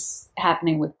is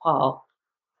happening with Paul,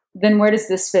 then where does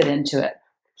this fit into it?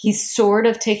 He's sort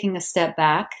of taking a step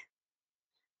back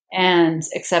and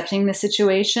accepting the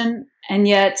situation. And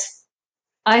yet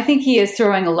I think he is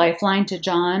throwing a lifeline to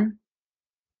John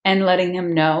and letting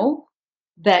him know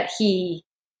that he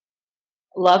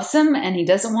loves him and he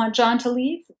doesn't want John to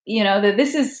leave. That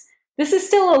this is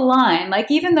still a line. Like,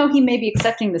 even though he may be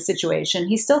accepting the situation,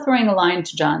 he's still throwing a line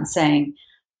to John saying,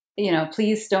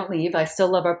 please don't leave. I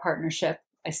still love our partnership.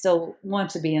 I still want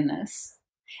to be in this.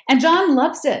 And John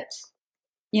loves it.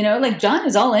 Like, John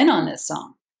is all in on this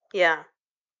song. Yeah.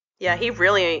 Yeah, he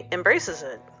really embraces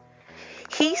it.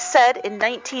 He said in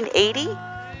 1980,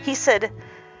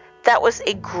 that was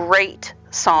a great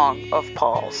song of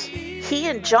Paul's. He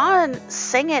and John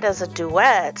sing it as a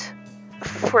duet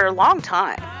for a long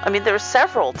time. I mean, there were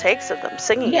several takes of them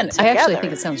singing it together. I actually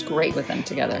think it sounds great with them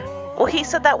together. Well, he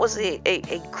said that was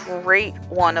a great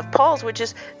one of Paul's, which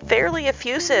is fairly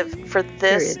effusive for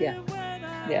this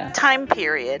time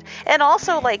period. And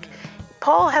also, like,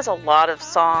 Paul has a lot of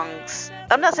songs.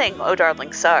 I'm not saying Oh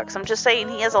Darling sucks. I'm just saying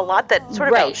he has a lot that sort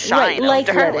of outshine like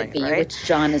Oh Darling, Let It Be, right? which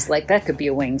John is like, that could be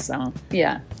a Wing song.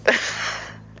 Yeah.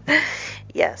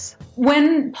 Yes.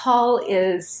 When Paul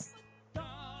is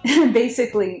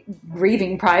basically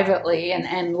grieving privately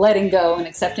and letting go and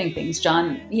accepting things,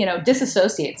 John,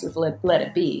 disassociates with Let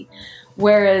It Be.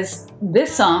 Whereas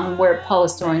this song, where Paul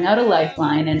is throwing out a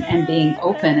lifeline and being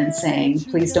open and saying,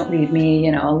 please don't leave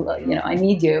me, I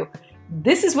need you.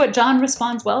 This is what John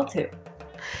responds well to.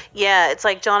 Yeah, it's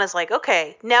like John is like,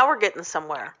 okay, now we're getting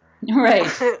somewhere. Right.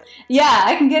 Yeah,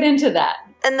 I can get into that.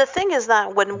 And the thing is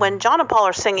that when John and Paul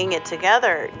are singing it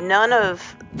together,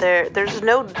 there's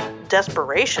no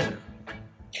desperation.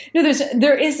 No,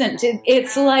 there isn't.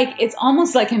 It's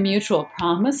almost like a mutual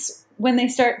promise when they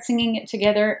start singing it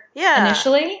together. Yeah.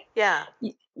 Initially. Yeah.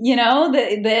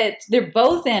 That they're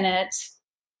both in it.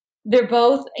 They're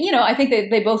both, I think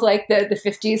they both like the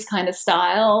 50s kind of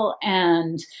style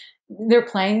and they're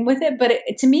playing with it. But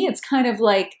to me, it's kind of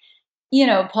like,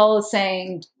 Paul is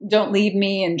saying, don't leave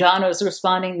me. And John was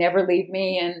responding, never leave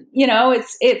me. And,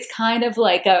 it's kind of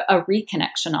like a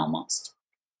reconnection almost.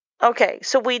 Okay.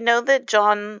 So we know that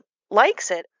John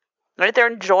likes it, right?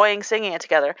 They're enjoying singing it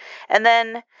together. And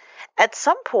then at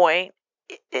some point,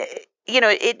 it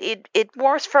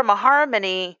morphs from a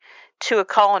harmony to a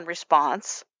call and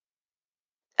response.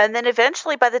 And then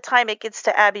eventually, by the time it gets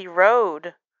to Abbey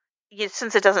Road,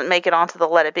 since it doesn't make it onto the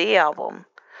Let It Be album,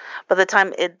 by the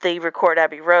time they record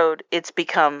Abbey Road, it's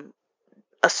become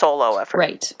a solo effort.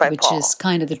 Right, by which Paul. is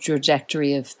kind of the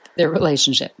trajectory of their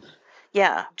relationship.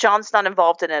 Yeah, John's not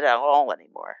involved in it at all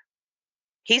anymore.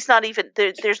 He's not even,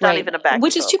 there's not even a back.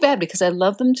 Which is too bad because I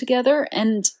love them together.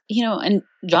 And, and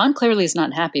John clearly is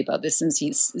not happy about this since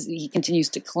he continues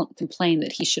to complain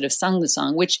that he should have sung the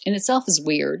song, which in itself is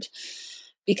weird.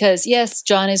 Because yes,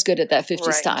 John is good at that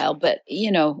 50s style, but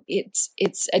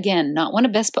it's again not one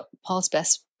of Paul's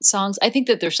best songs. I think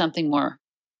that there's something more.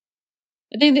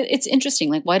 I think that it's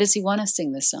interesting. Like, why does he want to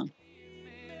sing this song?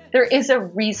 There is a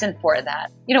reason for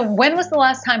that. When was the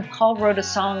last time Paul wrote a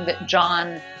song that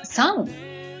John sung?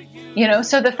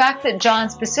 So the fact that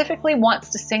John specifically wants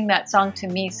to sing that song to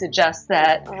me suggests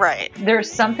that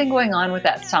there's something going on with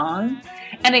that song,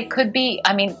 and it could be.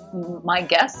 I mean, my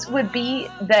guess would be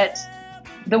that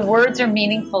the words are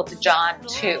meaningful to John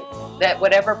too. That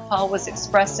whatever Paul was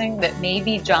expressing, that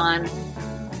maybe John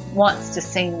wants to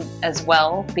sing as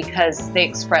well because they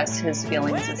express his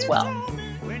feelings as well.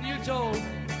 When you told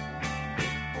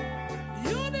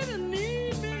you didn't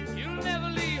need me, you never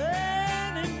leave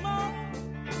anymore.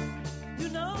 You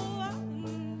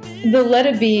know The Let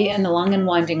It Be and the Long and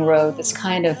Winding Road, this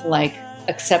kind of like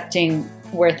accepting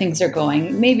where things are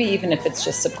going, maybe even if it's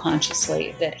just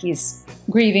subconsciously that he's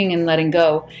grieving and letting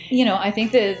go. I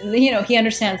think that, he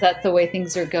understands that's the way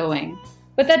things are going.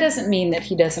 But that doesn't mean that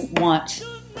he doesn't want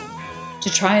to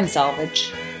try and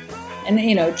salvage and,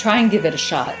 try and give it a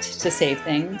shot to save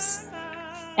things.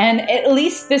 And at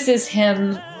least this is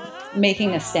him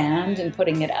making a stand and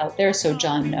putting it out there so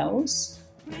John knows.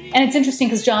 And it's interesting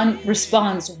because John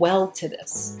responds well to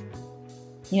this.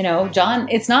 John,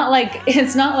 it's not like,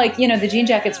 the Jean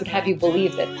Jackets would have you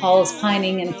believe that Paul is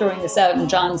pining and throwing this out and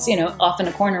John's, off in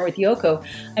a corner with Yoko.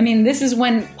 I mean, this is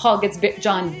when Paul gets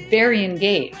John very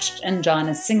engaged and John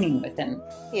is singing with him.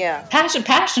 Yeah.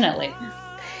 Passionately.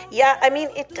 Yeah, I mean,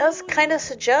 it does kind of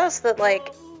suggest that,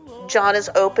 like, John is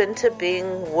open to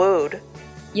being wooed.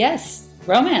 Yes,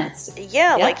 romanced.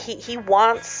 Yeah, like, he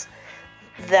wants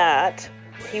that.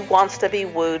 He wants to be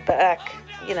wooed back,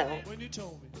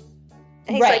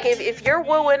 And he's like, if you're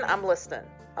wooing, I'm listening.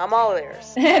 I'm all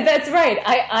ears. That's right.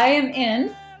 I am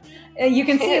in. You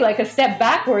can see, like, a step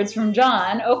backwards from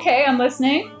John. Okay, I'm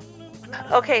listening.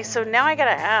 Okay, so now I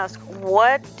gotta ask,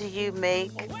 what do you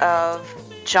make of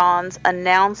John's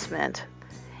announcement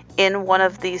in one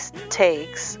of these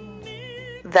takes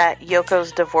that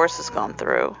Yoko's divorce has gone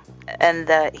through and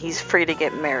that he's free to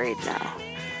get married now?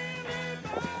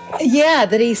 Yeah,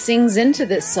 that he sings into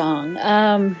this song.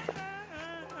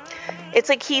 It's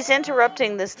like he's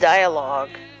interrupting this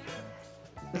dialogue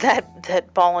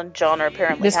that Paul and John are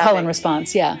apparently this having call and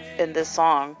response, in this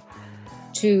song.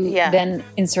 To then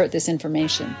insert this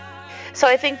information. So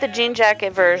I think the Jean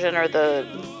Jacket version or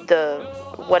the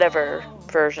whatever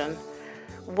version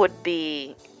would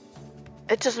be.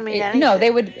 It doesn't mean anything. No, they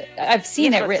would. I've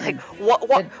seen it written. Like,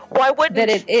 why wouldn't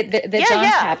that John's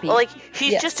happy? Like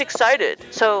he's just excited.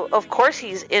 So of course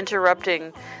he's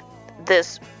interrupting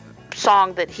this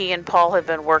song that he and Paul have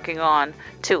been working on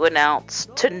to announce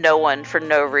to no one for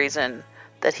no reason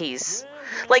that he's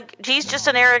just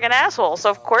an arrogant asshole. So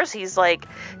of course he's like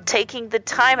taking the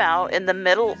time out in the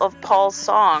middle of Paul's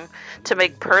song to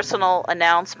make personal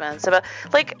announcements about,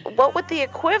 like, what would the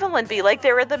equivalent be? Like,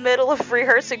 they're in the middle of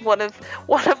rehearsing one of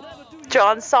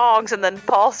John's songs, and then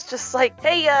Paul's just like,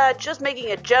 hey, just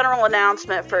making a general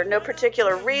announcement for no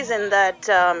particular reason that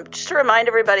just to remind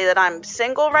everybody that I'm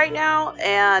single right now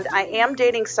and I am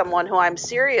dating someone who I'm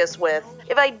serious with.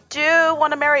 If I do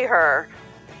want to marry her,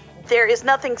 there is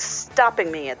nothing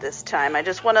stopping me at this time. I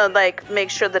just want to, like, make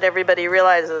sure that everybody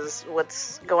realizes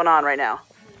what's going on right now.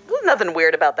 There's nothing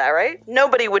weird about that, right?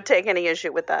 Nobody would take any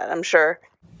issue with that, I'm sure.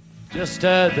 Just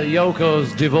heard that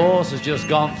Yoko's divorce has just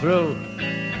gone through.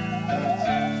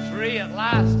 Free at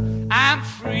last. I'm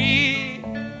free.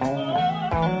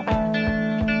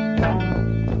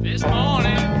 This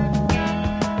morning.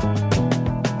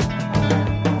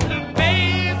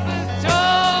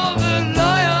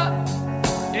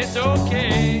 It's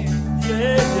okay.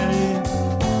 Yeah.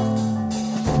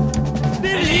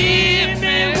 Believe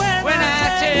me when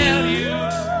I tell you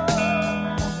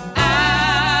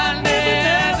I'll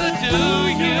never do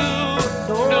you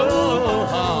no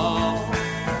harm.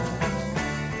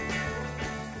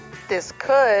 This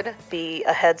could be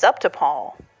a heads up to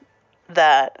Paul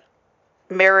that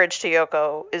marriage to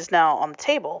Yoko is now on the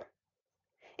table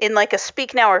in like a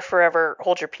speak now or forever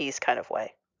hold your peace kind of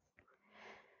way.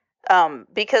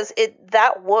 Because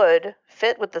that would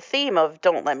fit with the theme of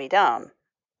Don't Let Me Down.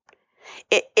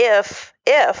 If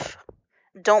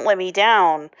Don't Let Me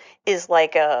Down is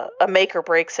like a make or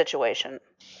break situation,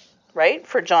 right,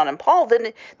 for John and Paul,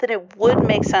 then it would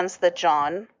make sense that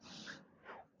John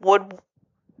would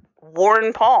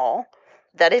warn Paul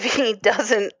that if he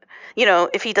doesn't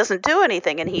do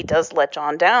anything and he does let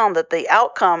John down, that the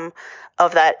outcome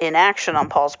of that inaction on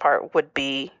Paul's part would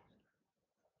be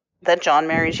that John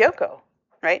marries Yoko,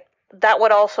 right? That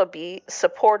would also be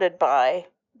supported by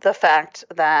the fact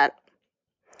that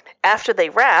after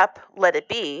they rap Let It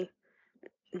Be,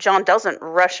 John doesn't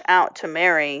rush out to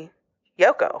marry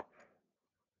Yoko,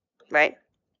 right?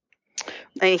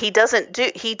 I mean, he doesn't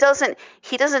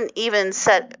even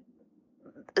set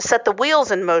the wheels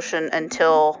in motion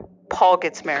until Paul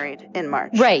gets married in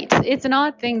March. Right. It's an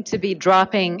odd thing to be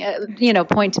dropping,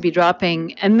 point to be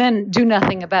dropping and then do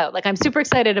nothing about. Like, I'm super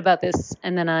excited about this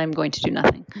and then I'm going to do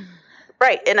nothing.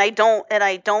 Right. And I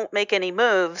don't make any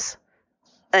moves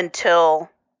until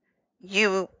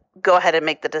you go ahead and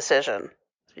make the decision.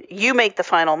 You make the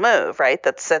final move, right?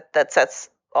 That sets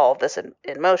all of this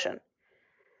in motion.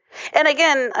 And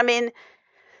again, I mean,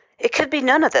 it could be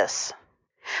none of this.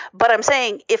 But I'm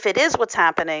saying if it is what's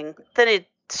happening, then it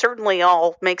certainly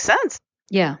all makes sense.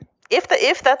 Yeah.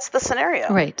 If that's the scenario.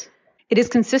 Right. It is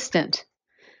consistent.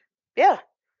 Yeah.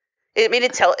 I mean,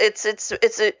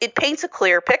 it paints a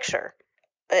clear picture.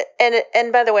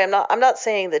 And by the way, I'm not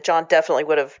saying that John definitely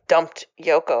would have dumped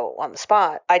Yoko on the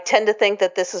spot. I tend to think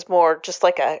that this is more just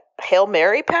like a Hail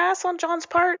Mary pass on John's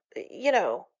part. You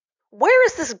know, where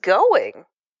is this going?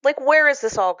 Like, where is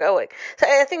this all going? So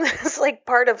I think that's like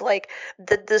part of like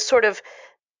the sort of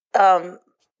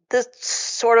this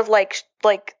sort of like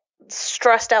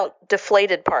stressed out,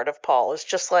 deflated part of Paul is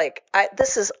just like,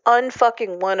 this is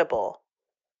unfucking winnable.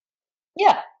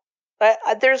 Yeah.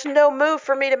 There's no move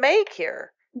for me to make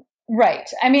here. Right.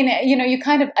 I mean, you know,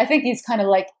 I think he's kind of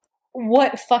like,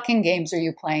 what fucking games are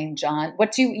you playing, John?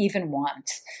 What do you even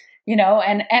want? You know,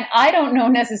 and I don't know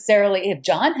necessarily if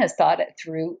John has thought it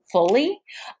through fully.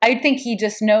 I think he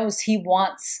just knows he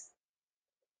wants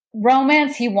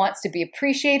romance. He wants to be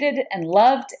appreciated and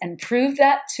loved and proved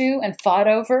that to and fought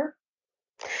over.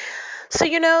 So,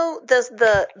 you know,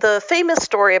 the famous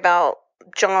story about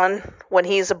John when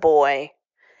he's a boy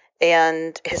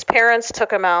and his parents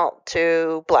took him out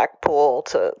to Blackpool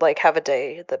to like have a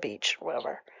day at the beach or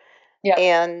whatever. Yeah.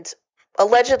 And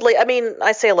allegedly, I mean,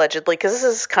 I say allegedly because this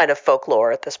is kind of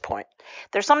folklore at this point.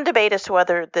 There's some debate as to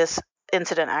whether this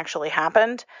incident actually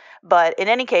happened, but in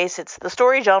any case, it's the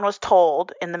story John was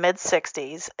told in the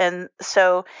mid-60s, and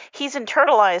so he's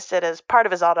internalized it as part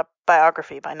of his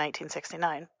autobiography by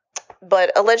 1969.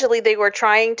 But allegedly, they were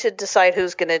trying to decide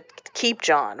who's going to keep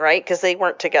John, right? Because they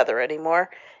weren't together anymore.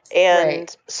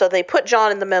 And so they put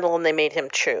John in the middle and they made him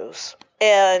choose.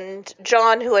 And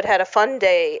John, who had had a fun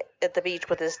day at the beach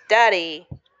with his daddy,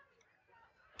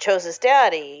 chose his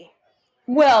daddy.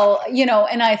 Well, you know,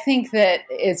 and I think that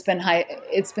it's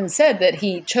been said that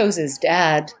he chose his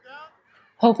dad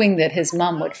hoping that his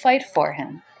mom would fight for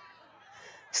him.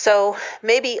 So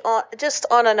maybe just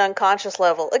on an unconscious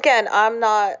level. Again, I'm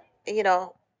not, you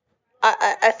know,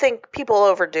 I think people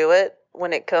overdo it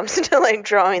when it comes to like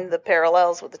drawing the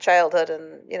parallels with the childhood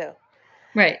and, you know.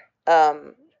 Right.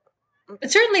 But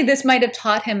certainly this might have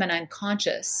taught him an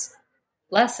unconscious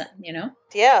lesson, you know?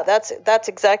 Yeah, that's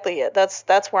exactly it.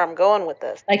 That's where I'm going with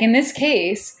this. Like in this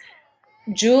case,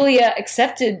 Julia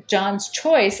accepted John's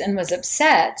choice and was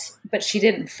upset, but she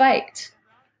didn't fight.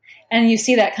 And you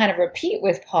see that kind of repeat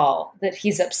with Paul, that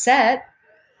he's upset,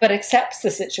 but accepts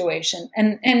the situation.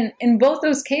 And in both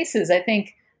those cases, I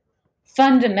think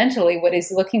fundamentally what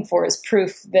he's looking for is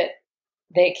proof that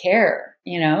they care,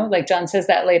 you know? Like John says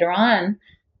that later on.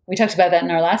 We talked about that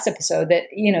in our last episode, that,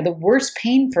 you know, the worst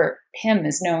pain for him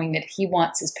is knowing that he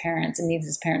wants his parents and needs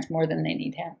his parents more than they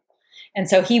need him. And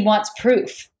so he wants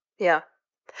proof. Yeah.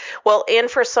 Well, and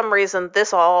for some reason,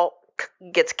 this all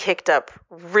gets kicked up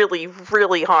really,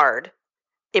 really hard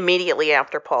immediately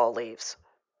after Paul leaves.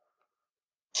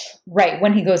 Right.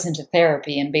 When he goes into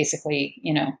therapy and basically,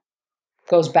 you know,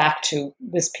 goes back to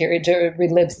this period, to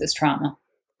relives this trauma.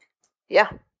 Yeah.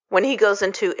 When he goes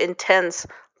into intense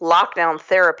lockdown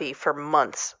therapy for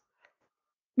months.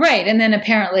 Right. And then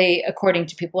apparently, according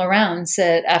to people around,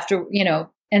 said after, you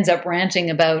know, ends up ranting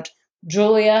about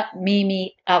Julia,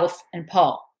 Mimi, Alf, and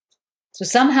Paul. So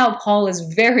somehow Paul is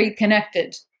very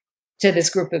connected to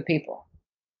this group of people.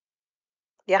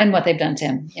 Yeah. And what they've done to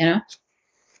him, you know?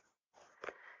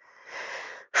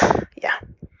 Yeah.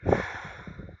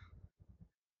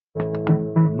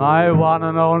 My one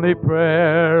and only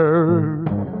prayer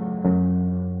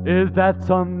is that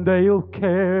someday you'll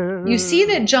care. You see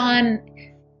that John,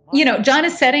 you know, John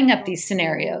is setting up these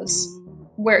scenarios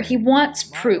where he wants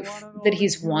proof that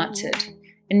he's wanted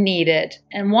and needed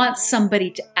and wants somebody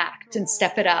to act and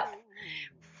step it up,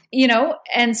 you know?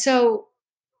 And so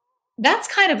that's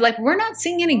kind of like, we're not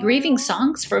seeing any grieving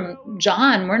songs from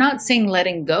John. We're not seeing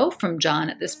letting go from John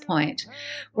at this point.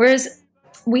 Whereas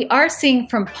we are seeing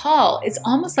from Paul, it's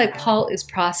almost like Paul is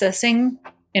processing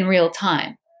in real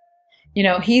time. You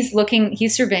know, he's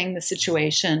surveying the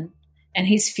situation and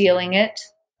he's feeling it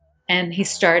and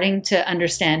he's starting to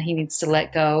understand he needs to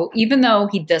let go, even though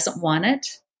he doesn't want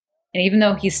it. And even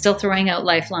though he's still throwing out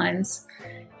lifelines.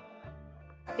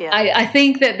 Yeah. I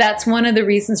think that that's one of the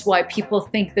reasons why people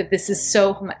think that this is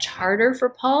so much harder for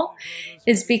Paul,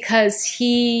 is because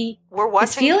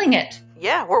is feeling it.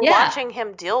 Yeah, we're watching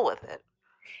him deal with it.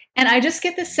 And I just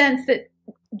get the sense that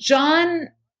John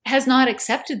has not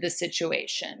accepted the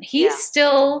situation. He's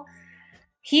still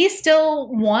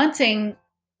wanting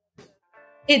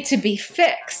it to be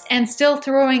fixed, and still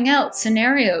throwing out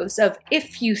scenarios of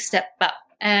if you step up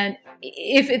and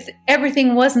if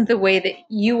everything wasn't the way that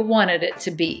you wanted it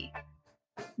to be,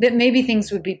 that maybe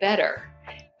things would be better.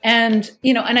 And,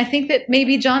 and I think that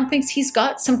maybe John thinks he's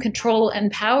got some control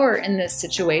and power in this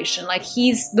situation. Like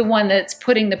he's the one that's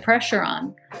putting the pressure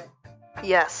on.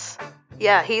 Yes.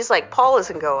 Yeah, he's like, Paul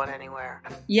isn't going anywhere.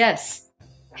 Yes.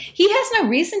 He has no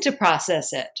reason to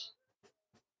process it.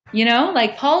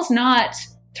 Like Paul's not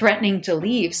threatening to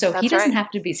leave, so he doesn't have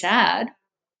to be sad.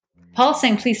 Paul's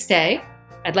saying, please stay.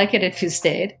 I'd like it if you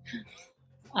stayed.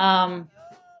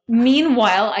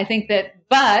 Meanwhile, I think that,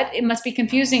 but it must be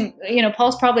confusing.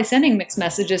 Paul's probably sending mixed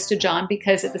messages to John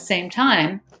because at the same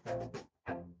time,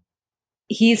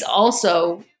 he's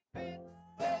also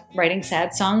writing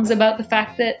sad songs about the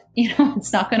fact that,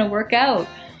 it's not going to work out.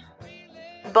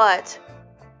 But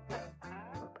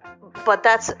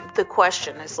that's the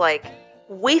question. It's like,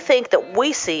 we think that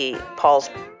we see Paul's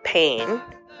pain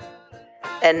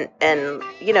and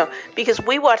because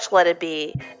we watch Let It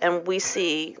Be and we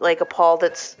see like a Paul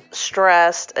that's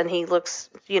stressed and he looks,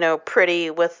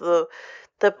 pretty with the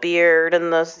beard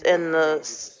and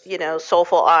the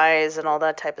soulful eyes and all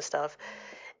that type of stuff.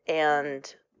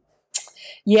 And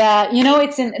yeah,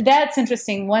 that's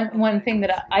interesting. One thing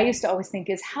that I used to always think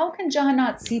is, how can John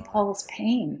not see Paul's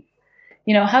pain?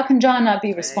 How can John not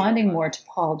be responding more to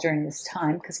Paul during this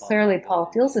time? Because clearly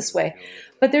Paul feels this way.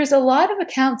 But there's a lot of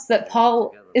accounts that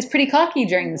Paul is pretty cocky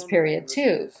during this period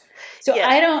too. So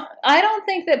yeah. I don't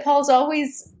think that Paul's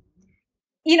always,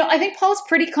 I think Paul's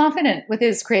pretty confident with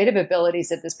his creative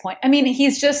abilities at this point. I mean,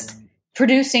 he's just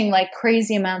producing like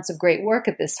crazy amounts of great work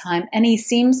at this time, and he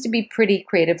seems to be pretty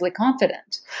creatively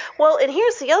confident. Well, and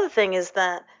here's the other thing is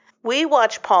that we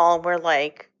watch Paul and we're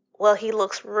like, well, he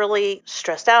looks really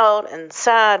stressed out and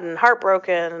sad and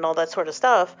heartbroken and all that sort of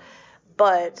stuff.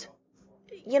 But,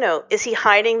 is he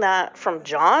hiding that from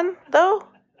John, though?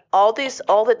 All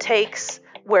the takes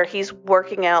where he's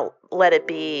working out Let It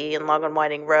Be and Long and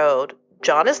Winding Road,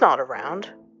 John is not around.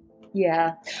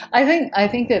 Yeah, I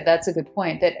think that that's a good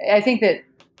point. That I think that,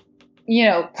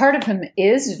 part of him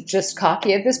is just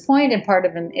cocky at this point and part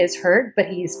of him is hurt, but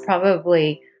he's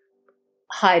probably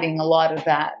hiding a lot of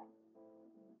that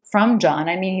from John.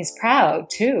 I mean, he's proud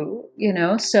too,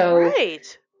 so.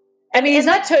 Right. I mean, he's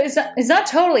not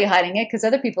totally hiding it because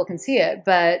other people can see it,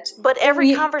 but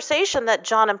every conversation that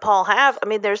John and Paul have, I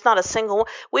mean, there's not a single.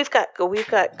 We've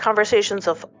got conversations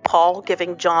of Paul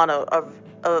giving John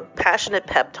a passionate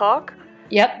pep talk.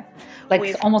 Yep,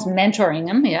 like almost mentoring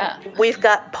him. Yeah. We've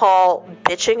got Paul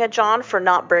bitching at John for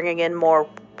not bringing in more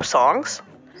songs.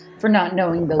 For not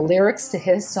knowing the lyrics to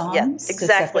his songs. Yeah,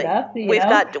 exactly.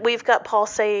 We've got Paul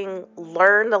saying,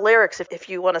 "Learn the lyrics if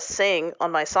you want to sing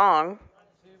on my song."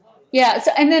 Yeah,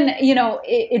 so, and then,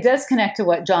 it does connect to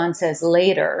what John says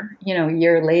later, a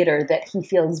year later, that he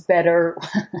feels better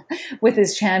with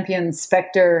his champions,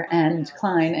 Spector and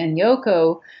Klein and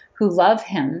Yoko, who love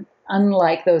him,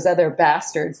 unlike those other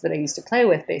bastards that I used to play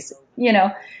with, basically,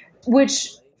 which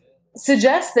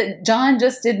suggests that John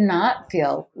just did not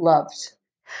feel loved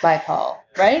by Paul,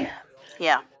 right?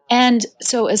 Yeah. And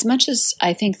so as much as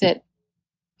I think that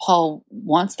Paul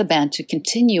wants the band to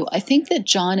continue, I think that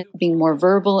John, being more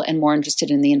verbal and more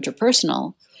interested in the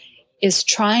interpersonal, is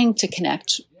trying to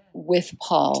connect with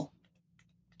Paul.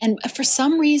 And for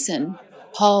some reason,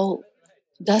 Paul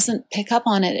doesn't pick up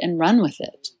on it and run with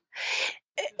it.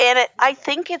 And I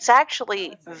think it's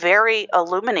actually very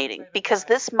illuminating because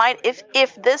this might,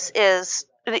 if this is,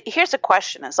 here's a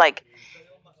question, it's like,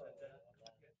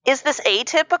 is this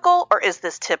atypical or is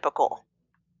this typical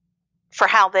for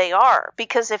how they are?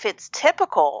 Because if it's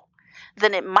typical,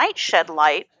 then it might shed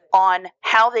light on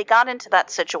how they got into that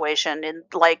situation in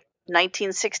like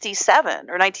 1967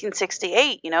 or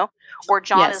 1968, where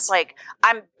John is like,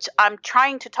 I'm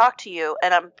trying to talk to you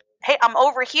and I'm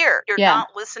over here. You're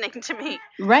not listening to me.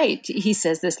 Right. He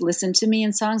says this, listen to me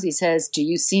in songs. He says, do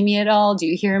you see me at all? Do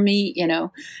you hear me?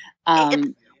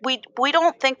 We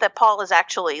don't think that Paul is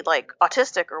actually like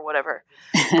autistic or whatever,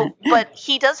 but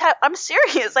he does have. I'm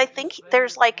serious. I think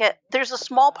there's a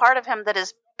small part of him that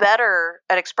is better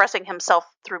at expressing himself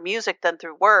through music than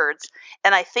through words,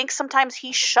 and I think sometimes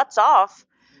he shuts off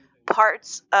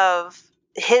parts of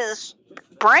his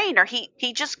brain, or he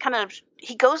just kind of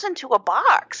he goes into a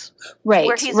box, right?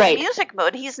 Where he's in music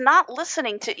mode. He's not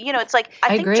listening to. It's like I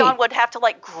think agree. John would have to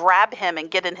like grab him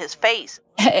and get in his face.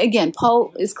 Again,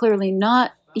 Paul is clearly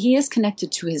not. He is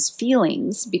connected to his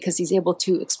feelings because he's able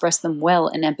to express them well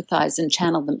and empathize and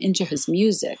channel them into his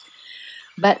music.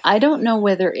 But I don't know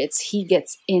whether it's he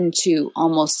gets into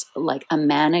almost like a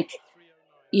manic,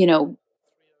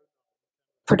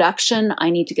 production, I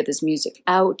need to get this music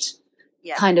out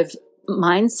kind of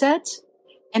mindset.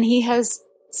 And he has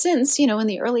since, in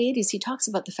the early 80s, he talks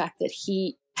about the fact that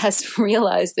he has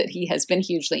realized that he has been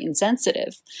hugely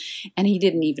insensitive and he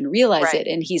didn't even realize it.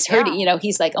 And he's heard,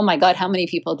 he's like, oh my God, how many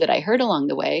people did I hurt along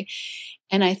the way?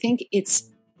 And I think it's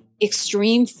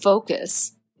extreme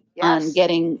focus on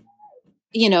getting,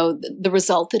 the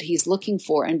result that he's looking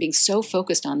for and being so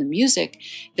focused on the music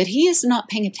that he is not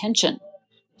paying attention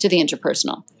to the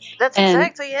interpersonal. That's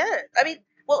exactly it. I mean,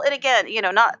 well, and again,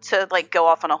 not to go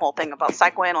off on a whole thing about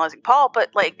psychoanalyzing Paul,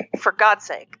 but for God's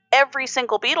sake, every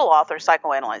single Beatle author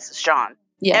psychoanalyzes John.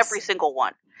 Yes. Every single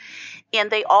one. And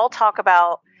they all talk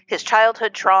about his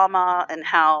childhood trauma and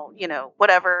how,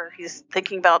 whatever, he's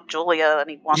thinking about Julia and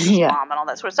he wants his mom and all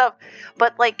that sort of stuff.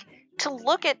 But to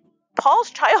look at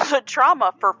Paul's childhood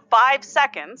trauma for 5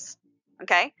 seconds,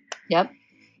 okay? Yep.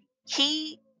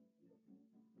 He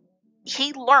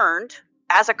learned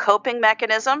as a coping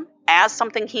mechanism, as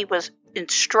something he was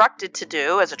instructed to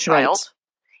do as a child,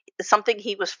 something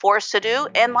he was forced to do,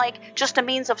 and just a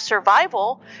means of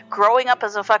survival, growing up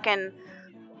as a fucking,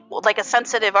 a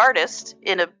sensitive artist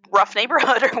in a rough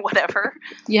neighborhood or whatever.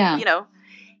 Yeah.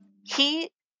 He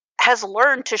has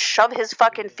learned to shove his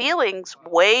fucking feelings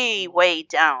way, way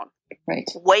down. Right.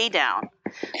 Way down.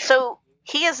 So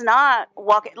he is not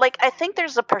walking, I think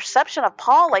there's a perception of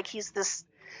Paul, he's this,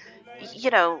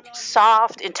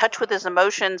 soft, in touch with his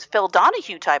emotions, Phil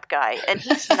Donahue type guy. And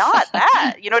he's not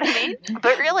that, you know what I mean?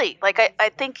 But really, I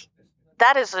think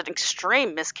that is an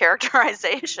extreme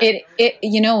mischaracterization.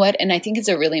 You know what? And I think it's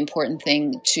a really important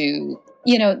thing to,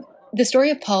 the story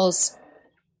of Paul's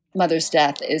mother's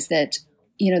death is that,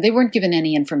 they weren't given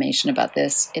any information about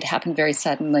this. It happened very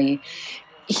suddenly.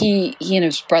 He and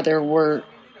his brother were,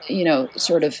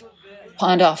 sort of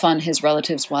pawned off on his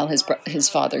relatives while his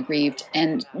father grieved.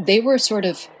 And they were sort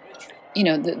of,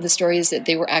 the story is that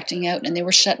they were acting out and they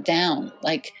were shut down.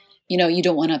 You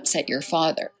don't want to upset your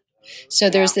father. So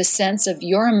there's this sense of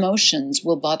your emotions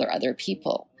will bother other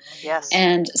people. Yes.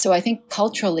 And so I think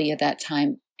culturally at that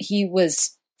time, he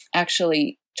was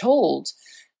actually told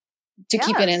to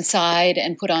keep it inside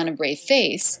and put on a brave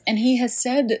face. And he has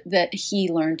said that he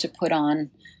learned to put on,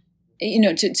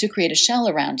 to create a shell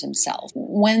around himself.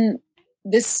 When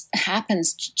this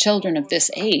happens to children of this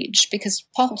age, because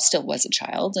Paul still was a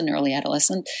child, an early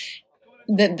adolescent,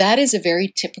 that is a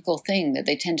very typical thing, that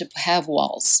they tend to have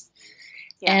walls.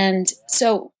 Yeah. And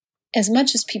so as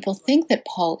much as people think that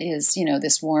Paul is,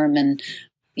 this warm and,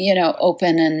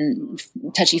 open and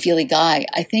touchy-feely guy,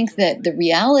 I think that the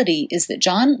reality is that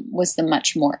John was the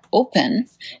much more open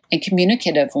and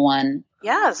communicative one.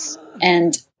 Yes.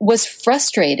 And was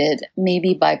frustrated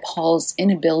maybe by Paul's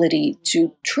inability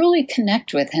to truly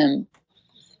connect with him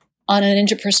on an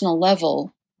interpersonal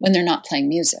level when they're not playing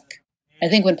music. I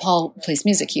think when Paul plays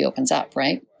music, he opens up,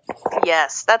 right?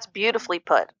 Yes, that's beautifully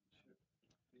put.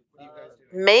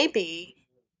 Maybe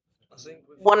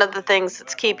one of the things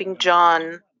that's keeping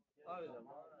John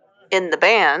in the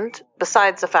band,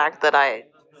 besides the fact that I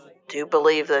do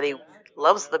believe that he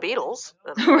loves the Beatles,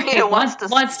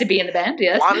 wants to be in the band,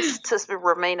 yes, wants to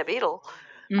remain a Beatle.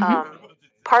 Mm-hmm.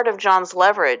 Part of John's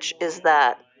leverage is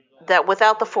that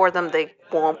without the four of them,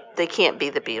 they can't be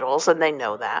the Beatles, and they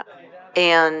know that.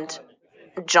 And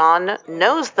John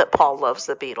knows that Paul loves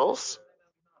the Beatles.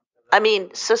 I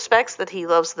mean, suspects that he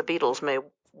loves the Beatles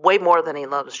way more than he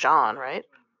loves John, right?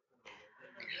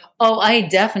 Oh, I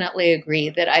definitely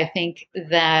agree that I think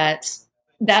that's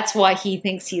why he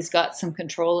thinks he's got some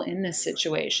control in this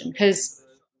situation, because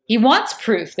he wants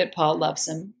proof that Paul loves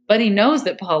him, but he knows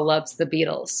that Paul loves the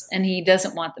Beatles and he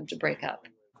doesn't want them to break up.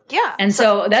 Yeah. And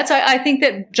so that's why I think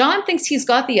that John thinks he's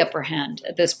got the upper hand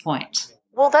at this point.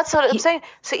 Well, that's what I'm saying.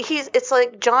 So it's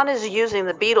like John is using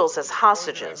the Beatles as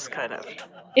hostages, kind of.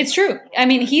 It's true. I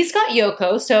mean, he's got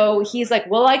Yoko, so he's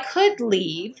like, well, I could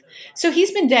leave. So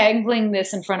he's been dangling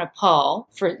this in front of Paul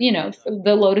for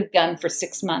the loaded gun for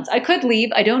 6 months. I could leave.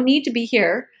 I don't need to be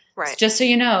here. Right. Just so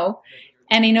you know.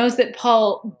 And he knows that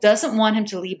Paul doesn't want him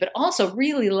to leave, but also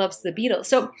really loves the Beatles.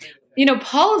 So,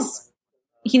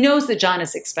 he knows that John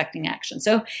is expecting action.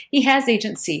 So he has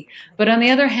agency. But on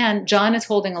the other hand, John is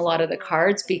holding a lot of the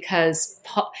cards because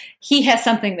he has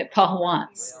something that Paul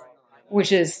wants,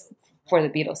 which is for the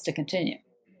Beatles to continue.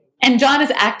 And John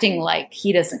is acting like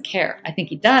he doesn't care. I think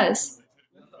he does,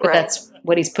 but that's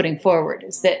what he's putting forward,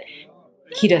 is that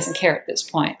he doesn't care at this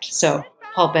point. So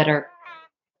Paul better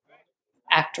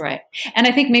act right. And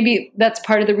I think maybe that's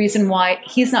part of the reason why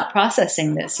he's not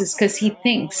processing this, is because he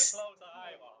thinks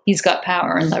he's got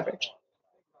power and leverage.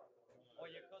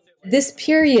 This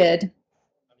period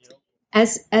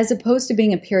as opposed to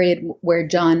being a period where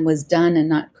John was done and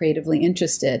not creatively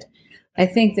interested, I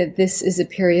think that this is a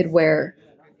period where,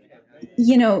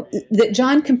 that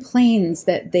John complains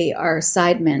that they are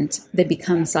sidemen, they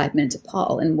become sidemen to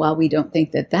Paul. And while we don't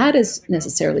think that that is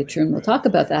necessarily true, and we'll talk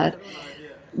about that,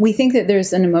 we think that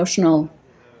there's an emotional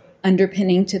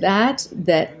underpinning to that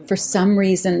for some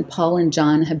reason Paul and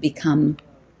John have become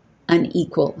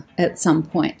unequal at some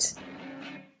point.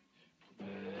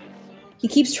 He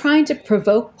keeps trying to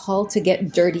provoke Paul to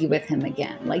get dirty with him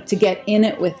again, like to get in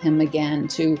it with him again,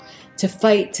 to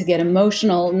fight, to get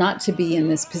emotional, not to be in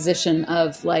this position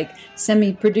of like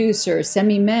semi-producer,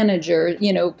 semi-manager,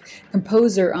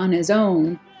 composer on his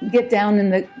own. Get down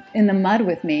in the mud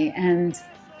with me. And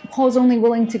Paul's only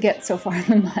willing to get so far in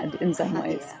the mud in some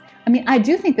ways. Yeah. I mean, I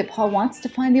do think that Paul wants to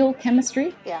find the old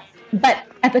chemistry. Yeah. But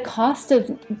at the cost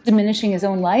of diminishing his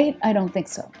own light, I don't think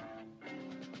so.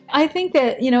 I think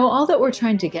that, all that we're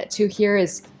trying to get to here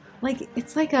is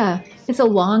it's a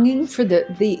longing for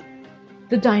the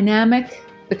dynamic,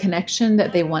 the connection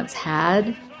that they once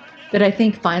had, that I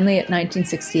think finally at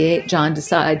 1968, John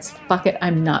decides, fuck it,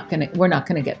 we're not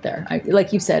gonna get there.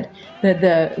 Like you said,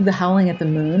 the howling at the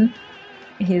moon,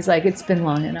 he's like, it's been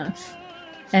long enough.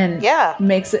 And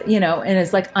makes it, and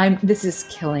it's like, this is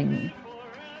killing me.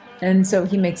 And so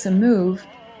he makes a move.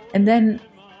 And then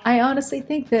I honestly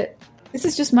think that this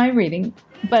is just my reading,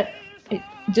 but it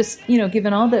just,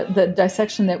 given all the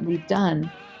dissection that we've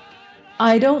done,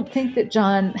 I don't think that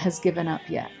John has given up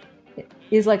yet.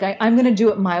 He's like, I'm going to do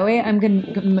it my way. I'm going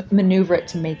to maneuver it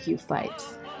to make you fight.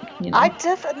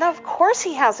 No, of course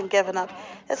he hasn't given up.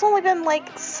 It's only been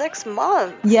like 6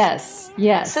 months. Yes.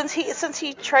 Since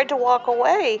he tried to walk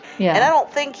away. Yeah. And I don't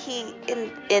think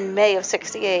in May of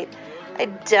 68, I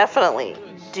definitely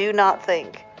do not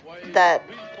think that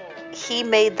he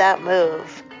made that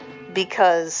move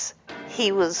because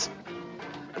he was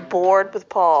bored with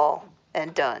Paul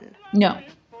and done. No,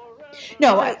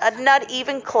 not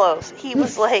even close. He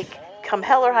was like, come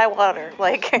hell or high water.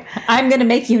 Like, I'm going to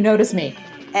make you notice me.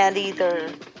 And either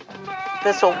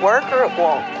this will work or it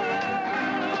won't.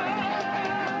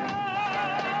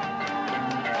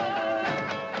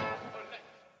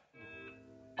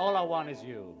 All I want is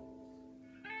you.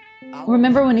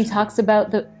 Remember when he's talked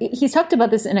about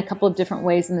this in a couple of different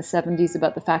ways in the 70s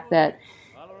about the fact that,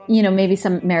 maybe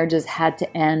some marriages had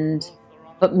to end,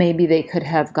 but maybe they could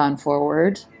have gone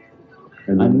forward.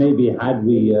 And maybe had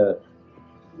we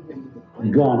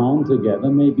gone on together,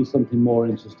 maybe something more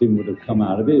interesting would have come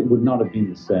out of it. It would not have been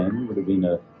the same. It would have been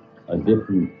a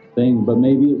different thing, but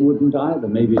maybe it wouldn't either.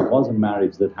 Maybe it was a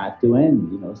marriage that had to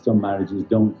end. Some marriages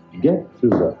don't get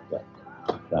through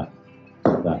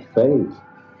that phase.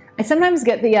 I sometimes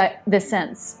get the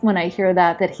sense when I hear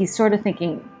that he's sort of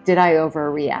thinking, did I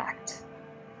overreact?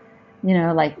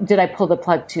 Did I pull the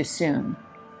plug too soon?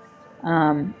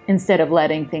 Instead of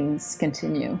letting things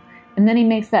continue. And then he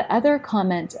makes that other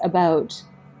comment about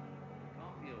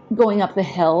going up the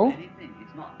hill,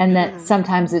 and that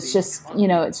sometimes it's just,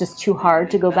 it's just too hard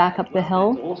to go back up the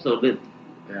hill. Also, the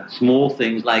small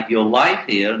things like your life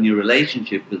here and your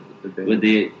relationship with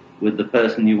the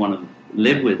person you want to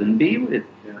live with and be with.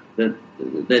 That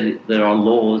there are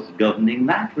laws governing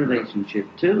that relationship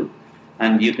too.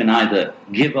 And you can either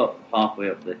give up halfway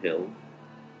up the hill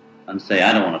and say,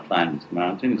 I don't want to climb this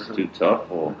mountain, it's too tough,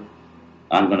 or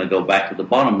I'm going to go back to the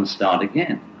bottom and start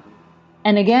again.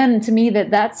 And again, to me,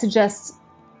 that suggests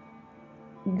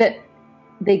that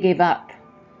they gave up.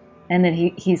 And that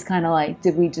he's kind of like,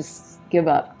 did we just give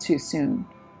up too soon?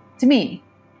 To me.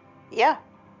 Yeah.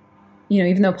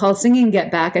 Even though Paul's singing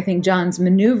Get Back, I think John's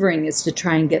maneuvering is to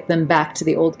try and get them back to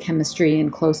the old chemistry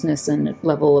and closeness and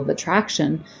level of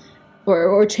attraction,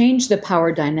 or change the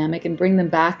power dynamic and bring them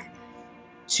back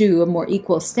to a more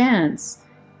equal stance.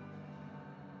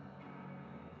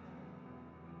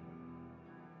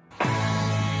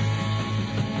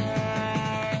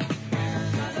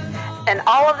 And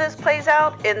all of this plays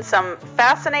out in some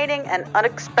fascinating and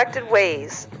unexpected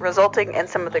ways, resulting in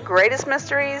some of the greatest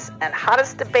mysteries and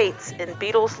hottest debates in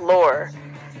Beatles lore.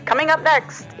 Coming up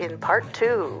next in part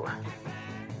 2.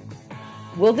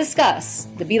 We'll discuss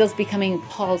the Beatles becoming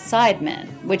Paul's sidemen,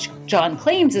 which John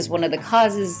claims is one of the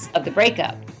causes of the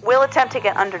breakup. We'll attempt to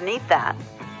get underneath that.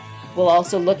 We'll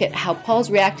also look at how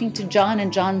Paul's reacting to John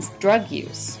and John's drug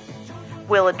use.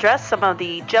 We'll address some of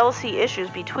the jealousy issues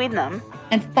between them.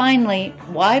 And finally,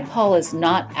 why Paul is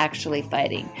not actually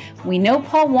fighting. We know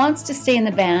Paul wants to stay in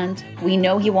the band. We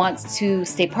know he wants to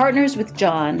stay partners with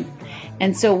John.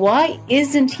 And so why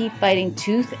isn't he fighting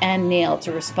tooth and nail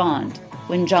to respond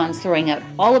when John's throwing out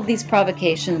all of these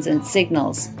provocations and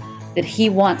signals that he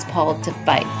wants Paul to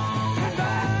fight?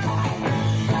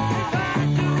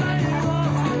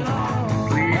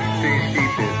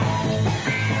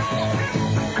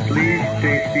 Please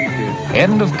stay seated.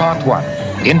 End of part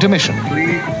 1. Intermission.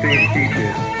 Please stay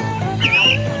seated. Please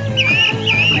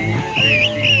stay seated.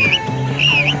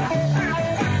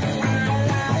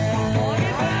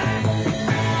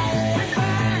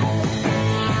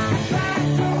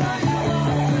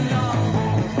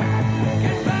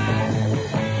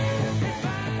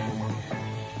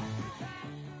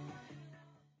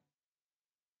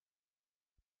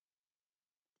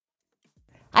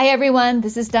 Hi everyone,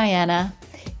 this is Diana.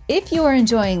 If you are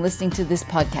enjoying listening to this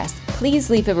podcast, please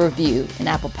leave a review in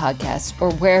Apple Podcasts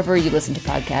or wherever you listen to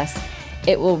podcasts.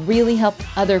 It will really help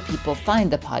other people find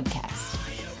the podcast.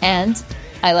 And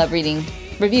I love reading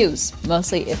reviews,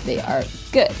 mostly if they are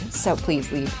good. So please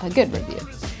leave a good review.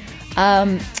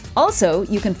 Also,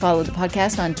 you can follow the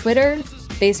podcast on Twitter,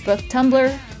 Facebook,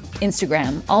 Tumblr,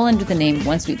 Instagram, all under the name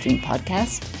One Sweet Dream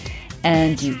Podcast.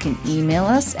 And you can email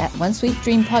us at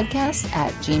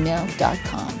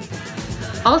onesweetdreampodcast@gmail.com.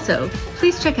 Also,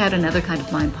 please check out Another Kind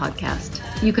of Mind podcast.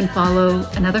 You can follow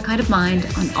Another Kind of Mind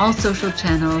on all social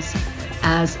channels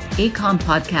as ACOM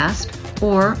Podcast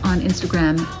or on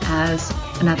Instagram as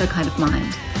Another Kind of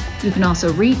Mind. You can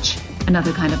also reach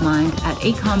Another Kind of Mind at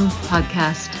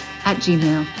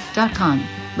acompodcast@gmail.com.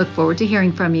 Look forward to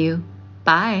hearing from you.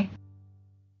 Bye.